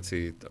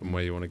clarity on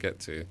where you want to get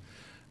to.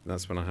 And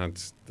that's when I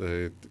had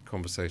the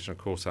conversation, I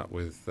caught up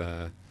with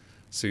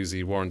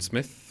Susie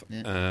Warren-Smith.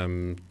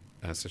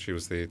 So she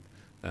was the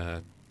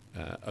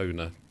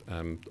owner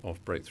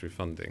of Breakthrough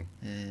Funding.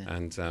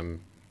 And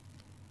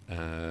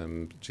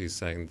she's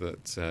saying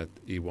that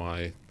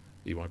EY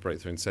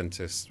Breakthrough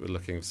Incentives were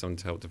looking for someone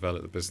to help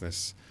develop the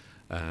business.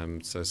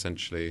 So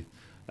essentially,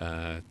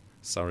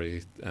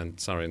 Surrey and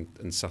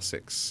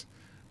Sussex.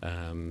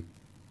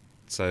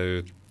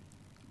 So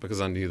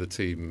because I knew the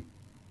team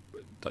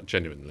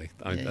genuinely,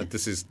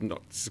 because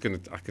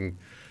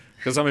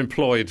I'm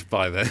employed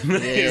by them.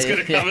 It's going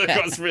to come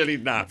across really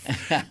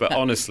naff. But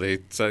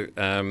honestly, so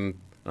I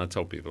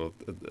told people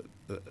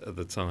at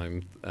the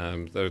time,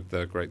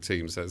 they're a great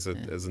team, so it's a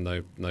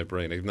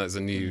no-brainer. Even though it's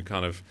a new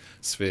kind of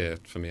sphere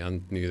for me, I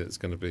knew that it's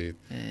going to be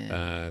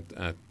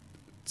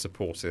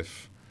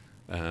supportive,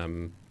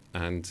 and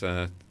it's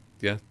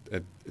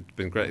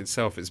been great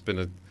itself. It's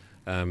been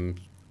a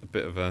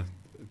bit of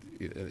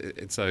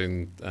its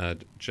own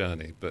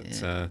journey, but it's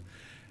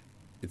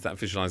that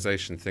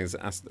visualization thing. It's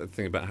a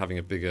thing about having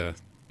a bigger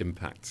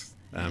impact,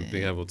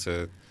 being able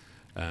to,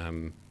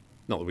 not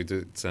that we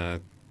do it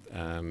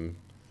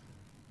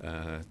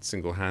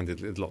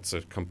single-handed. Lots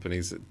of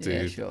companies that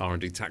do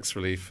R&D tax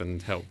relief and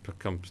help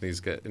companies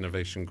get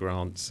innovation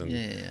grants and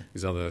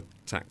these other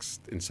tax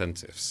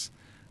incentives.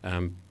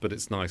 But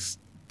it's nice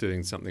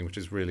doing something which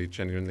is really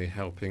genuinely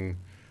helping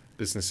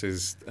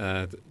businesses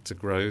to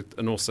grow,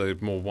 and also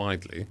more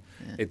widely.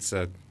 It's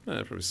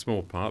probably a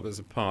small part, but it's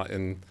a part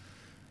in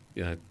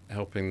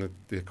helping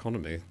the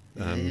economy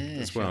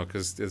as well,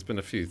 because there's been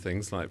a few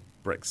things like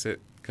Brexit,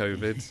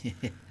 COVID,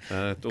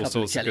 all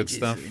sorts of good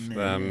stuff.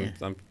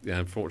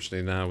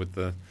 Unfortunately now with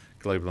the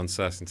global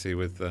uncertainty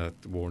with the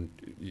war in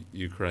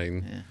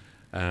Ukraine,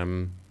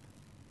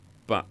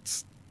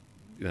 but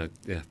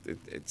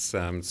it's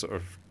sort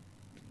of,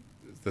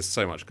 there's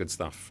so much good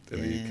stuff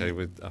in the UK.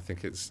 I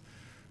think it's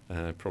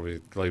probably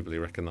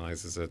globally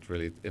recognised as a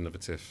really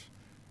innovative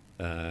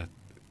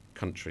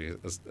country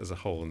as a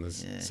whole, and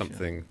there's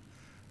something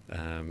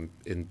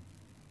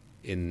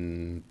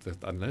in the,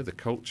 I don't know, the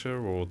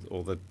culture or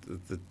the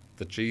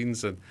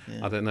genes, and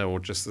I don't know, or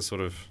just the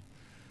sort of,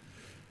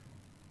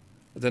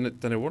 I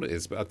don't know what it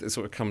is, but it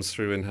sort of comes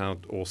through in how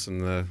awesome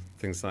the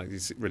things like you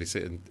really see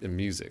it in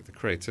music, the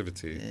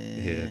creativity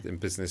here in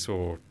business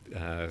or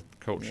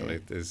culturally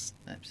is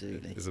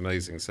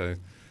amazing. So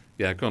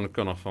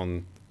gone off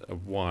on a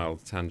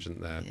wild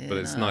tangent there, but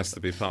it's nice to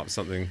be part of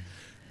something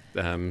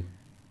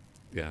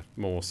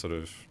more sort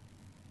of,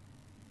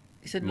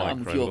 it's in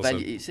line with your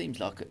value. It seems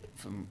like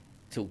from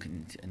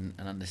talking and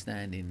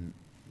understanding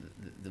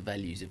the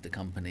values of the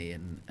company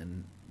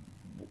and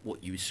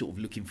what you were sort of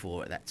looking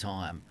for at that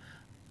time,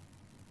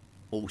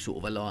 all sort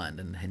of aligned,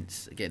 and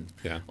hence again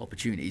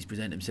opportunities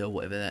present themselves,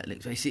 whatever that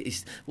looks like.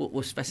 It's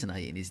what's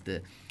fascinating is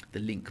the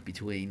link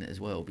between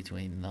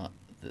like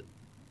the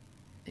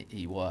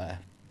EY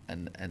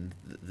and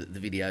the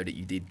video that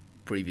you did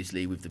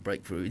previously with the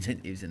breakthrough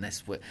incentives, and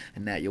that's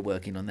and now you're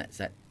working on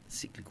that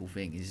cyclical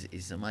thing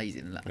is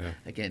amazing.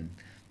 Again,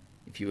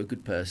 if you're a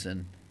good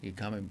person, you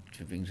come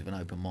into things with an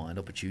open mind,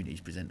 opportunities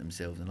present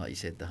themselves, and like you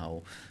said, the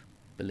whole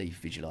belief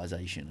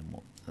visualization and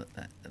what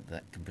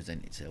that can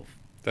present itself.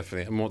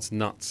 Definitely. And what's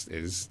nuts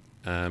is,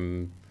 I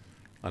know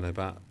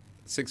about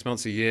 6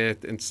 months, a year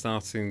in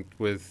starting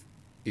with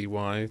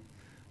EY,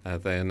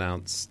 they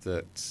announced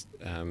that,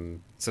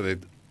 so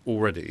they'd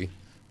already,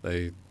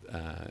 I'd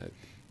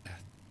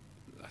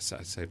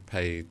say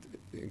paid,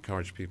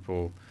 encourage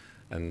people,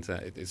 and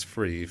it's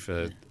free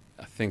for,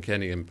 I think,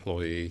 any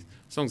employee,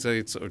 as long as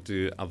they sort of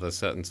do other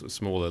certain sort of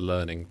smaller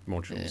learning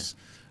modules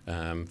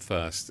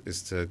first,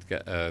 is to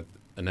get an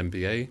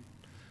MBA.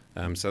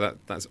 So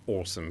that's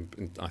awesome,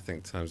 I think,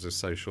 in terms of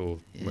social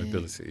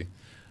mobility.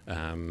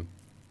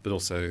 But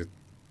also,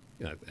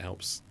 it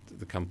helps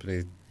the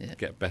company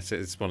get better.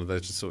 It's one of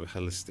those just sort of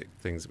holistic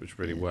things which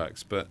really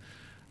works. But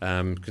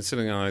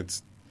considering I'd,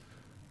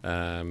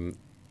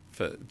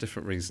 for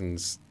different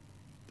reasons,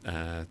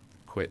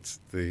 quit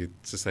the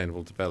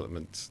Sustainable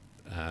Development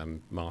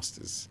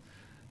Masters,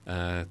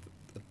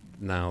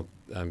 now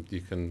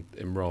you can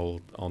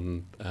enrol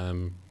on a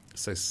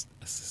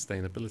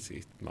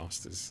Sustainability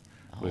Masters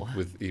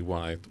with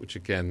EY, which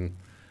again,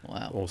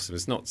 awesome.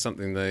 It's not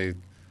something they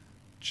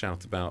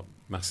shout about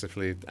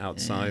massively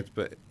outside,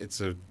 but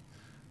it's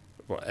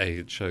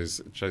it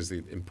shows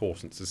the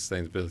importance of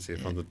sustainability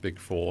from the big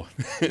four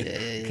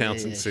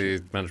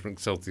accountancy, management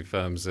consulting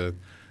firms are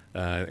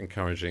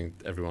encouraging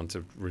everyone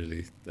to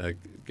really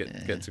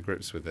get to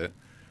grips with it.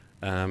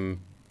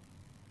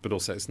 But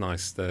also it's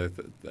nice their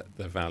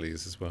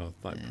values as well,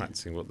 like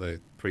practicing what they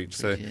preach.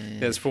 So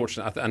it's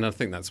fortunate, and I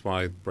think that's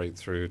why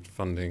Breakthrough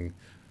Funding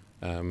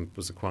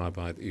was acquired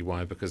by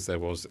EY, because there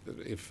was,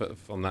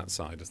 on that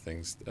side of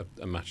things,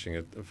 a matching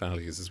of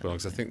values as well.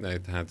 Because I think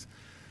they'd had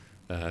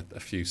a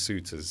few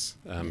suitors,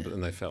 but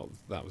then they felt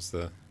that was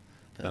the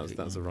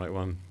right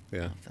one.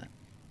 Yeah,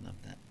 love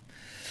that.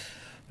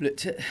 Look,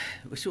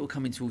 we're sort of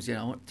coming towards the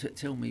end. I want to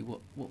tell me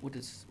what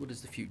does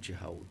the future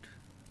hold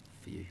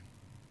for you?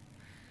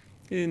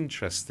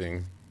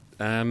 Interesting.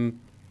 I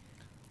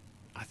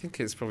think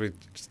it's probably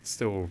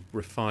still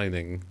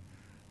refining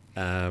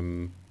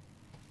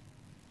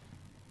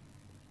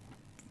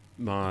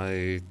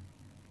my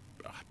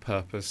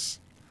purpose.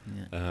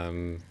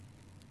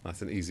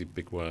 That's an easy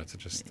big word to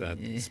just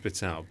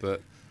spit out,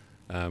 but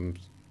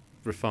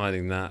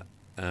refining that,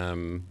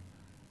 and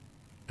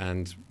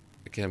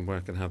again, where I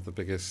can have the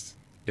biggest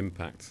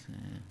impact.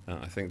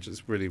 I think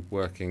just really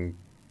working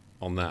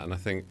on that, and I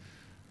think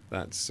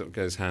that sort of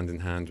goes hand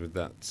in hand with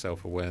that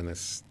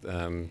self-awareness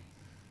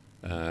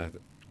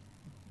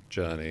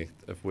journey,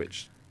 of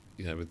which,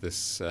 with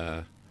this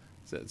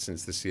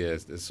since this year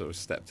has sort of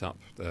stepped up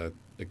a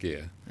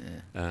gear,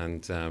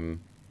 and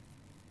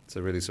so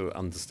really sort of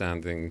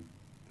understanding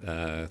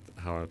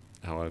how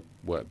I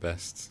work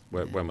best,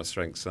 where my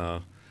strengths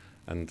are,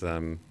 and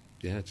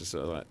just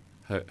sort of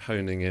like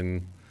honing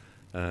in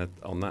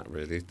on that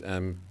really.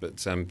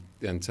 But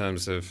in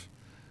terms of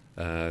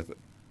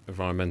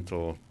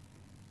environmental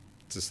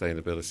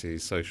sustainability,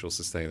 social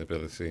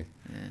sustainability,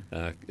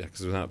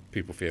 because without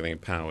people feeling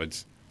empowered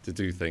to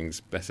do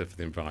things better for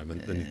the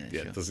environment, then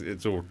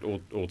it's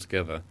all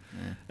together.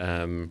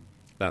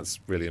 That's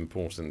really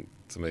important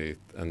to me,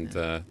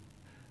 and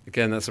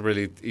again, that's a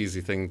really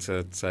easy thing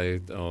to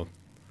say.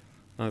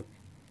 I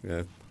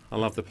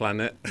love the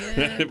planet,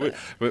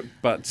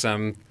 but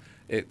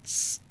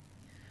it's.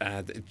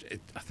 I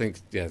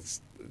think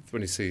it's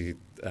when you see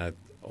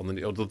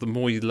the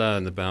more you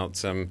learn about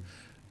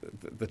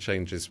the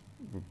changes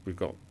we've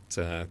got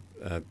to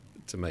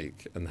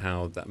make and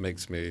how that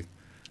makes me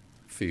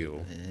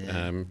feel.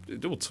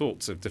 All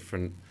sorts of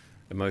different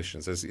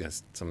emotions.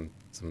 There's some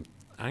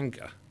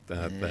anger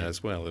there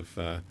as well,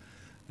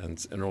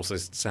 and also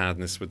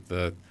sadness with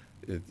the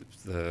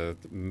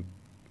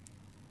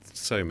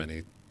so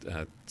many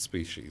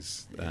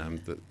species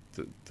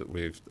that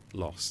we've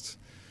lost.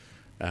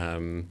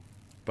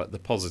 But the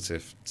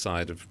positive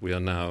side of we are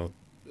now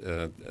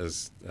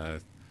as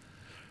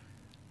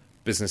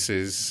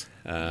businesses,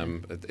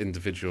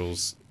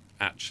 individuals,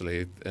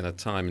 actually in a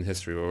time in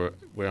history where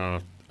we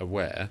are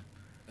aware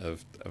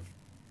of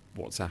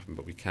what's happened,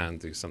 but we can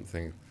do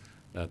something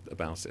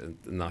about it,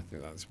 and I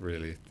think that's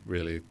really,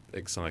 really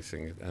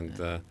exciting,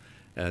 and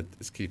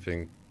it's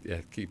keeping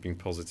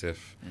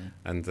positive,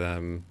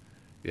 and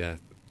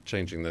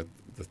changing the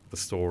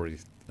story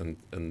and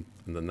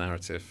the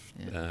narrative,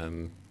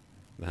 and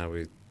how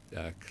we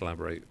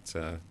collaborate,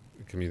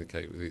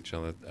 communicate with each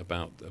other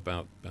about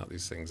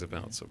these things,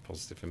 about sort of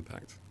positive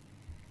impact.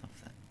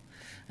 Love that.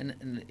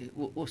 And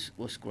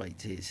what's great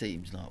to hear, it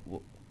seems like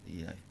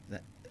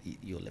that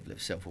your level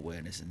of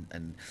self-awareness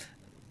and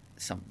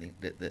something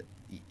that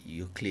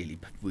you're clearly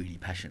really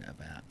passionate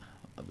about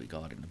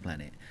regarding the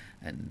planet,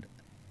 and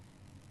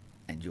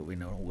you're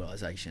in an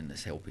organisation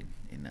that's helping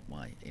in that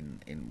way,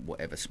 in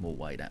whatever small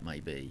way that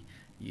may be.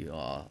 You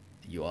are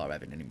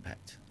having an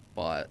impact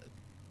by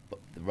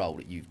the role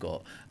that you've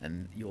got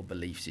and your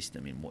belief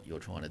system in what you're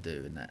trying to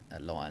do, and that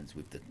aligns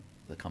with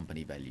the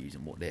company values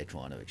and what they're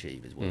trying to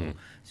achieve as well.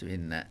 So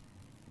in that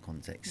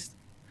context,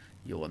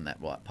 you're on that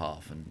right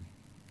path and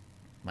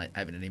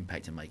having an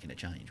impact and making a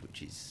change,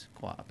 which is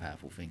quite a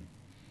powerful thing.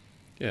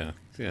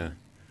 Yeah,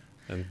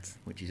 and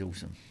which is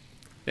awesome.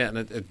 yeah, and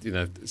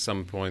at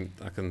some point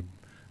I can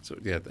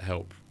sort of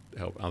help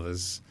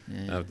others.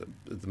 Yeah.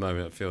 At the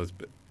moment, it feels a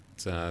bit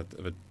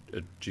of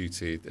a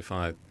duty.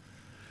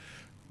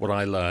 What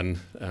I learn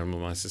on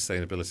my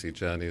sustainability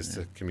journey is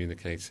to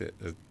communicate it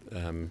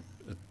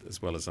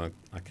as well as I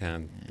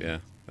can. Yeah,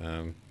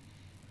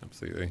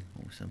 absolutely.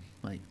 Awesome,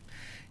 mate.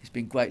 It's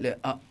been great. Look,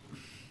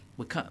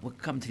 we'll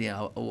come to the end.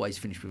 I always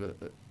finish with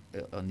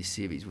on this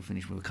series. We'll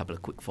finish with a couple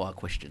of quick fire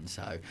questions.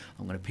 So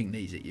I'm going to ping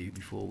these at you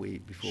before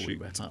we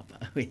wrap up.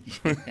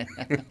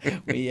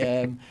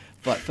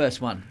 But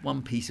first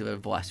one piece of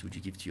advice would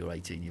you give to your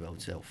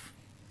 18-year-old self?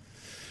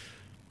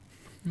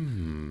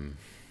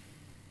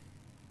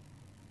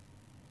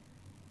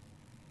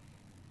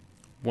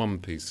 One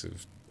piece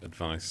of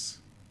advice,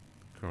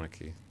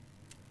 crikey.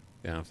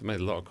 Yeah, I've made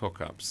a lot of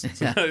cock-ups.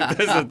 So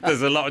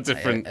there's a lot of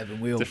different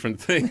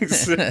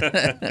things.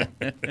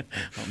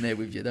 I'm there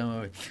with you, don't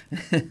worry.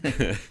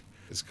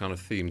 It's kind of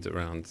themed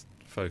around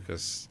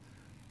focus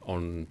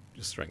on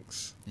your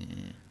strengths. Yeah.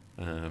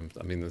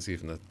 I mean, there's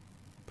even a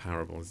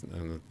parable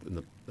in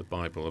the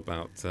Bible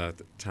about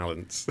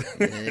talents.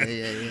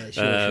 Yeah.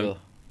 Sure.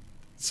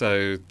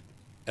 So,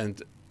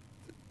 and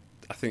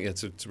I think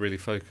to really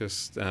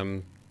focus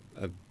on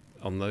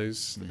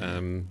those,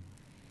 and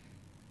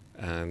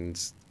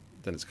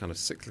then it's kind of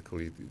cyclical.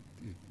 You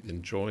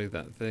enjoy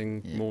that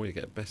thing more, you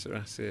get better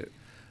at it,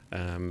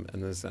 and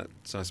there's that.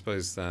 So I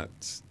suppose that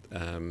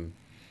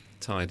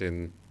tied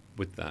in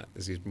with that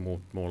is you're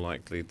more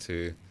likely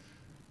to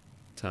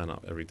turn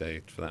up every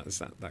day for that. Is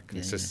that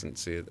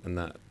consistency and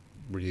that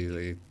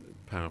really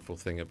powerful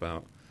thing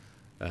about.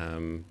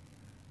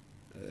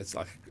 It's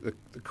like the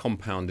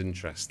compound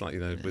interest, like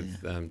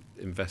with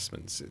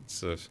investments. It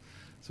sort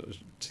of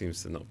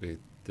seems to not be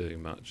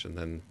doing much, and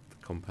then the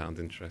compound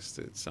interest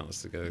it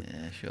starts to go,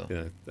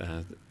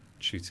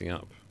 shooting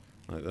up.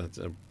 Like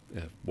that,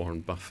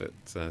 Warren Buffett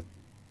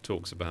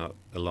talks about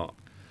a lot.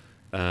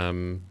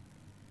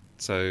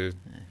 So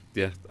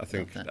I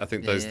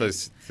think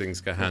those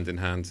things go hand in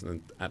hand,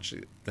 and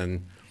actually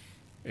then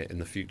in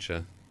the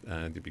future.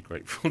 You'd be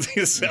grateful to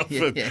yourself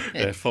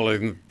for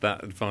following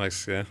that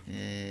advice. Yeah,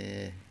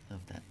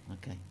 love that.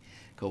 Okay,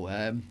 cool.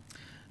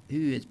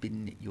 Who has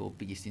been your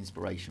biggest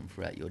inspiration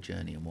throughout your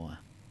journey, and why?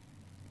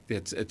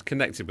 It's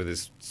connected with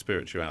his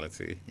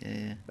spirituality.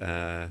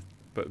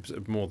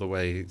 But more the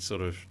way it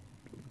sort of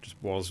just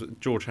was.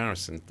 George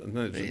Harrison. I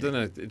don't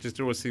know. It just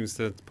always seems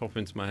to pop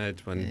into my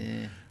head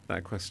when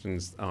that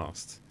question's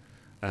asked.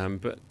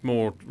 But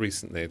more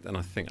recently, and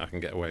I think I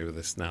can get away with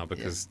this now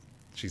because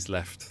she's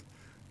left.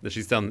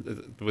 She's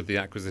done with the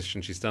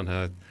acquisition. She's done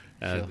her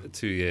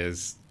 2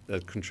 years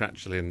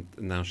contractually, and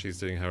now she's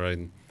doing her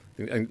own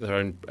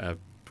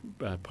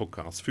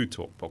podcast, Food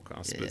Talk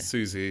podcast. But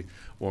Susie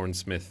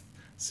Warren-Smith,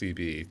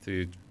 CBE,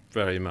 who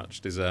very much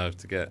deserved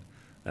to get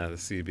the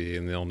CBE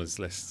in the honours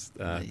list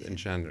in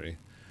January,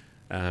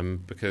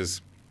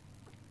 because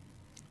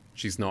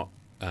she's not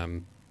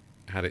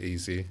had it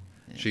easy.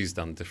 She's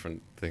done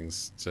different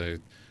things. So.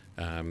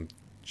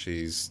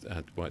 She's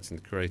worked in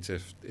the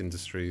creative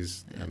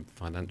industries,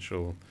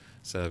 financial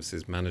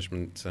services,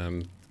 management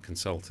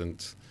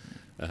consultant.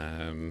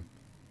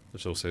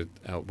 She's also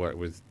worked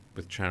with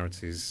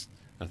charities.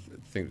 I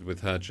think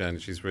with her journey,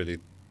 she's really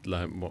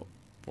learned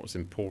what's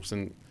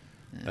important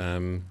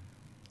to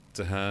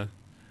her,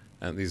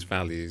 and these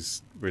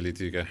values really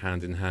do go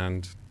hand in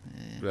hand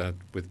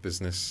with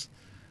business,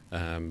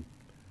 and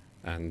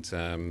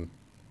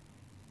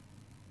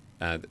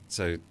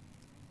so.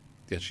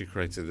 Yeah, she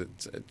created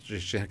it.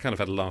 She kind of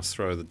had a last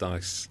throw of the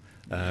dice,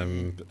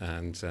 and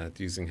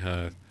using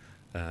her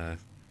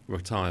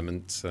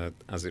retirement,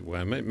 as it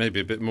were, maybe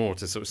a bit more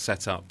to sort of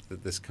set up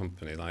this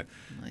company, like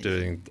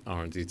doing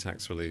R&D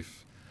tax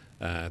relief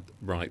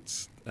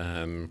rights,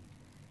 and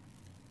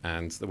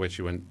the way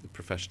she went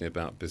professionally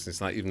about business.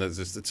 Like even though there's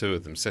just the two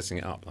of them setting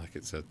it up, like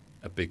it's a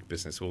big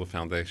business. All the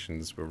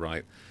foundations were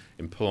right,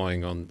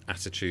 employing on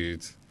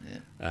attitude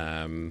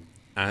and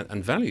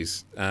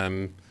values,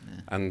 and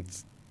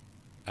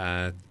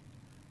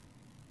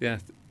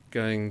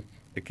going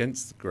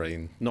against the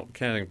grain, not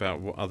caring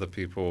about what other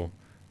people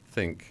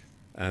think,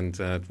 and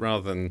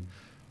rather than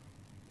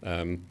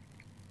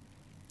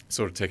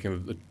sort of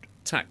taking the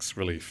tax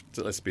relief,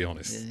 let's be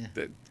honest,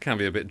 it can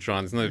be a bit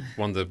dry. There's no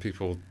wonder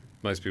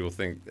most people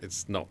think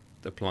it's not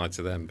applied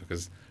to them,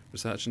 because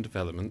research and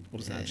development, what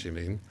does that actually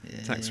mean?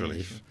 Tax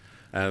relief.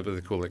 Sure. But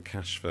they call it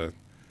cash for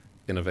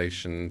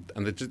innovation,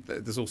 and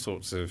there's all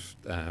sorts of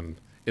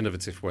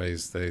innovative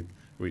ways they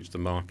reach the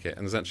market,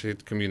 and there's actually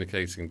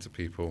communicating to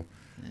people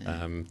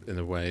in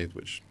a way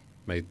which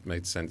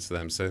made sense to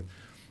them. So,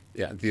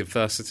 the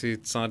adversity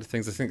side of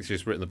things, I think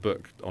she's written a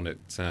book on it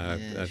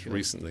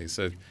recently.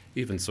 So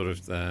even sort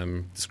of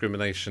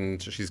discrimination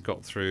she's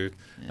got through,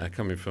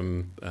 coming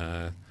from,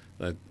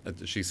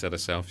 she said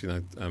herself,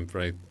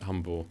 very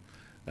humble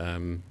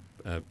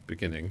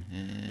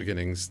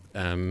beginnings.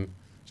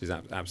 She's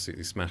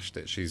absolutely smashed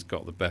it. She's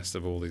got the best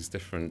of all these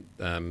different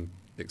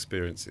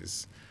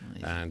experiences,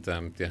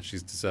 and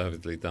she's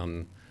deservedly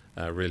done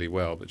really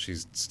well, but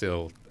she's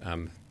still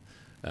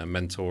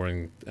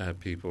mentoring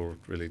people,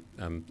 really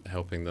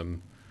helping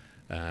them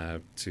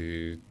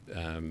to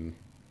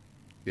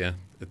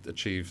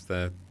achieve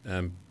their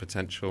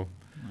potential.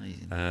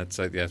 Amazing.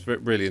 So yeah, it's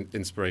really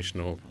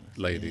inspirational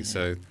lady. Yeah.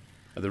 So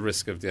at the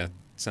risk of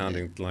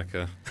sounding like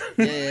a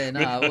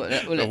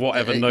Well,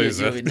 whatever knows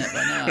her.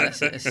 No,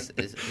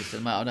 it's a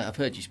matter. I've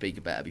heard you speak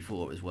about her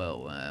before as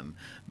well,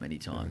 many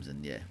times,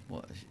 and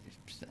what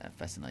a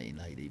fascinating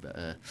lady.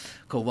 But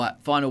cool. Right,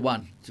 final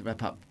one to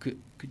wrap up.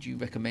 Could you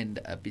recommend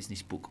a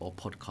business book or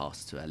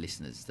podcast to our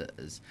listeners that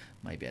has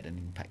maybe had an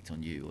impact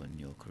on you and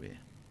your career?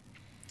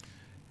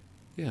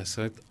 Yeah,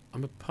 so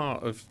I'm a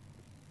part of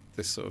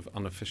this sort of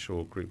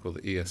unofficial group called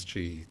the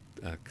ESG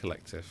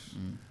Collective.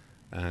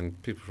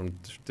 And people from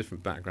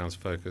different backgrounds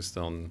focused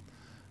on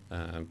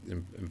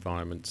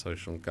environment,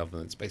 social and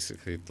governance,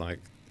 basically like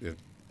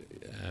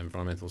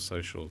environmental,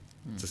 social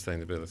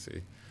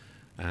sustainability.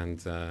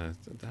 And I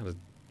had a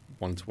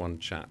one-to-one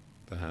chat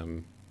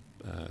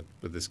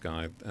with this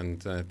guy,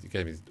 and he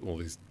gave me all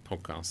these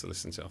podcasts to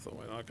listen to. I thought,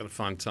 well, I've got to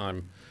find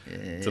time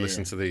to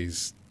listen to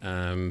these,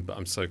 but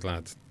I'm so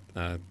glad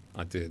I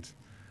did.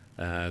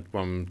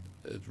 One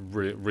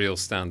real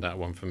standout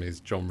one for me is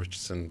John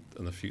Richardson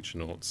and the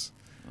Futurenauts.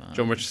 Wow.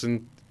 John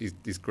Richardson,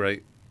 he's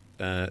great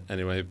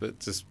anyway, but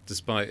just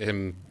despite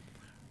him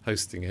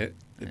hosting it,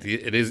 he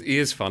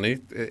is funny.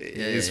 It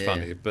is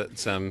funny, but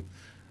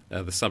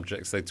the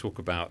subjects they talk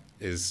about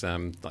is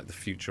like the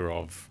future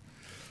of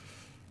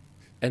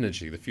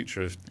energy, the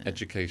future of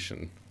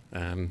education,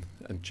 and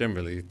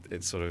generally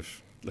it's sort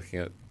of looking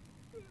at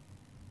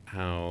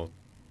how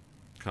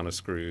kind of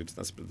screwed,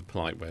 that's the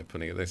polite way of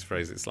putting it, this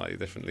phrase it slightly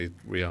differently,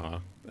 we are.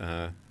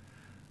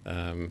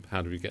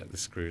 How do we get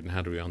this screwed and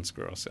how do we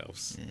unscrew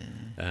ourselves?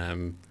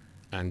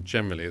 And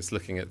generally it's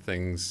looking at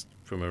things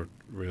from a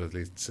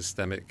really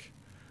systemic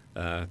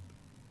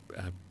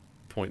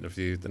point of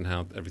view than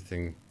how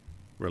everything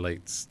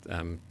relates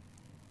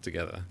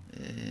together.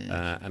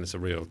 And it's a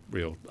real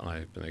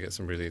eye-opener. You get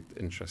some really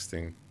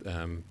interesting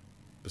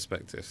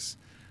perspectives,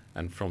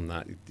 and from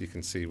that you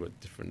can see what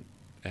different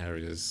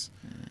areas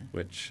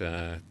which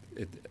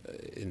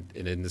in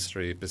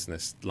industry,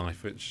 business,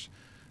 life, which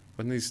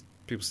when these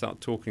people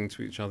start talking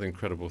to each other,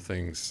 incredible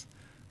things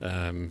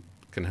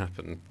can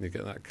happen. You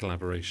get that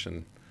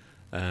collaboration,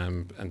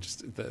 and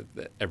just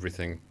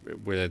everything.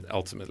 We're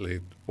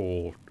ultimately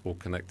all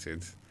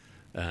connected,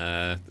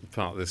 part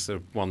of this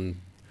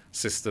one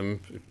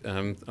system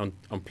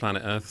on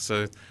planet Earth.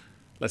 So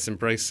let's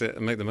embrace it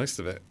and make the most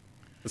of it.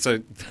 So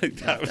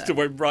that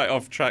went right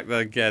off track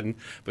there again.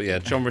 But yeah,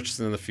 John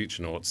Richardson and the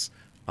Futurenauts,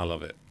 I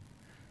love it.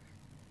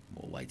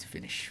 What a way to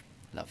finish.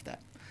 Love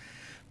that.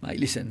 Mate,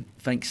 listen,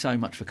 thanks so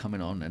much for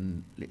coming on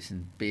and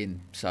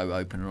being so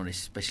open and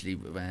honest, especially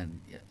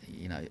around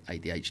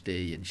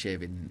ADHD and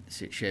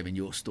sharing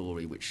your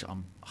story, which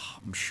I'm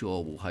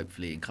sure will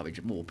hopefully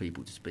encourage more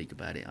people to speak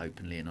about it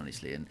openly and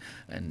honestly,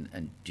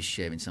 and just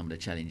sharing some of the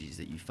challenges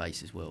that you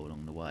face as well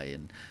along the way.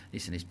 And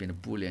listen, it's been a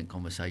brilliant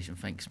conversation.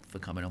 Thanks for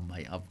coming on,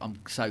 mate. I'm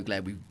so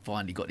glad we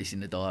finally got this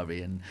in the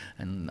diary,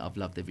 and I've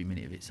loved every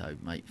minute of it. So,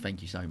 mate,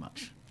 thank you so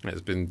much.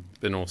 It's been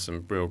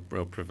awesome, real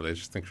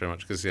privilege. Thank you very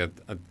much, because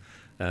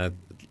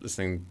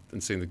listening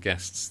and seeing the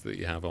guests that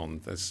you have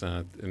on, there's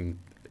in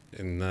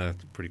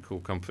pretty cool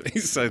company.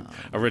 So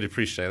I really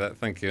appreciate that.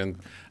 Thank you.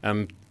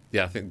 And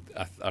I think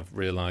I've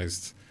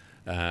realised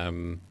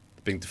being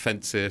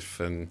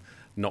defensive and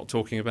not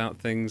talking about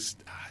things,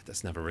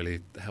 that's never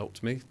really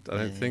helped me. I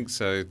don't think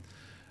so.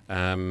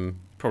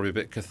 Probably a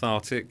bit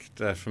cathartic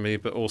for me,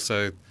 but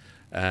also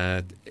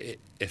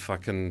if I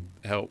can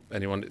help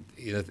anyone,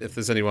 if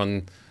there's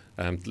anyone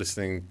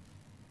listening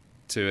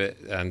to it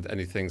and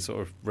anything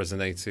sort of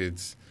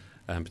resonated,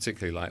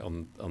 particularly like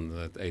on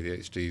the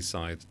ADHD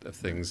side of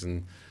things,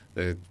 and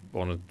they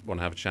want to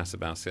have a chat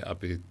about it, I'd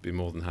be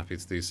more than happy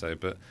to do so.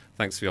 But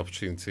thanks for the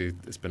opportunity.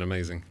 It's been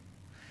amazing.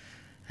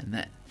 And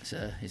that is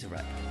a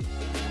wrap.